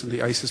oligos in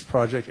the ISIS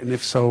project, and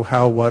if so,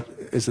 what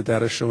is the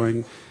data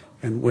showing,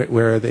 and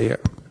where are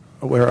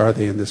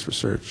they in this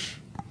research?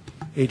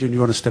 Adrian, you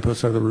want to step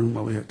outside of the room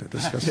while we have to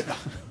discuss?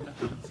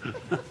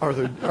 Are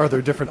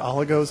there different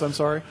oligos? I'm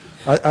sorry.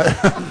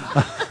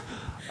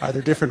 Are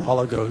there different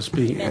oligos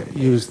being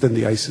used in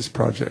the ISIS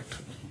project?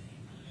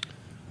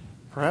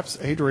 Perhaps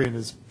Adrian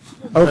is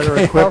better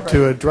equipped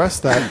to address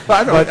that.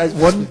 But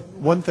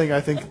one thing I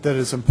think that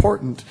is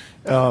important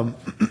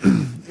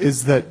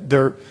is that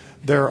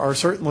there are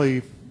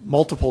certainly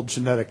multiple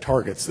genetic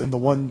targets, and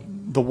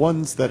the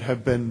ones that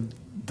have been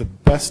the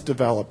best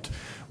developed,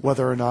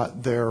 whether or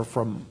not they're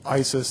from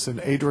ISIS and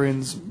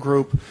Adrian's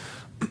group,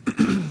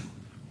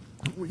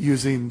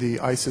 using the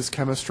ISIS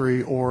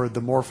chemistry or the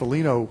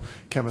morpholino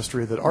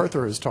chemistry that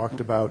Arthur has talked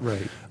about,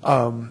 Right.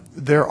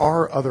 There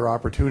are other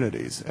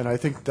opportunities, and I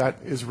think that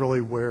is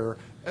really where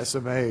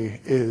SMA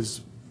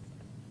is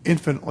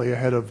infinitely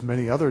ahead of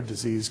many other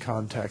disease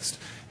contexts,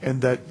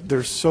 and that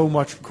there's so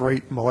much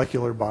great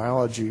molecular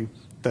biology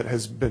that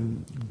has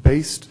been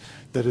based,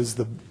 that is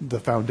the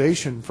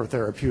foundation for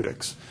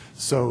therapeutics.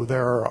 So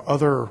there are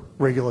other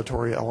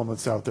regulatory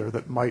elements out there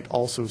that might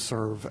also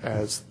serve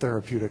as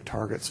therapeutic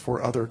targets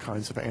for other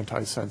kinds of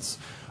antisense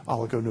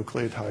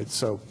oligonucleotides.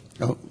 So,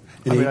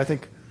 I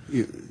think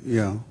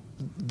yeah.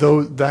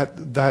 though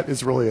that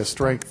is really a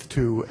strength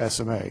to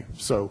SMA.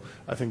 So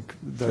I think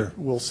that Sure.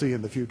 we'll see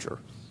in the future.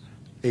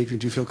 Adrian,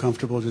 do you feel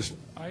comfortable just?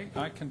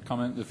 I can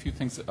comment a few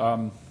things.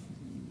 Arthur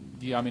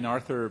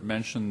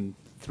mentioned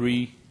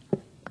 3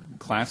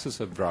 classes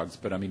of drugs,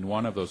 but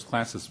one of those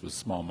classes was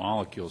small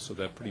molecules, so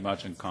that pretty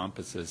much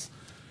encompasses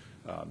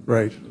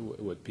Right.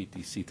 what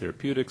PTC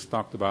Therapeutics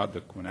talked about,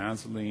 the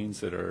quinazolines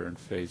that are in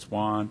phase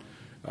 1,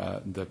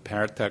 the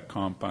Paratec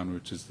compound,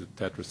 which is the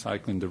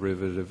tetracycline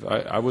derivative.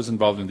 I was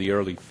involved in the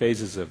early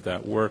phases of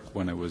that work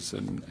when I was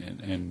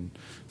in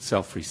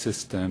cell-free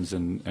systems,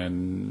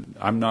 and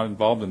I'm not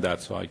involved in that,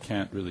 so I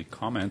can't really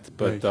comment.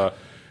 But Right.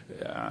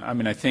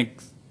 I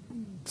think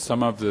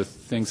some of the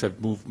things have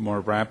moved more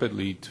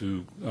rapidly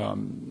to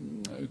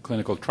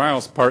clinical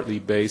trials, partly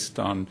based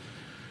on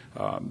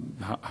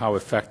how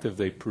effective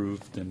they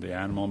proved in the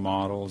animal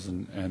models,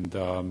 and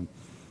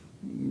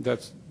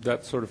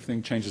that sort of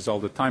thing changes all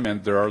the time,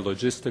 and there are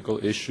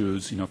logistical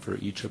issues, for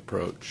each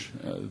approach.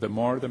 The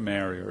more, the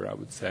merrier, I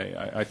would say.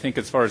 I think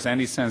as far as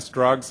antisense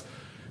drugs,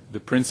 the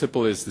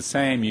principle is the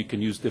same. You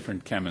can use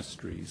different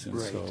chemistries, and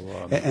Right.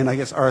 so. And I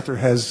guess Arthur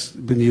has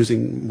been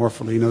using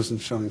morpholinos and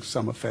showing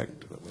some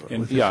effect.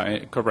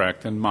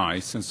 Correct, in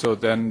mice. And so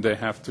then they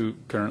have to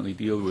currently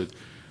deal with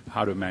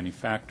how to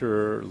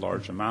manufacture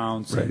large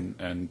amounts Right.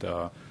 and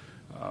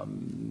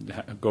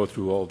go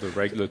through all the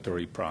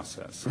regulatory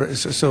process. Right,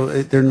 so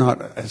they're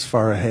not as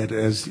far ahead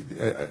as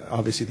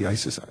obviously the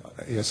ISIS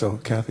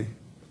ASO. Kathy?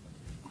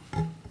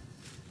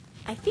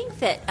 I think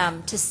that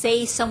to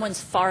say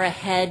someone's far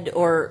ahead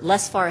or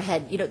less far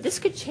ahead, this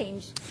could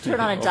turn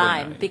on a dime.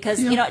 Overnight.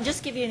 Because,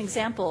 just give you an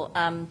example.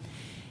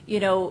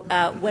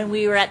 When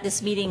we were at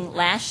this meeting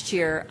last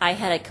year, I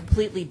had a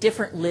completely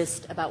different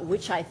list about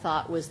which I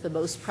thought was the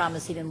most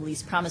promising and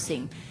least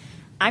promising.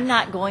 I'm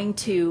not going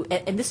to,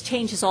 and this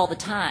changes all the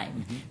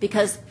time,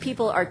 because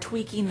people are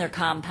tweaking their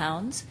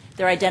compounds,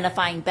 they're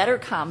identifying better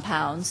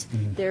compounds,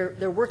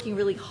 they're working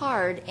really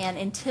hard, and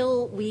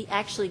until we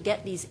actually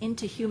get these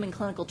into human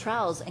clinical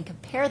trials and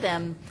compare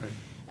them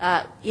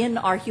in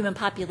our human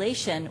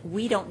population,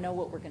 we don't know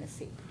what we're going to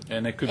see.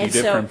 And it could be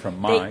different from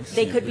mice.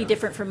 They could be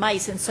different from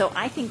mice, and so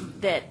I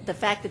think that the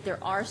fact that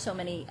there are so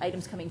many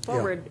items coming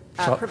forward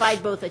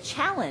provide both a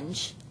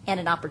challenge and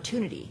an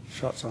opportunity.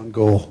 Shots on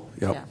goal.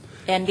 Yep. Yeah.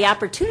 And the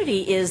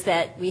opportunity is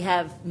that we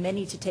have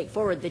many to take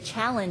forward. The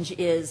challenge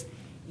is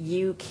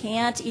you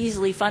can't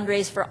easily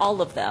fundraise for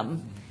all of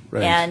them.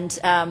 Right.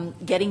 And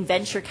getting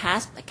venture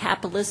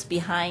capitalists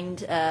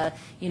behind,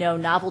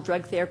 novel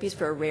drug therapies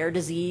for a rare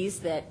disease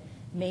that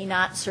may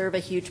not serve a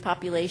huge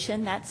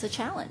population, that's a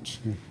challenge.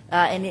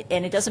 And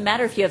it doesn't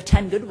matter if you have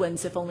 10 good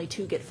ones if only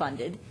 2 get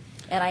funded.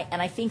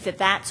 And I think that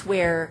that's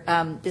where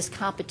this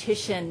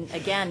competition,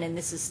 again, and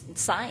this is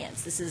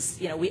science, this is,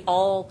 we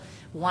all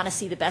want to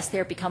see the best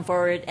therapy come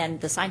forward,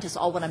 and the scientists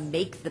all want to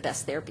make the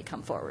best therapy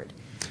come forward.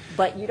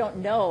 But you don't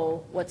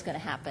know what's going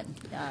to happen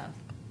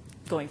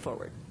going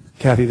forward.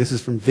 Kathy, this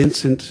is from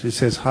Vincent, who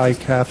says, hi,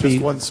 Kathy.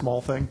 Just one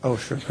small thing. Oh,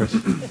 sure, Chris.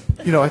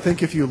 I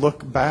think if you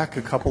look back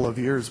a couple of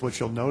years, what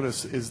you'll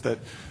notice is that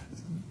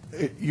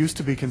it used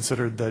to be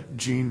considered that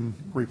gene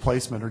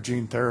replacement or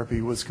gene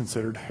therapy was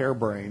considered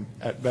harebrained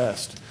at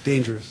best.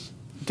 Dangerous.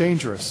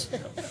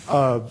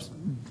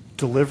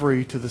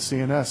 Delivery to the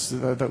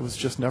CNS, that was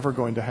just never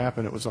going to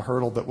happen. It was a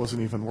hurdle that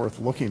wasn't even worth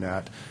looking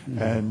at.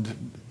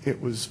 And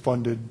it was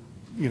funded,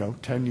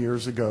 10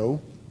 years ago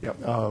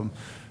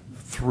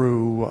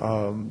through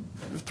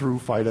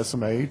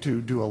FightSMA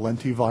to do a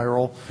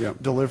lentiviral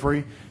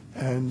delivery.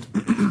 And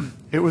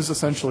it was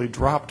essentially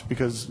dropped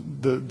because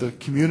the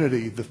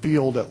community, the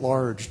field at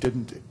large,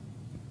 didn't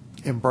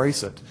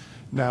embrace it.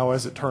 Now,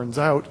 as it turns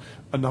out,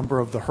 a number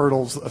of the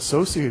hurdles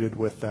associated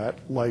with that,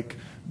 like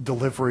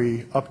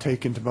delivery,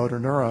 uptake into motor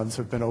neurons,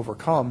 have been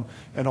overcome,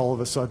 and all of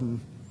a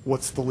sudden,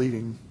 what's the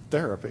leading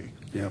therapy?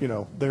 Yep. You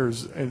know,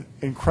 there's an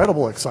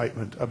incredible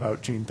excitement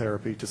about gene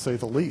therapy, to say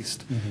the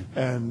least.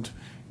 And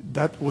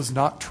that was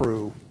not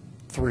true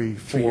 3,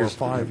 4, years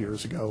 5 ago.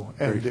 years ago.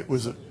 And Right.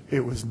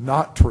 it was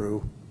not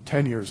true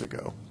 10 years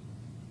ago,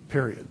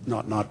 period.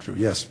 Not true,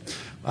 yes.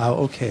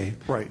 Okay.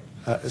 Right.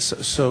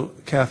 So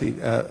Kathy,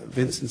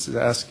 Vincent is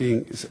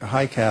asking,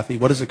 hi Kathy,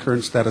 what is the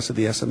current status of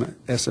the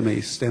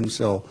SMA stem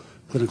cell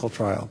clinical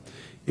trial?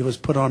 It was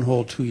put on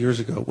hold 2 years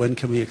ago. When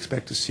can we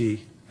expect to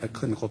see a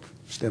clinical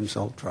stem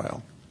cell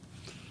trial?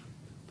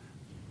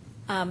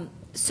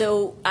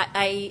 So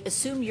I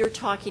assume you're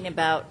talking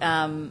about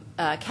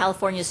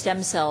California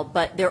stem cell,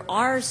 but there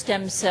are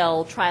stem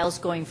cell trials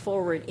going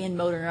forward in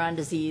motor neuron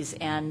disease,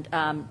 and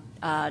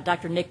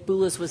Dr. Nick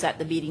Boulos was at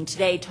the meeting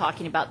today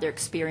talking about their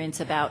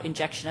experience about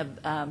injection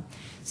of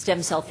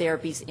stem cell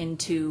therapies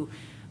into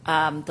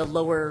the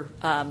lower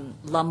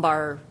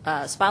lumbar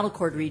spinal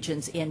cord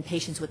regions in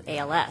patients with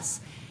ALS.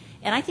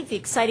 And I think the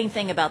exciting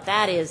thing about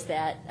that is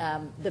that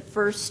the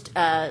first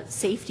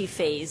safety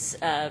phase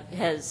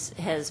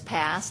has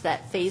passed.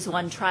 That phase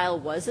 1 trial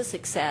was a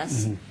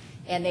success,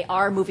 and they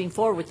are moving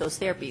forward with those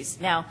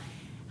therapies. Now,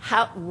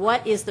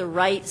 what is the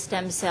right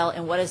stem cell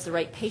and what is the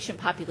right patient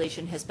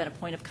population has been a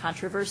point of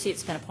controversy.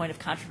 It's been a point of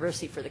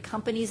controversy for the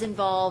companies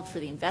involved, for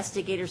the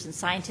investigators and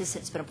scientists.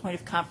 It's been a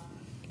point of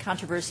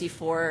controversy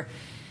for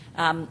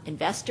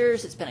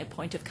investors. It's been a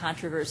point of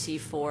controversy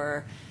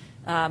for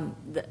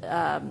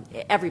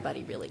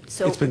everybody, really.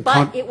 So,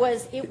 but it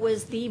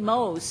was the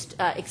most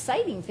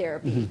exciting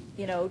therapy,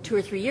 2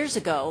 or 3 years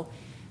ago,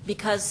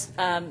 because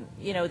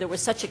there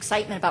was such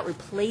excitement about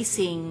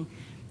replacing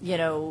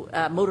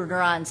motor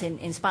neurons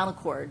in spinal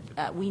cord.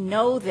 We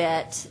know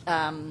that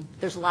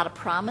there's a lot of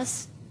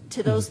promise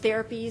to those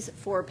therapies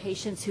for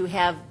patients who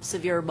have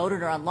severe motor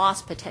neuron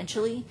loss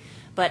potentially.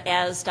 But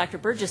as Dr.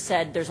 Burgess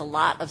said, there's a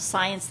lot of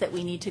science that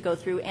we need to go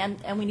through,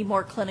 and we need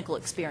more clinical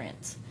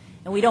experience.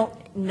 And we don't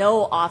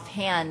know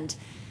offhand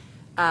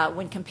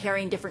when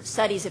comparing different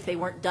studies, if they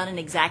weren't done in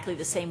exactly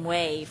the same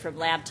way from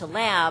lab to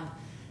lab,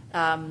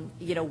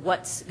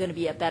 what's going to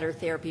be a better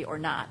therapy or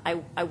not.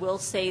 I will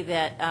say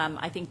that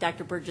I think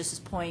Dr. Burgess's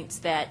points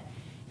that,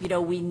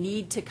 we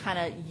need to kind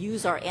of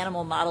use our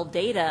animal model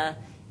data,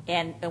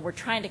 and we're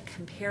trying to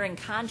compare and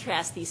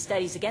contrast these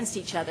studies against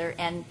each other,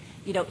 and,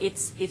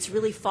 it's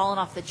really fallen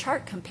off the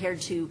chart compared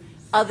to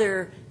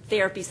other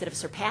therapies that have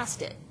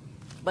surpassed it.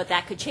 But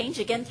that could change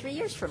again 3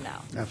 years from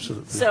now.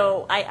 Absolutely.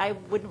 So I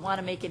wouldn't want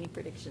to make any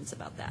predictions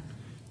about that.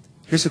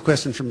 Here's a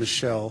question from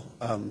Michelle.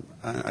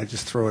 I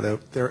just throw it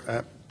out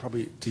there,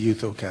 probably to you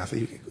though,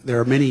 Kathy. There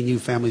are many new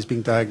families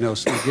being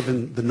diagnosed, and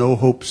given the no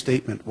hope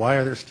statement, why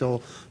are there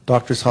still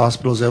doctors'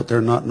 hospitals out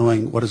there not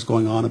knowing what is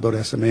going on about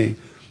SMA?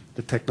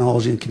 The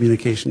technology and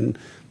communication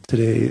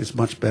today is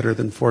much better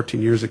than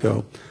 14 years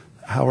ago.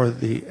 How are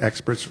the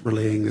experts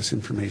relaying this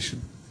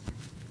information?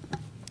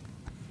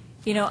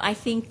 I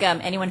think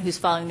anyone who's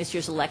following this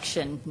year's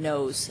election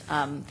knows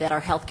that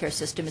our healthcare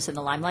system is in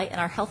the limelight,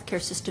 and our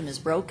healthcare system is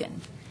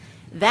broken.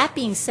 That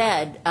being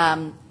said,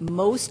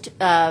 most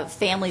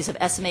families of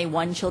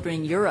SMA1 children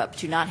in Europe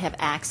do not have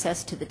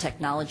access to the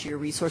technology or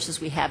resources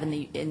we have in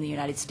the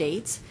United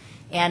States.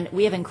 And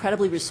we have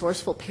incredibly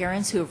resourceful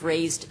parents who have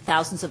raised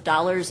thousands of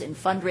dollars in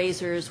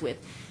fundraisers with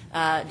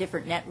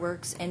different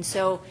networks. And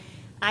so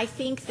I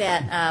think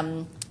that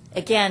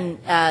again,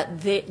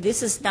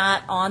 this is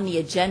not on the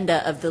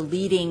agenda of the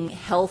leading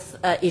health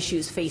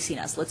issues facing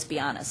us, let's be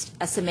honest.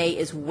 SMA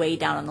is way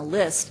down on the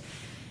list.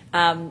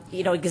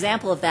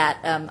 Example of that,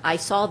 I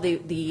saw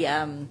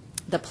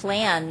the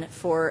plan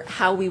for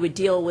how we would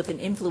deal with an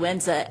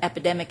influenza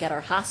epidemic at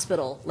our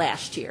hospital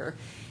last year.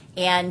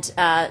 And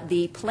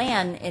the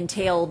plan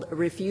entailed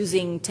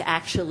refusing to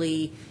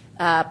actually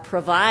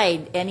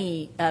provide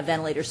any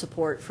ventilator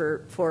support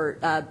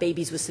for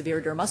babies with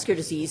severe neuromuscular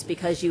disease,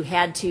 because they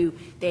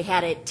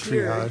had it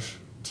tiered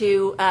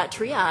to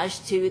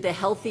triage to the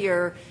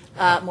healthier,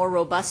 more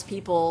robust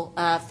people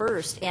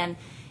first. And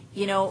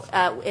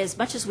as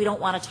much as we don't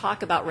want to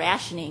talk about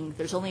rationing,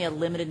 there's only a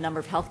limited number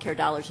of healthcare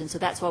dollars, and so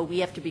that's why we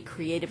have to be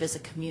creative as a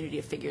community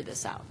to figure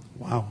this out.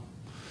 Wow.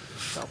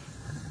 So,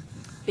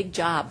 big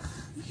job.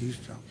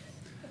 Huge job.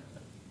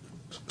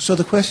 So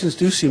the questions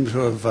do seem to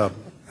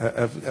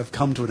have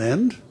come to an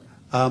end.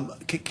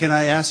 Can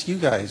I ask you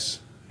guys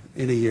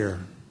in a year,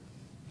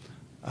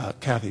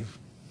 Kathy?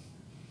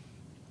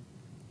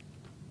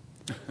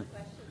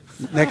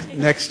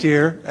 Next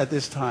year at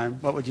this time,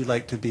 what would you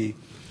like to be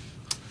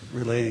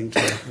relating to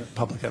the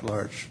public at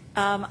large?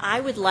 I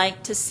would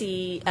like to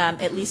see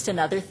at least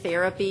another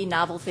therapy,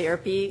 novel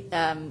therapy,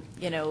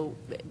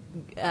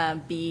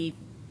 be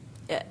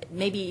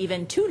maybe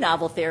even 2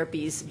 novel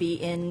therapies be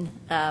in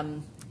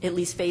at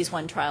least phase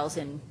 1 trials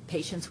in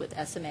patients with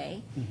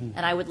SMA. Mm-hmm.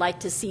 And I would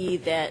like to see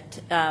that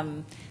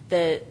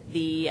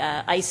the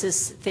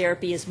ISIS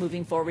therapy is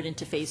moving forward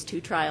into phase 2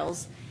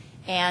 trials.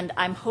 And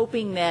I'm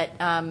hoping that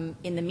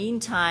in the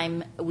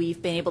meantime,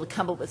 we've been able to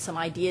come up with some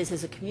ideas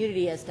as a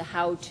community as to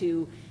how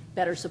to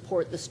better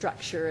support the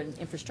structure and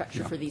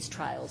infrastructure for these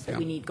trials that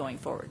we need going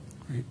forward.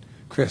 Great.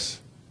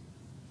 Chris?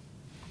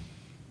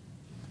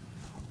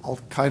 I'll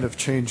kind of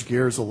change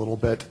gears a little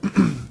bit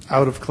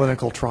out of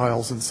clinical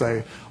trials and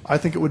say, I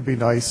think it would be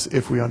nice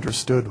if we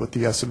understood what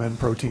the SMN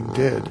protein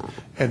did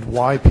and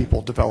why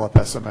people develop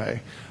SMA.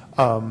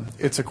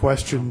 It's a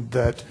question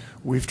that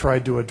we've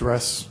tried to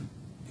address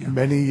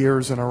many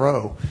years in a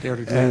row,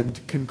 and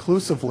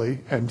conclusively,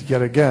 and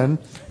yet again,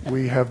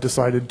 we have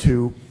decided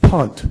to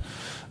punt.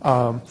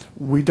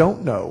 We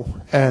don't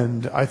know,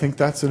 and I think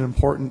that's an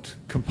important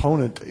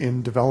component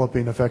in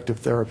developing effective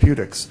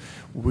therapeutics.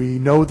 We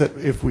know that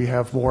if we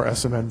have more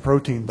SMN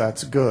protein,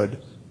 that's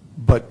good,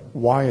 but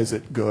why is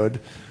it good?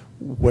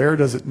 Where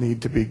does it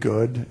need to be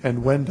good,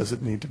 and when does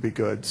it need to be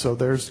good? So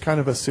there's kind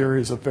of a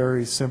series of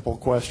very simple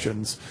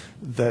questions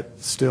that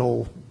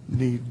still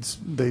need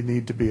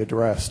to be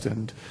addressed,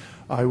 and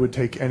I would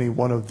take any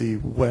one of the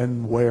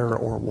when, where,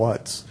 or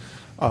whats.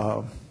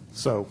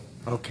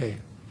 Okay,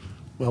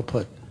 well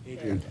put.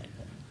 Adrian.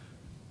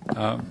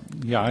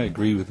 Yeah, I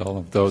agree with all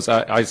of those.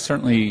 I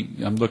certainly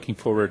am looking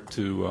forward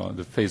to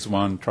the phase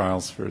 1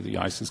 trials for the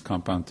ISIS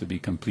compound to be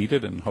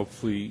completed, and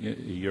hopefully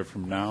a year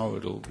from now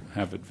it'll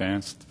have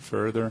advanced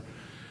further.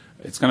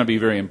 It's going to be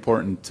very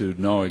important to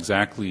know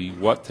exactly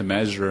what to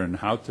measure and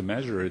how to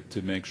measure it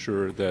to make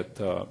sure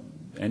that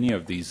any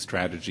of these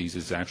strategies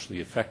is actually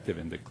effective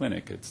in the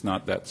clinic. It's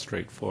not that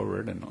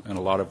straightforward, and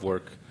a lot of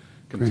work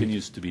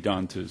continues to be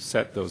done to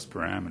set those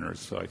parameters,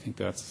 so I think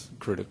that's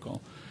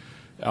critical.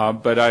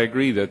 But I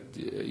agree that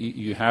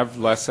you have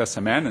less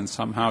SMN and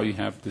somehow you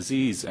have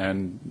disease,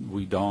 and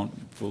we don't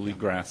fully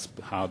grasp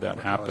how that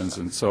happens.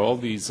 And so all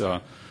these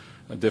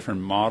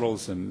different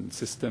models and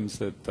systems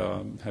that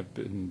have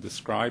been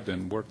described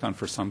and worked on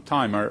for some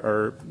time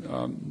are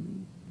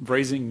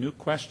raising new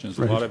questions,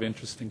 a lot of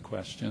interesting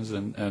questions,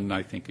 and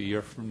I think a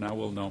year from now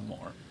we'll know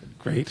more.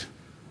 Great.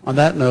 On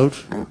that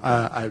note,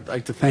 I'd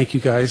like to thank you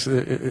guys,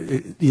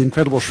 the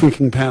incredible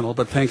shrinking panel,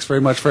 but thanks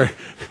very much for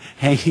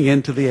hanging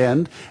in to the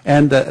end.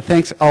 And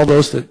thanks all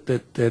those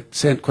that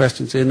sent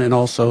questions in and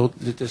also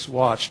that just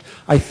watched.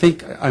 I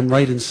think I'm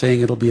right in saying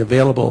it'll be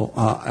available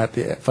at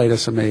the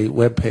FightSMA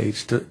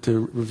webpage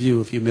to review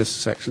if you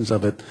missed sections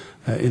of it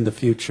in the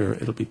future.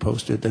 It'll be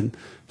posted. And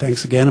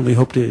thanks again, and we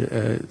hope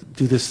to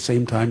do this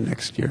same time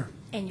next year.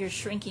 And your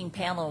shrinking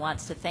panel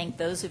wants to thank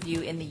those of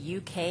you in the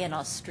UK and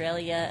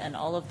Australia and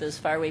all of those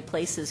faraway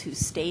places who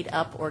stayed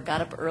up or got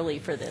up early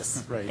for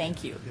this. Right.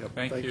 Thank you.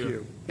 Thank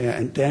you. Yeah,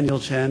 and Daniel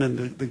Chen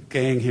and the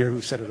gang here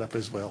who set it up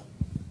as well.